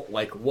all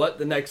like what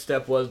the next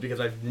step was, because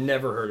I've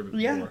never heard of it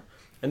before. Yeah.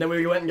 And then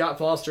we went and got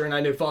Foster, and I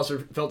knew Foster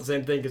felt the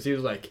same thing, because he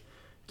was like,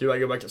 do I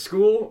go back to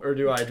school, or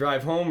do I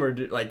drive home, or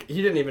like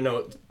he didn't even know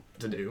what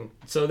to do.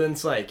 So then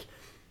it's like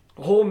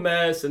a whole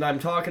mess, and I'm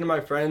talking to my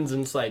friends,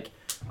 and it's like,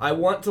 I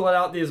want to let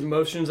out these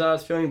emotions I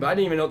was feeling, but I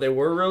didn't even know what they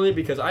were really,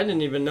 because I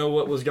didn't even know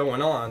what was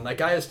going on. Like,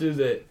 I just knew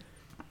that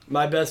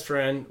my best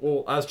friend,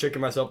 well, I was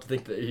tricking myself to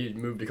think that he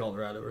moved to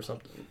Colorado or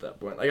something at that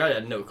point. Like, I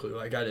had no clue.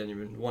 Like, I didn't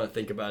even want to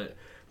think about it.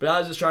 But I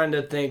was just trying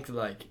to think,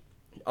 like,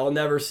 I'll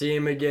never see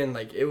him again.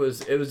 Like, it was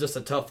just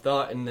a tough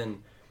thought. And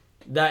then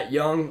that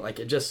young, like,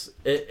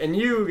 and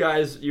you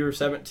guys, you were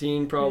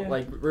 17, probably,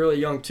 like, really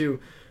young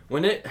too.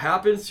 When it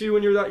happens to you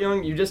when you're that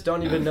young, you just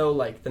don't even know,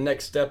 like, the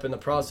next step in the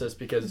process,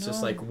 because it's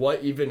just, like,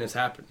 what even has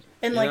happened?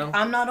 And, like,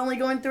 I'm not only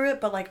going through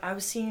it, but, like, I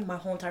was seeing my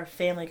whole entire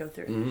family go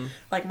through it.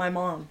 Like, my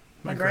mom,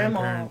 my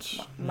grandma,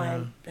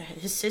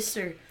 his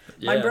sister,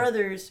 my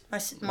brothers,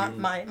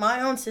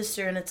 my own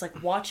sister. And it's,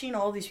 like, watching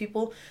all these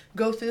people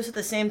go through this at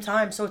the same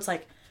time. So it's,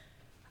 like,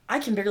 I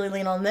can barely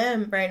lean on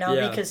them right now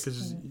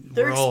because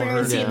they're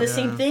experiencing the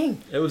same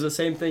thing. It was the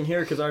same thing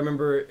here, because I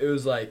remember it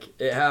was like,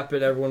 it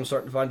happened, everyone was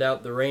starting to find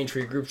out, the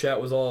Raintree group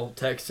chat was all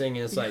texting, and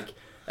it's like,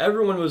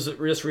 everyone was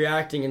just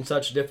reacting in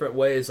such different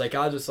ways. Like,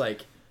 I was just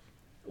like,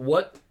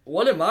 what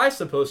am I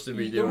supposed to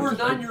be doing? There were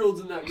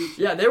 9-year-olds in that group chat.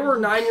 Yeah, there were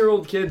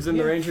 9-year-old kids in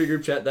the Raintree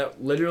group chat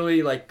that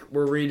literally, like,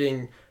 were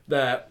reading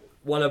that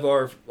one of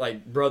our,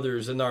 like,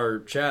 brothers in our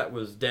chat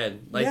was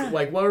dead.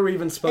 Like, what are we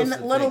even supposed to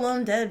think? Let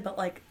alone dead, but,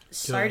 like,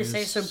 sorry to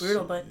say it's so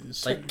brutal, but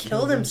like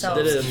killed himself.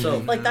 Did it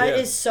himself. Like that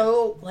is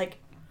so like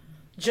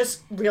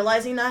just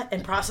realizing that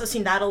and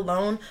processing that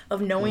alone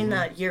of knowing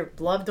that your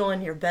loved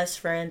one, your best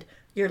friend,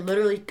 your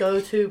literally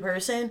go-to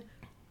person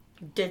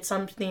did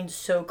something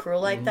so cruel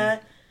like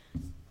that,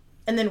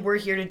 and then we're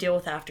here to deal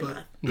with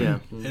aftermath. Yeah,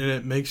 and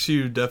it makes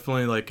you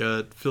definitely like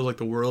feel like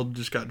the world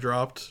just got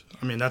dropped.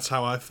 I mean, that's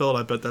how I felt.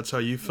 I bet that's how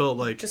you felt.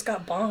 Like just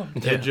got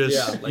bombed. It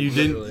just like you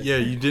literally. didn't. Yeah,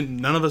 you didn't.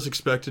 None of us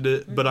expected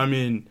it, but I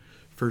mean,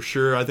 for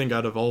sure, I think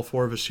out of all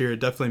 4 of us here, it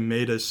definitely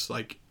made us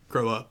like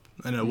grow up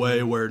in a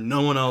way where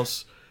no one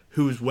else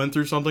who's went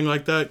through something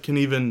like that can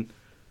even,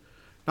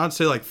 not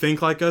say like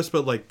think like us,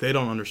 but like they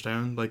don't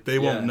understand. Like they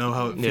won't know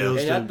how it feels.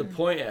 And to, at the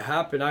point it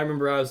happened, I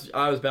remember I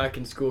was back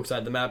in school because I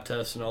had the map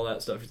test and all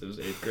that stuff because it was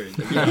 8th grade.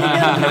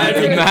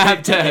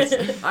 Map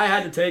test. I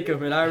had to take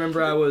them, and I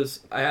remember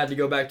I had to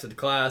go back to the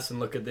class and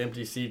look at the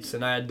empty seats,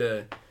 and I had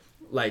to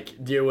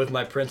like deal with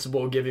my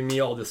principal giving me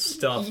all this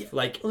stuff,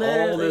 like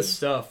all this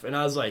stuff, and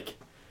I was like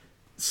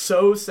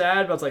so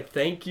sad, but I was like,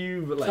 thank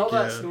you, but like, Tell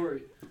that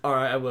story. all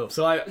right, I will.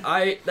 So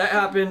I that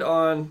happened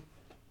on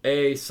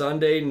a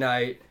Sunday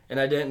night, and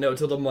I didn't know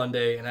till the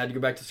Monday, and I had to go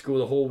back to school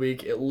the whole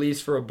week, at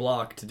least for a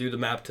block, to do the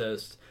map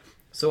test.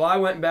 So I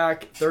went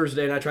back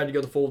Thursday, and I tried to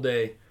go the full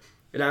day,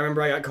 and I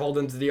remember I got called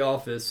into the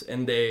office,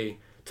 and they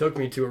took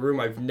me to a room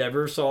I've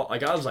never saw.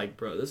 Like, I was like,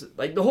 bro, this is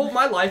like the whole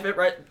my life.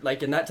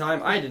 Like in that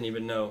time, I didn't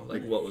even know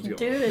like what was going on.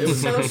 Dude,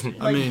 it's so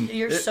like I mean,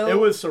 It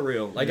was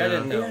surreal. Like I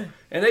didn't know. Yeah.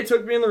 And they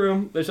took me in the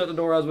room. They shut the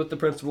door. I was with the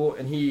principal,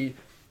 and he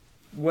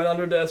went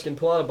under a desk and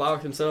pulled out a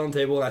box and set it on the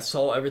table. And I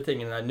saw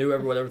everything, and I knew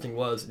what everything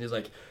was. And he's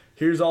like,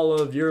 "Here's all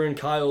of your and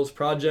Kyle's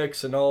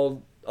projects and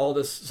all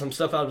this some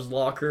stuff out of his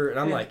locker." And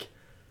I'm like,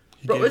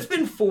 bro, it's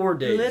been 4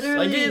 days.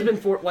 Literally. Like it's been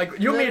 4. Like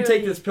you want me to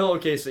take this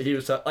pillowcase that he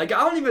was like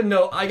I don't even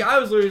know. Like I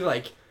was literally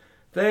like,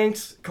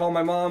 thanks. Call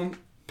my mom.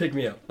 Pick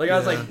me up. Like I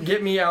was like,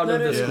 get me out of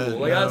this Literally.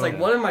 school. Like I was like,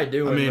 what am I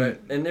doing? I mean,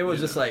 right? And it was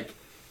just like,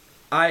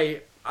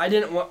 I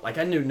didn't want, like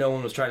I knew no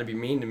one was trying to be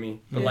mean to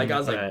me, but like I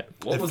was like, Right.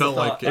 what It was felt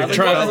the like- thought? it I was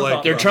felt what was the like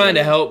thought They're process? trying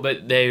to help,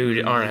 but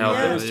they aren't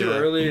helping. It was too Yeah.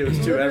 early. It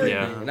was too everything.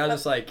 Yeah. And I was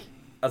just like,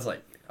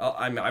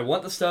 I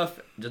want the stuff.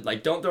 Just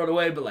like don't throw it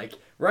away. But like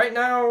right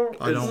now,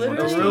 I don't it's want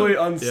a to. really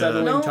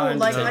unsettling No, time.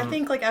 like to I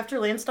think like after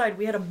Lance died,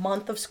 we had a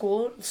month of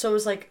school, so it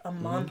was like a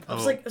month. Oh.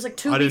 It was like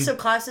 2 I weeks didn't- of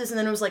classes, and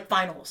then it was like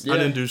finals. Yeah. I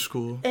didn't do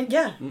school. And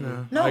yeah,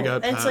 Yeah, no, I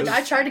got and it's like I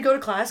passed. tried to go to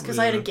class because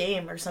I had a Yeah.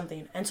 game or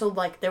something, and so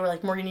like they were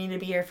like, Morgan, you need to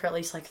be here for at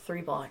least like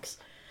 3 blocks.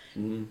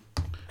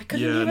 I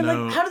couldn't Yeah, even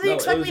no. like. How do they No, it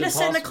expect was me to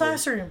sit in the impossible.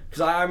 classroom?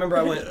 Because I remember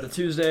I went the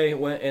Tuesday,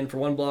 went in for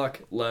 1 block,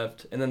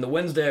 left, and then the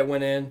Wednesday I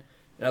went in,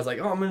 and I was like,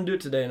 oh, I'm gonna do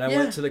it today, and I Yeah.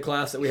 went to the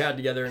class that we had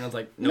together, and I was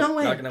like, nope, No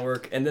way. not gonna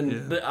work. And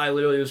then I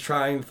literally was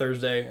trying the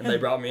Thursday, and they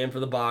brought me in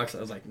for the box, and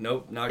I was like,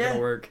 nope, not Yeah.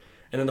 gonna work.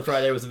 And then the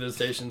Friday was the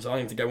visitation, so I don't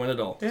even think I went at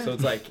all. Yeah. So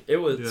it's like it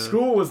was Yeah.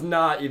 school was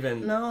not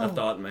even No. a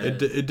thought in my head.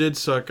 It did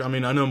suck. I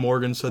mean, I know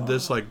Morgan said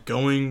this, like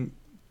going,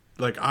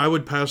 like I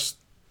would pass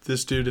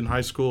this dude in high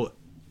school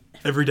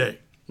every day.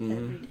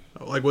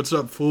 Like, what's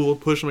up, fool?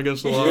 Push him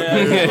against the wall.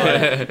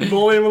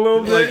 Bully him a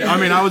little bit. Like, I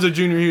mean, I was a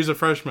junior, he was a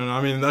freshman.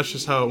 I mean, that's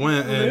just how it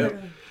went.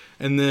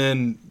 And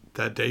then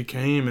that day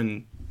came,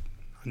 and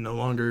I no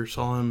longer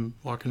saw him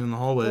walking in the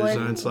hallways. Well,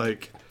 And it's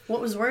like,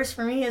 What was worse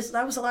for me is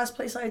that was the last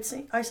place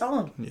I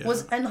saw him. Yeah.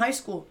 Was in high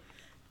school,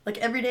 like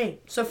every day.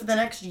 So for the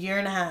next year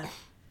and a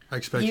half, I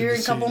expected year to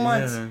and see, couple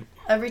months, yeah.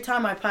 every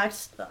time I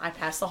passed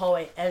the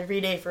hallway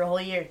every day for a whole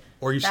year.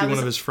 Or you That see one was-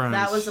 of his friends.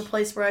 That was the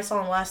place where I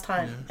saw him last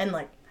time, and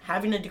like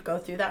having to go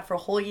through that for a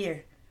whole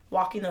year,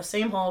 walking those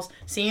same halls,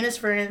 seeing his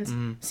friends,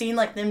 Mm-hmm. seeing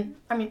like them.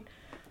 I mean,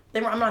 they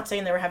were. I'm not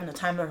saying they were having the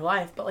time of their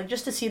life, but like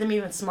just to see them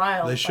even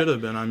smile. They like, should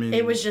have been. I mean,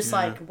 It was just yeah,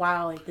 like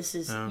wow, like this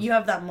is. Yeah. You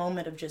have that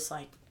moment of just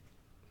like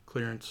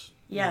clearance.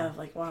 yeah,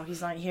 like wow,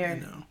 he's not here.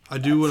 No, I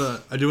do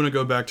wanna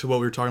go back to what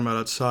we were talking about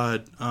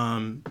outside.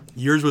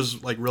 Yours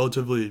was like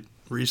relatively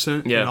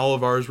recent, Yeah. and all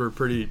of ours were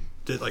pretty.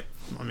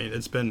 I mean,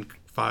 it's been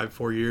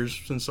 5-4 years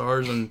since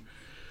ours, and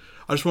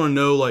I just want to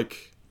know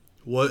like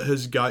what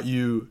has got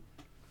you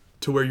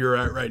to where you're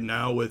at right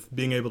now with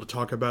being able to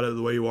talk about it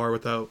the way you are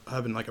without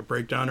having like a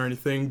breakdown or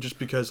anything. Just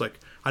because like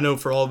I know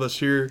for all of us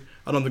here,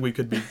 I don't think we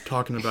could be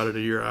talking about it a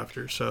year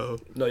after. So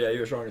No, yeah, you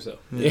were strong as hell.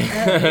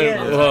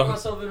 Yeah. Well,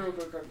 myself in real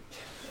quick.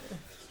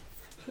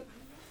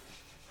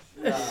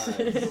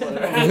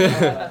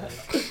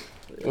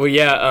 Well,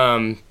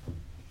 yeah.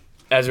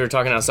 As we were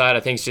talking outside, I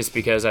think it's just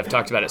because I've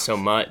talked about it so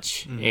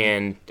much,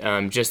 and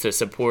just the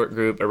support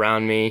group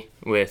around me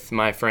with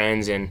my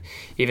friends and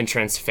even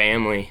Trent's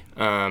family,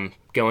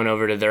 going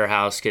over to their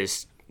house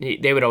because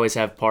they would always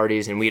have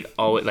parties, and we'd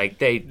always like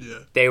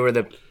they were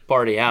the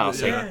party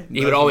house. Yeah. Like,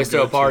 he would always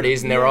throw That's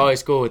parties, and they were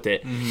always cool with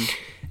it.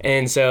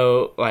 And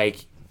so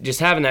like just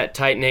having that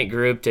tight knit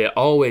group to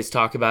always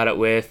talk about it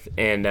with,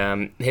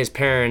 and his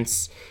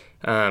parents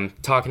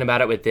talking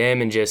about it with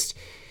them, and just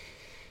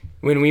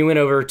when we went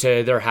over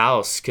to their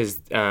house, because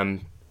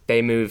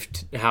they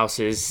moved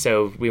houses,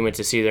 so we went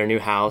to see their new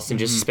house and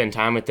just spend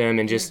time with them,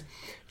 and just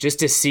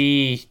to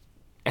see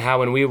how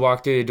when we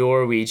walked through the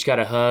door, we each got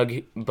a hug,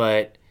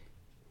 but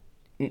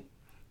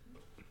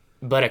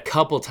a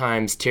couple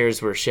times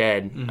tears were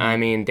shed. I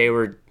mean,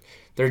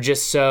 they're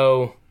just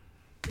so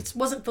It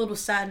wasn't filled with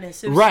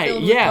sadness. It was right,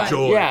 filled yeah, with,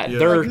 Joy, yeah. yeah.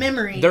 They're Like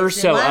memories they're and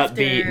so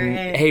laughter upbeat. And,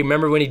 and- hey,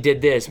 remember when he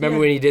did this? Remember Yeah.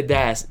 when he did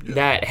that?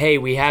 That hey,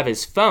 we have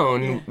his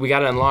phone. We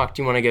got it unlocked.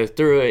 You want to go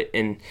through it?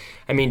 And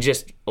I mean,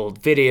 just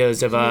old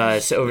videos of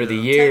us over the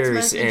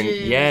years, and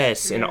messages.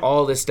 yes, and Yeah.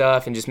 all this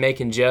stuff, and just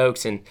making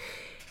jokes and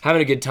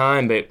having a good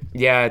time. But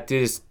yeah,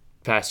 through this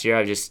past year,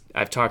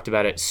 I've talked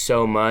about it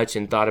so much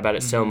and thought about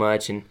it so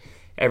much, and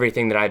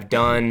everything that I've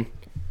done,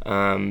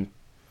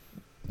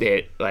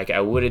 that like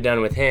I would have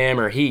done with him,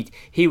 or he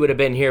would have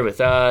been here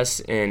with us,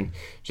 and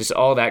just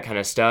all that kind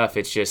of stuff.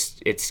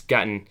 It's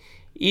gotten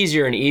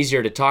easier and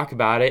easier to talk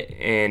about it.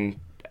 And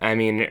I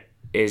mean,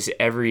 is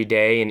every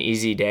day an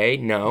easy day?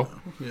 No.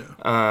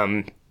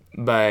 Yeah.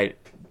 But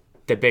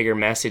the bigger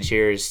message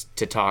here is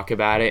to talk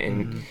about it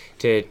and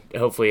to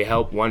hopefully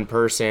help one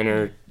person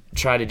or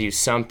try to do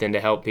something to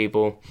help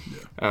people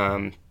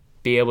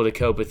be able to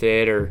cope with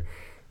it, or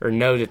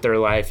know that their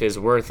life is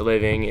worth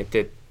living,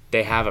 that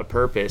they have a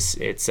purpose.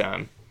 It's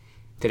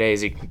today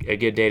is a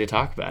good day to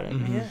talk about it.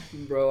 Yeah.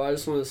 Bro, I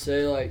just want to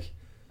say, like,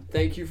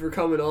 thank you for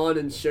coming on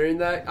and sharing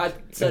that. I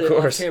said it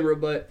on camera,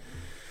 but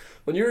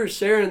when you were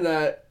sharing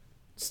that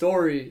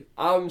story,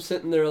 I'm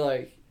sitting there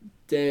like,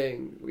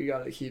 dang, we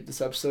got to keep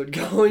this episode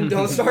going.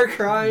 Don't start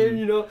crying,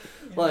 you know?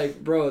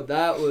 Like, bro,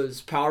 that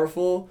was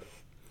powerful.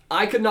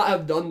 I could not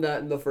have done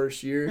that in the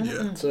first year.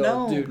 Yeah. So,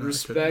 No. dude, No, I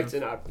respect,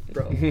 couldn't and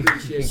bro,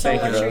 appreciate So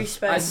Thank you, much bro.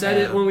 respect. I said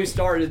it when we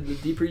started, the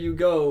deeper you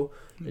go,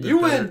 The you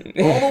better. went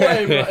all the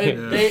way, bro.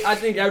 And Yeah. I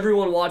think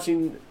everyone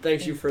watching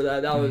thanks you for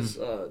that. That was,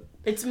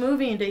 It's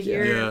moving to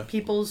hear Yeah.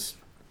 people's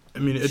I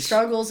mean, it's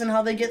struggles and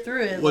how they get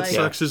through it. what Like,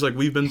 sucks is like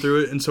we've been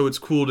through it, and so it's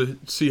cool to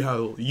see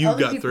how you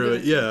Other got people through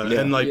did it. Yeah. Yeah.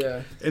 And like,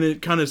 yeah. and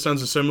it kind of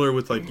sounds similar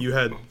with like you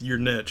had your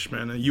niche,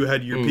 man, and you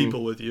had your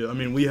people with you. I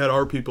mean, we had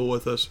our people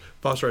with us.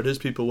 Foster had his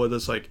people with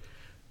us. Like,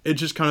 it's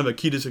just kind of a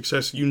key to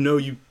success.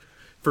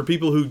 For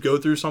people who go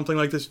through something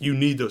like this, you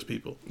need those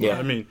people. Yeah.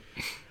 I mean,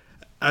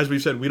 as we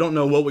said, we don't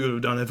know what we would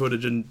have done if it would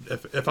have been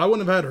if I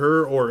wouldn't have had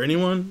her or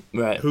anyone.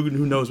 Right. Who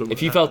knows what?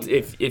 If you would felt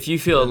happen. if you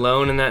feel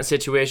alone in that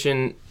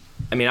situation,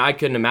 I mean, I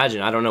couldn't imagine.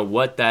 I don't know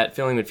what that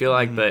feeling would feel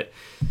like, but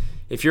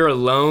if you're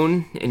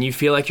alone and you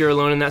feel like you're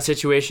alone in that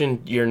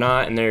situation, you're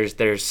not, and there's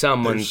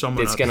someone There's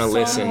someone that's out gonna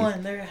there. listen.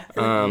 someone, they're-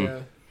 Yeah.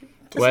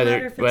 doesn't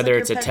matter if Whether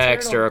like it's your a pet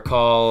text turtle. or a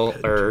call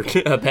or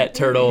a pet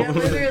turtle. Yeah,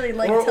 literally,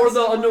 like, Or tell the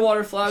someone-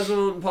 Underwater Fly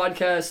Zone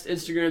podcast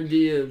Instagram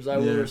DMs. I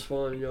will Yeah.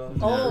 respond, y'all.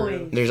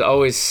 Always. There's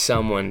always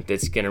someone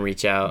that's gonna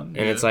reach out, and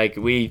it's Yeah. like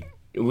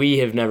we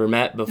have never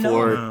met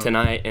before No.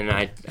 tonight, and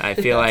I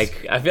feel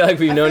like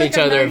we've known like each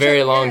I've other known a very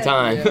each other, long yeah.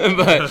 time, Yeah.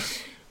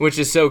 but which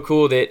is so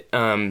cool that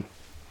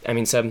I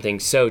mean, something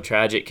so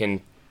tragic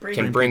can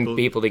bring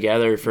people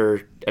together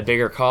for a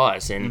bigger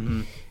cause.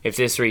 And if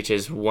this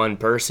reaches one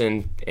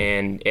person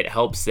and it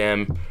helps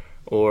them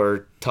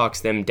or talks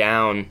them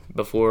down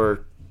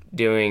before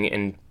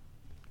doing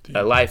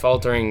a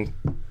life-altering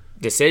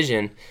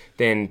decision,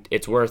 then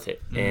it's worth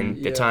it. And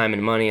the Yeah. time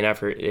and money and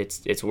effort,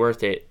 it's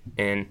worth it.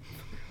 And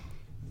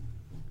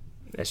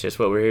that's just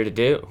what we're here to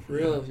do.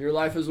 Real, your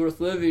life is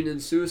worth living,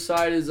 and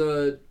suicide is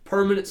a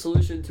permanent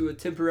solution to a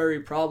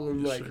temporary problem.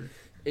 Yes, Like sir.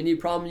 any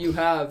problem you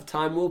have,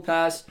 time will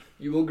pass,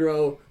 you will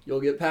grow,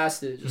 you'll get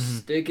past it.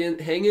 Just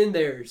hang in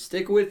there,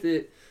 stick with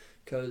it,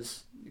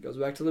 because it goes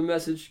back to the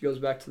message, it goes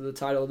back to the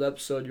title of the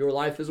episode. Your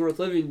life is worth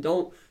living.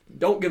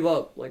 Don't give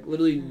up. Like,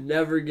 literally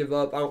never give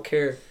up. I don't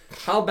care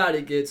how bad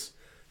it gets.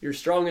 You're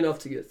strong enough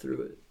to get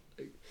through it.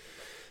 Like,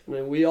 I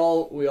mean, we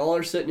all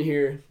are sitting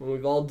here and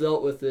we've all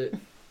dealt with it.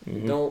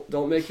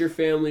 Don't make your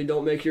family,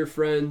 don't make your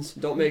friends,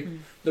 don't make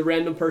the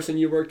random person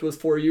you worked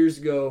with 4 years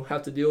ago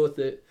have to deal with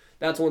it.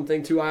 That's one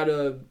thing too. I had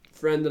a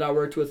friend that I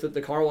worked with at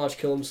the car wash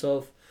kill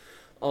himself.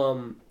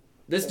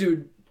 This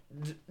dude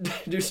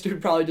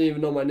probably didn't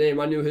even know my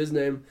name. I knew his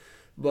name,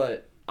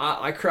 but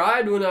I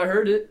cried when I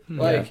heard it.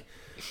 Like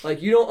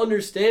you don't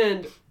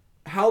understand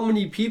how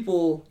many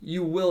people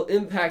you will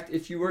impact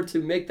if you were to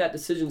make that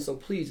decision. So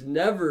please,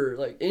 never,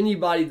 like,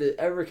 anybody that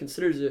ever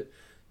considers it,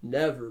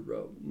 never,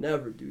 bro,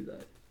 never do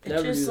that. It's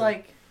Never just do that.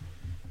 like,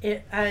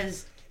 it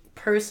has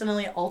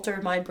personally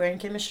altered my brain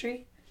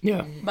chemistry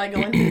Yeah. by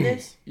going through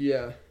this.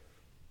 Yeah.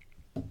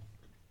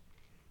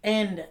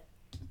 And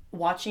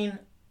watching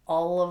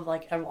all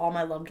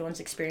my loved ones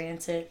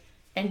experience it,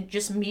 and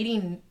just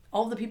meeting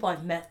all the people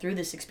I've met through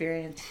this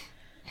experience,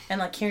 and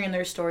like hearing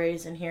their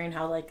stories and hearing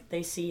how like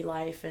they see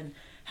life and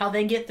how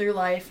they get through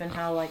life and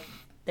how like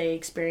they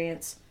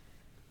experience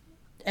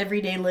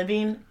everyday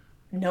living,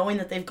 knowing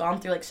that they've gone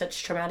through like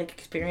such traumatic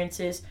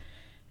experiences,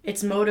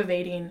 it's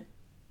motivating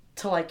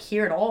to like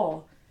hear it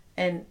all.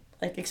 And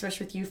like,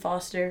 especially with you,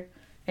 Foster,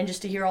 and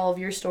just to hear all of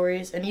your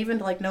stories, and even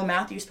to like know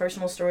Matthew's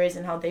personal stories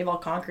and how they've all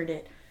conquered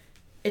it,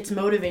 it's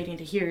motivating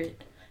to hear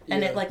it.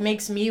 And Yeah. it like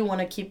makes me want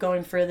to keep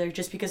going further,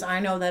 just because I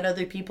know that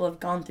other people have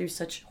gone through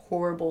such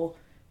horrible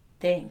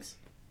things.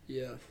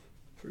 Yeah,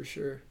 for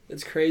sure.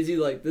 It's crazy,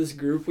 like, this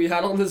group we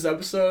had on this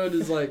episode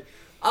is like,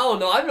 I don't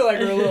know, I feel like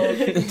we're a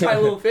little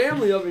tight little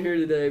family up in here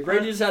today.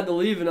 Brady just had to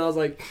leave, and I was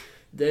like,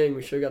 dang,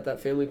 we should have got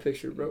that family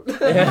picture, bro.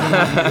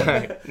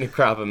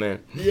 Crop him in.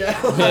 Yeah.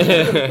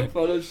 Yeah.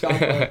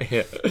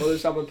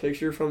 Photoshop a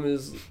picture from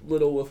his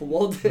little wiffle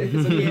ball days.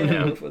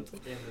 Yeah.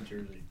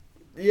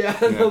 Yeah,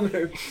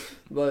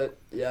 but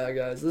yeah,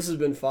 guys, this has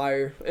been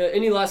fire.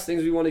 Any last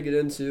things we want to get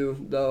into,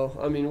 though?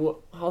 I mean,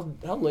 how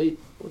late?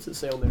 What's it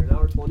say on there? An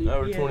hour 20?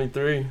 Hour Yeah.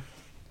 23.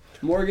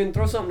 Morgan,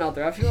 throw something out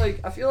there. I feel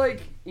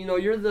like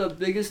you're the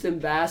biggest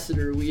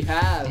ambassador we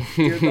have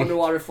here at the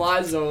Underwater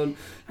Fly Zone.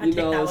 I take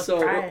that with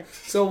pride.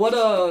 So what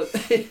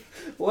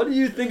what do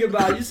you think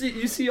about?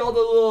 You see all the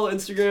little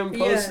Instagram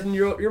posts, and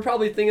you're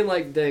probably thinking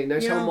like, dang,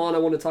 next time I'm on, I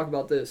want to talk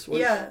about this.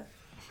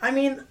 I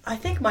mean, I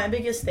think my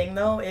biggest thing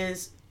though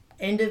is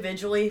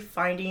individually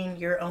finding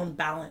your own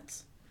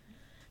balance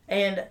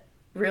and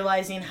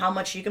realizing how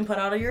much you can put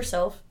out of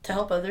yourself to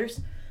help others,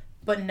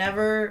 but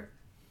never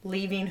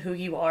leaving who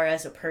you are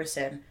as a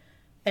person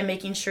and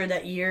making sure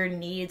that your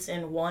needs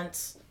and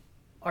wants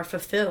are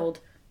fulfilled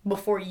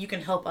before you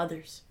can help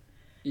others.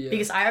 Yeah.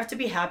 Because I have to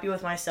be happy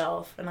with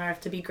myself and I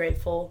have to be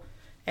grateful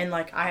and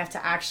like I have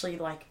to actually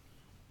like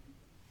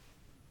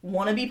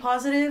want to be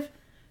positive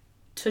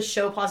to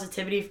show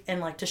positivity and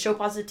like to show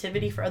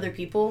positivity for other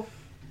people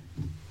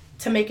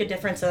to make a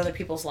difference in other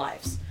people's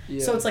lives.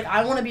 Yeah. So it's like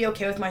I want to be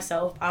okay with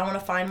myself. I want to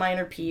find my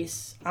inner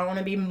peace. I want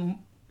to be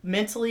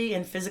mentally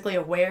and physically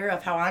aware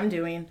of how I'm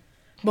doing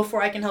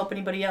before I can help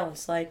anybody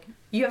else. Like,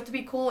 you have to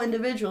be cool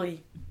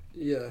individually.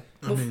 Yeah.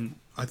 I mean,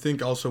 I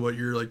think also what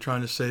you're, like,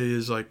 trying to say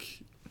is,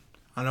 like,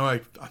 I know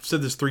I've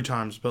said this 3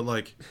 times, but,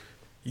 like,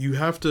 you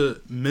have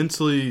to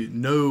mentally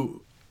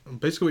know,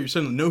 basically what you're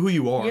saying, know who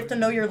you are. You have to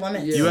know your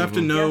limits. Yeah. You have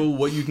to know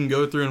what you can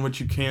go through and what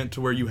you can't,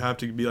 to where you have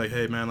to be like,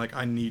 hey, man, like,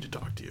 I need to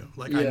talk to you.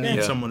 Like, I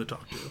need someone to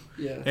talk to.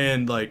 Yeah.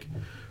 And, like,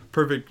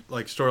 perfect,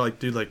 like, story, like,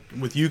 dude, like,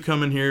 with you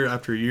coming here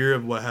after a year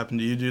of what happened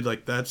to you, dude,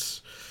 like,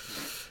 that's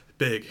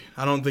big.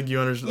 I don't think you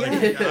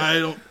understand.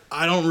 Like,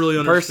 I don't really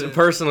understand.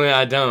 Personally,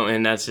 I don't,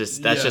 and that's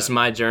just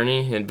my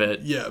journey. And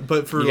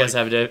but for you guys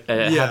have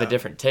a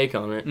different take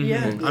on it.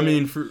 Yeah. Mm-hmm. I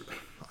mean, for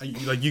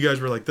like you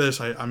guys were like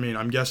this. I mean,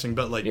 I'm guessing,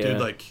 but like, dude,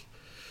 like,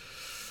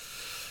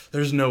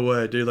 there's no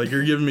way, dude. Like,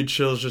 you're giving me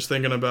chills just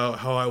thinking about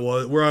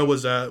where I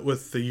was at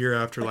with the year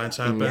after Lance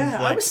happened. Yeah,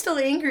 like, I was still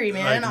angry,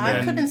 man.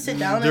 I couldn't sit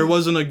down. There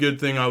wasn't a good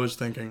thing I was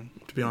thinking,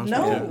 to be honest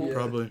with you, Yeah.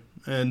 probably.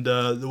 And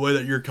the way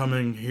that you're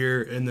coming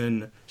here and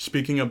then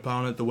speaking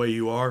upon it the way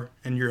you are,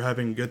 and you're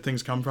having good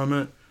things come from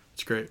it,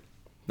 it's great.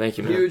 Thank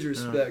you, man. Huge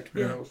respect,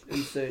 bro.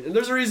 Insane. And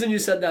there's a reason you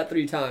said that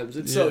 3 times.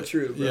 It's so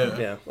true, bro.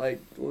 Yeah.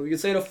 Like, we can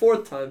say it a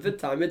 4th time, 5th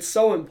time. It's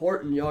so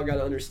important. Y'all got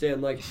to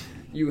understand. Like,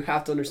 you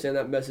have to understand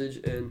that message.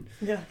 And,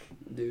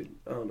 dude,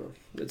 I don't know.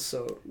 That's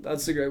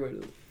a great way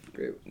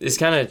to. This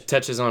kind of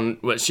touches on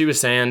what she was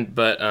saying,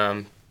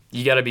 but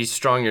you got to be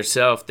strong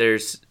yourself.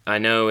 I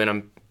know,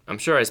 and I'm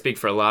sure I speak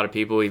for a lot of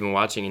people even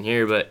watching in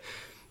here, but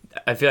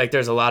I feel like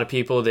there's a lot of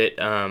people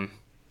that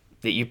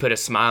that you put a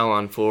smile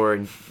on for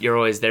and you're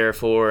always there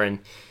for, and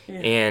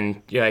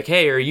you're like,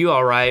 hey, are you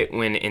all right?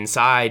 When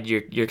inside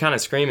you're kind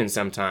of screaming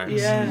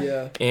sometimes.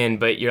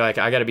 But you're like,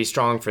 I got to be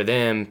strong for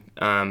them,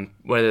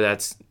 whether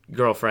that's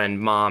girlfriend,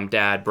 mom,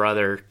 dad,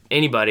 brother,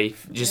 anybody,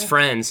 just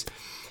friends.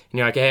 And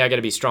you're like, hey, I got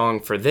to be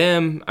strong for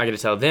them. I got to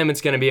tell them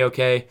it's going to be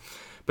okay.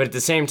 But at the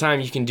same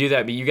time, you can do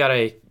that, but you got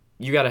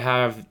to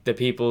have the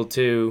people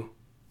to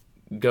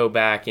go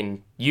back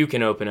and you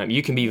can open up.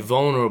 You can be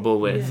vulnerable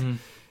with,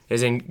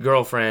 as in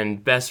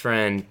girlfriend, best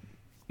friend,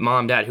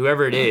 mom, dad,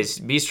 whoever it is.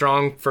 Be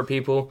strong for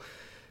people,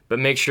 but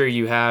make sure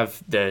you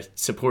have the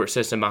support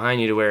system behind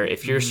you to where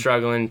if you're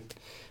struggling,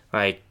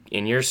 like,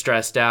 and you're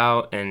stressed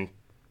out and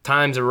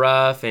times are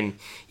rough and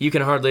you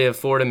can hardly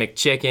afford a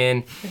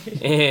McChicken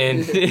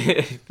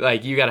and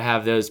like, you got to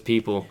have those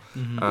people.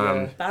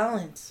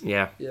 Balance.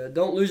 Yeah.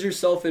 Don't lose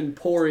yourself in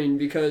pouring,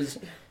 because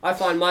I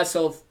find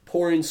myself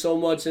pouring so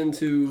much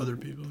into Other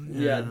people.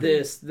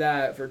 This,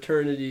 that,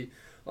 fraternity,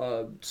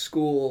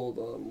 school,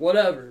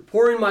 whatever.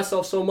 Pouring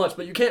myself so much,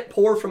 but you can't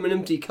pour from an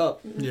empty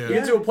cup. You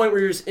get to a point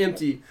where you're just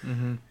empty.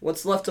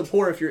 What's left to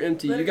pour if you're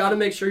empty? You got to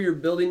make sure you're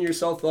building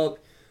yourself up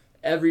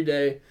every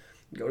day.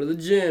 Go to the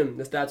gym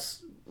if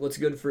that's what's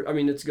good for. I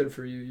mean, it's good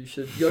for you. You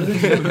should go to the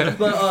gym,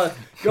 but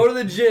go to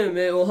the gym.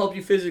 It will help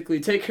you physically.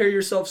 Take care of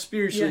yourself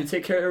spiritually.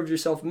 Take care of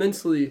yourself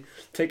mentally.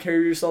 Take care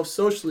of yourself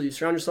socially.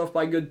 Surround yourself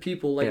by good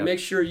people. Like, make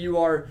sure you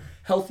are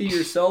healthy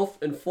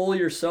yourself and full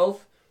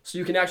yourself, so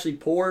you can actually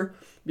pour.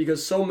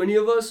 Because so many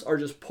of us are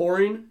just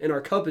pouring and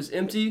our cup is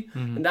empty,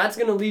 and that's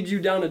gonna lead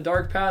you down a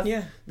dark path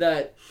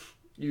that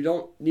you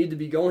don't need to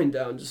be going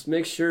down. Just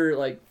make sure,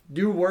 like,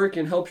 do work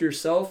and help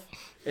yourself,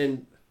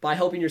 and by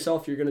helping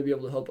yourself, you're gonna be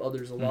able to help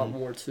others a lot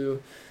more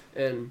too.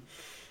 And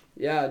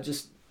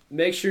just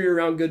make sure you're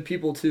around good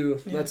people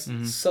too. That's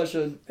such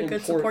a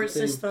good support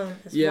thing. system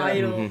is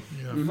vital.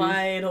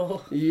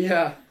 Vital.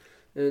 Yeah.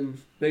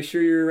 And make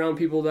sure you're around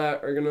people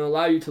that are gonna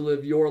allow you to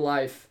live your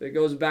life. It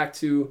goes back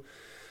to,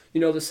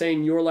 the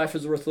saying, your life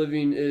is worth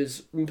living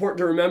is important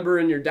to remember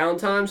in your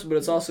downtimes, but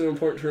it's also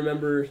important to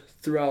remember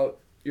throughout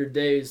your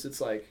days.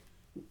 It's like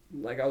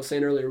I was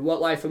saying earlier,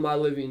 what life am I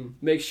living?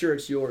 Make sure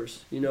it's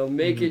yours.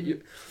 Make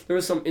it. There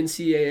was some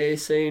NCAA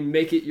saying,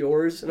 make it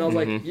yours. And I was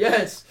like,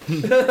 yes.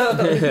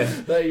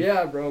 Like,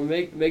 yeah, bro,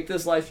 make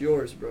this life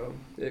yours, bro.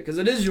 Because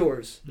it is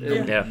yours.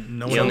 Yeah.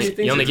 No you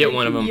only get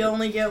one of them. You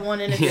only get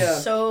one, and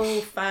it's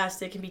so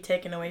fast it can be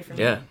taken away from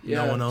you.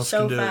 No one else so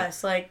can do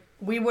fast. Like,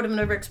 we would have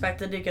never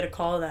expected to get a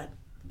call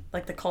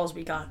like the calls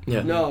we got.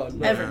 No,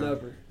 Ever.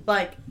 never.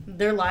 Like,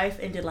 their life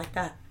ended like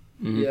that.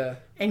 Yeah.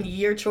 and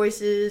your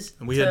choices.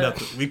 And we had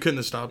nothing. We couldn't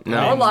have stopped. No.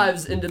 I Our mean,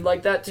 lives ended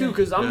like that too,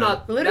 because I'm Yeah.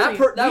 not Literally,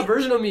 that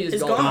version of me is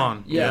it's gone.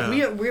 gone. Yeah.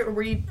 Yeah.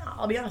 We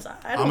I'll be honest, I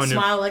I'm don't a new-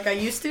 smile like I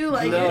used to.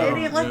 Like No. it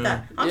ain't like Yeah.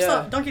 that. I'm Yeah.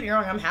 still, don't get me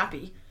wrong, I'm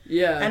happy,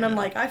 Yeah. and I'm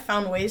like I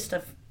found ways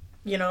to,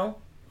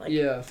 like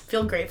Yeah.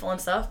 feel grateful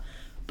and stuff.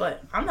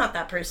 But I'm not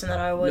that person that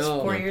I was No.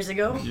 4 years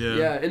ago. Yeah.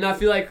 Yeah, and I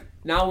feel like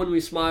now when we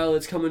smile,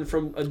 it's coming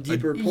from a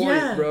deeper point,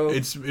 Yeah. bro.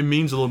 It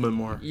means a little bit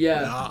more.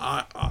 Yeah.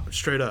 I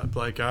straight up.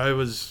 Like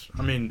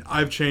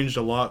I've changed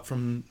a lot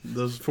from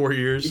those 4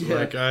 years.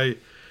 Yeah.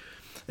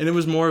 And it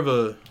was more of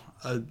a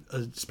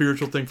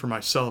spiritual thing for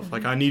myself.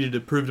 Like I needed to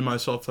prove to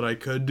myself that I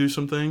could do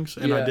some things,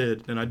 and Yeah. I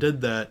did. And I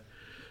did that.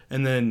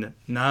 And then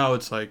now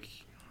it's like,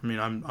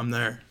 I'm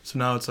there. So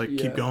now it's like,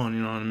 Yeah. keep going,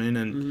 you know what I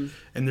mean?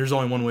 And there's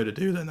only one way to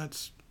do that, and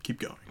that's keep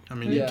going.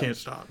 Yeah. You can't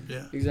stop.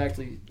 Yeah.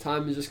 Exactly.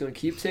 Time is just going to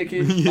keep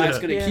ticking. Yeah. Life's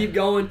going to Yeah. keep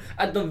going.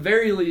 At the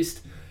very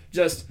least,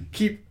 just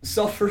keep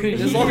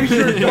suffering as long as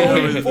you're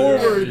going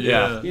forward.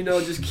 Yeah.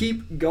 Just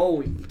keep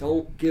going.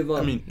 Don't give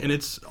up. And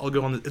it's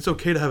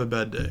okay to have a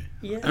bad day.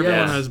 Yeah. Everyone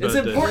Yes. has bad It's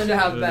days. important to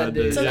have bad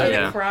days. It's okay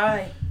Yeah. to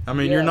cry.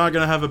 You're Yeah. not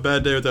gonna have a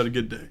bad day without a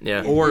good day.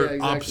 Yeah. Or Yeah, exactly.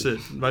 opposite,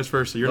 vice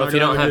versa. You're Well, not if you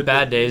gonna don't a have good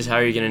bad day. days, how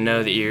are you going to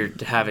know that you're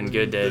having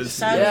good days?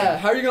 Sadly, yeah.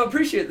 How are you going to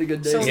appreciate the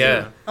good days? So,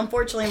 Yeah.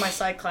 unfortunately, in my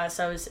psych class,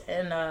 I was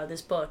in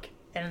this book,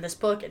 and in this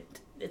book,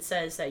 it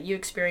says that you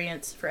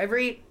experience, for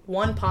every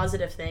one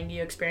positive thing,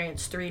 you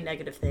experience 3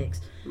 negative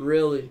things.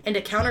 Really? And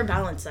to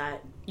counterbalance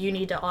that, you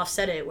need to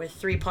offset it with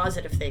 3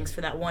 positive things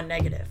for that 1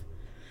 negative.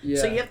 Yeah.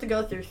 So you have to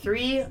go through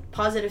 3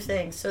 positive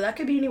things. So that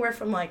could be anywhere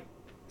from like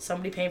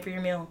somebody paying for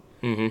your meal,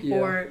 Mm-hmm. Yeah.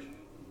 or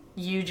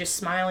you just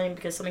smiling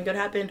because something good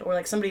happened, or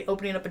like somebody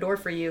opening up a door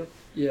for you.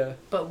 Yeah.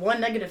 But 1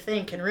 negative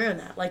thing can ruin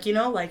that.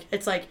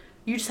 It's like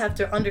you just have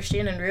to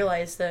understand and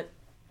realize that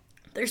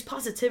there's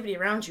positivity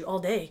around you all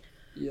day.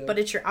 Yeah. But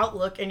it's your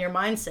outlook and your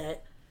mindset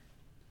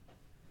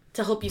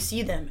to help you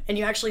see them, and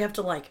you actually have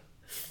to like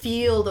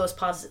feel those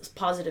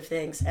positive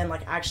things and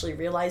like actually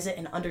realize it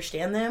and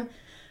understand them,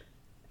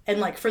 and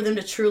like for them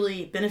to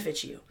truly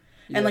benefit you.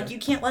 And like you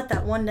can't let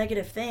that 1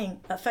 negative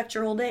thing affect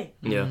your whole day.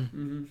 Yeah.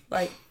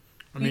 Like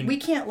mean- we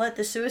can't let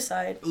the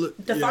suicide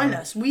Look, define yeah.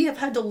 us. We have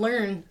had to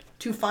learn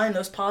to find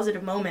those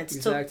positive moments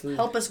Exactly. to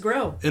help us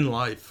grow. In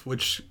life,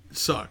 which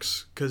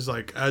sucks, because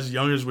like as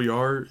young as we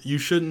are, you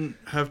shouldn't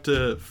have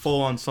to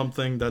fall on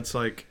something that's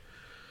like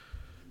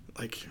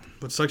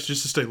what sucks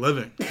just to stay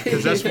living.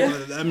 Because that's what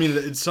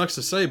it sucks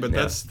to say, but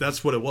Yeah.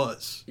 that's what it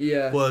was.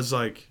 Yeah. Was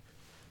like,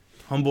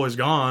 homeboy's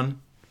gone.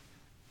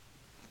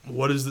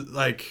 What is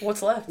like?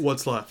 What's left?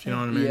 What's left? You know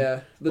what I mean?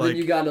 Yeah, but Like- then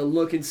you gotta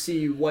look and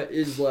see what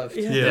is left.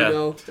 Yeah. Yeah. You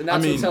know, and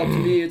that's what's helped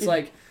me. It's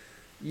like,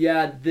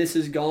 yeah, this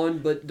is gone,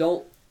 but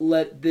don't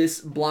let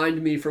this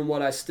blind me from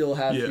what I still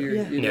have Yeah. here.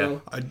 Yeah. You Yeah.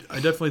 know. I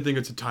definitely think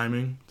it's a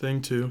timing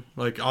thing too.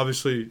 Like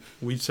obviously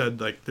we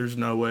said like there's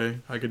no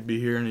way I could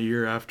be here in a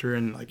year after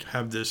and like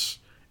have this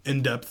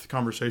in-depth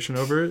conversation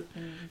over it,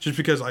 just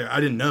because I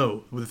didn't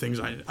know the things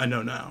I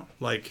know now.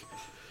 Like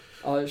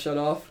Oh, shut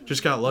off.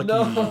 just got lucky.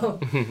 No.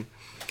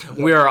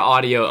 We are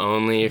audio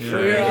only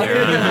for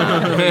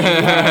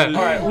Yeah.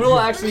 All right, we'll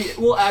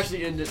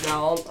actually end it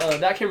now.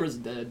 That camera's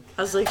dead.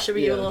 I was like, should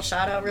we give Yeah. a little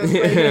shout out real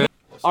quick?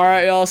 All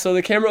right, y'all. So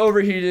the camera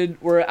overheated.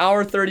 We're an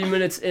hour 30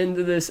 minutes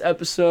into this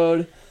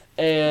episode,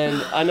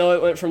 and I know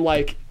it went from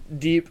like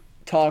deep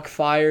talk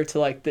fire to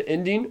like the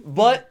ending,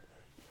 but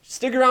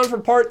stick around for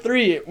part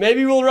 3.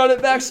 Maybe we'll run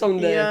it back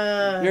someday.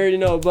 Yeah. You already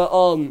know. But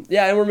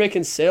yeah, and we're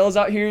making sales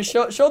out here.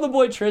 Show the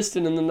boy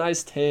Tristan and the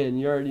nice tan.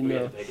 You already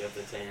know.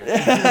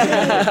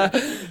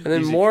 And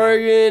then Easy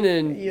Morgan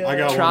and Yeah. I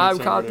got one Tribe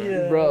that's Copy, over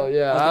there. bro.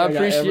 Yeah, I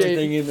appreciate.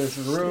 everything in this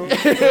room.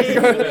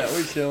 Yeah,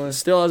 we chilling.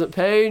 Still hasn't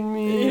paid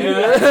me.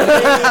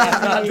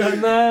 That's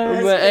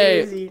But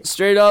hey, crazy.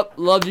 straight up,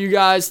 love you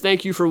guys.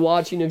 Thank you for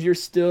watching. If you're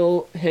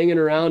still hanging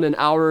around an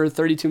hour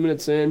 32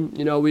 minutes in,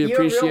 we You're a real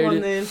appreciate one,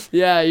 it. then.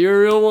 Yeah, you're a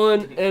real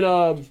one, and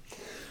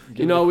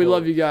we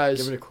love you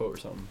guys. Give it a quote or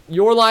something.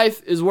 Your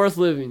life is worth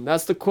living.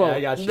 That's the quote. Yeah,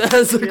 I got you.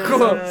 That's the Yeah.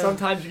 quote.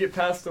 Sometimes you get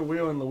past the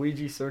wheel in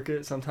Luigi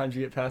Circuit. Sometimes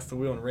you get past the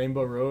wheel in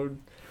Rainbow Road.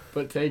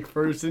 But take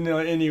first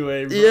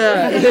anyway, bro.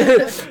 Yeah.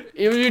 Even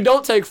if you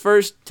don't take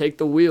first, take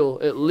the wheel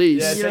at Yeah,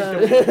 least. take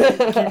the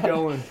wheel. Keep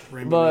going.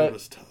 Rainbow But- Road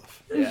was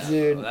tough. Yeah,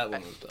 Dude. that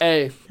one was tough.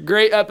 Hey,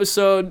 great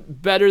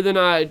episode, better than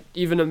I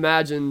even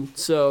imagined.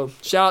 So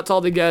shout out to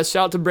all the guests.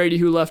 Shout out to Brady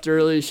who left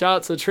early. Shout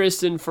out to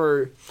Tristan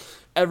for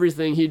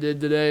everything he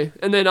did today,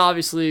 and then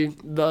obviously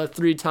the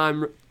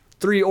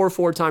 3 or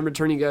 4 time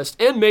returning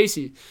guest and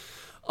Macy.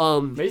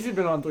 Macy's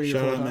been on 3 or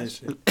Shout 4 out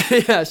times.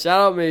 Macy. Yeah, shout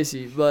out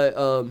Macy. But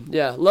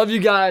yeah, love you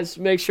guys.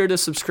 Make sure to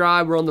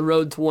subscribe. We're on the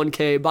road to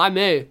 1K by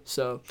May.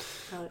 So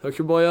hook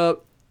your boy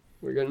up.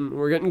 We're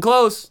getting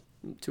close.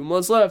 2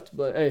 months left.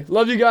 But hey,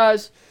 love you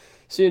guys.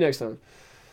 See you next time.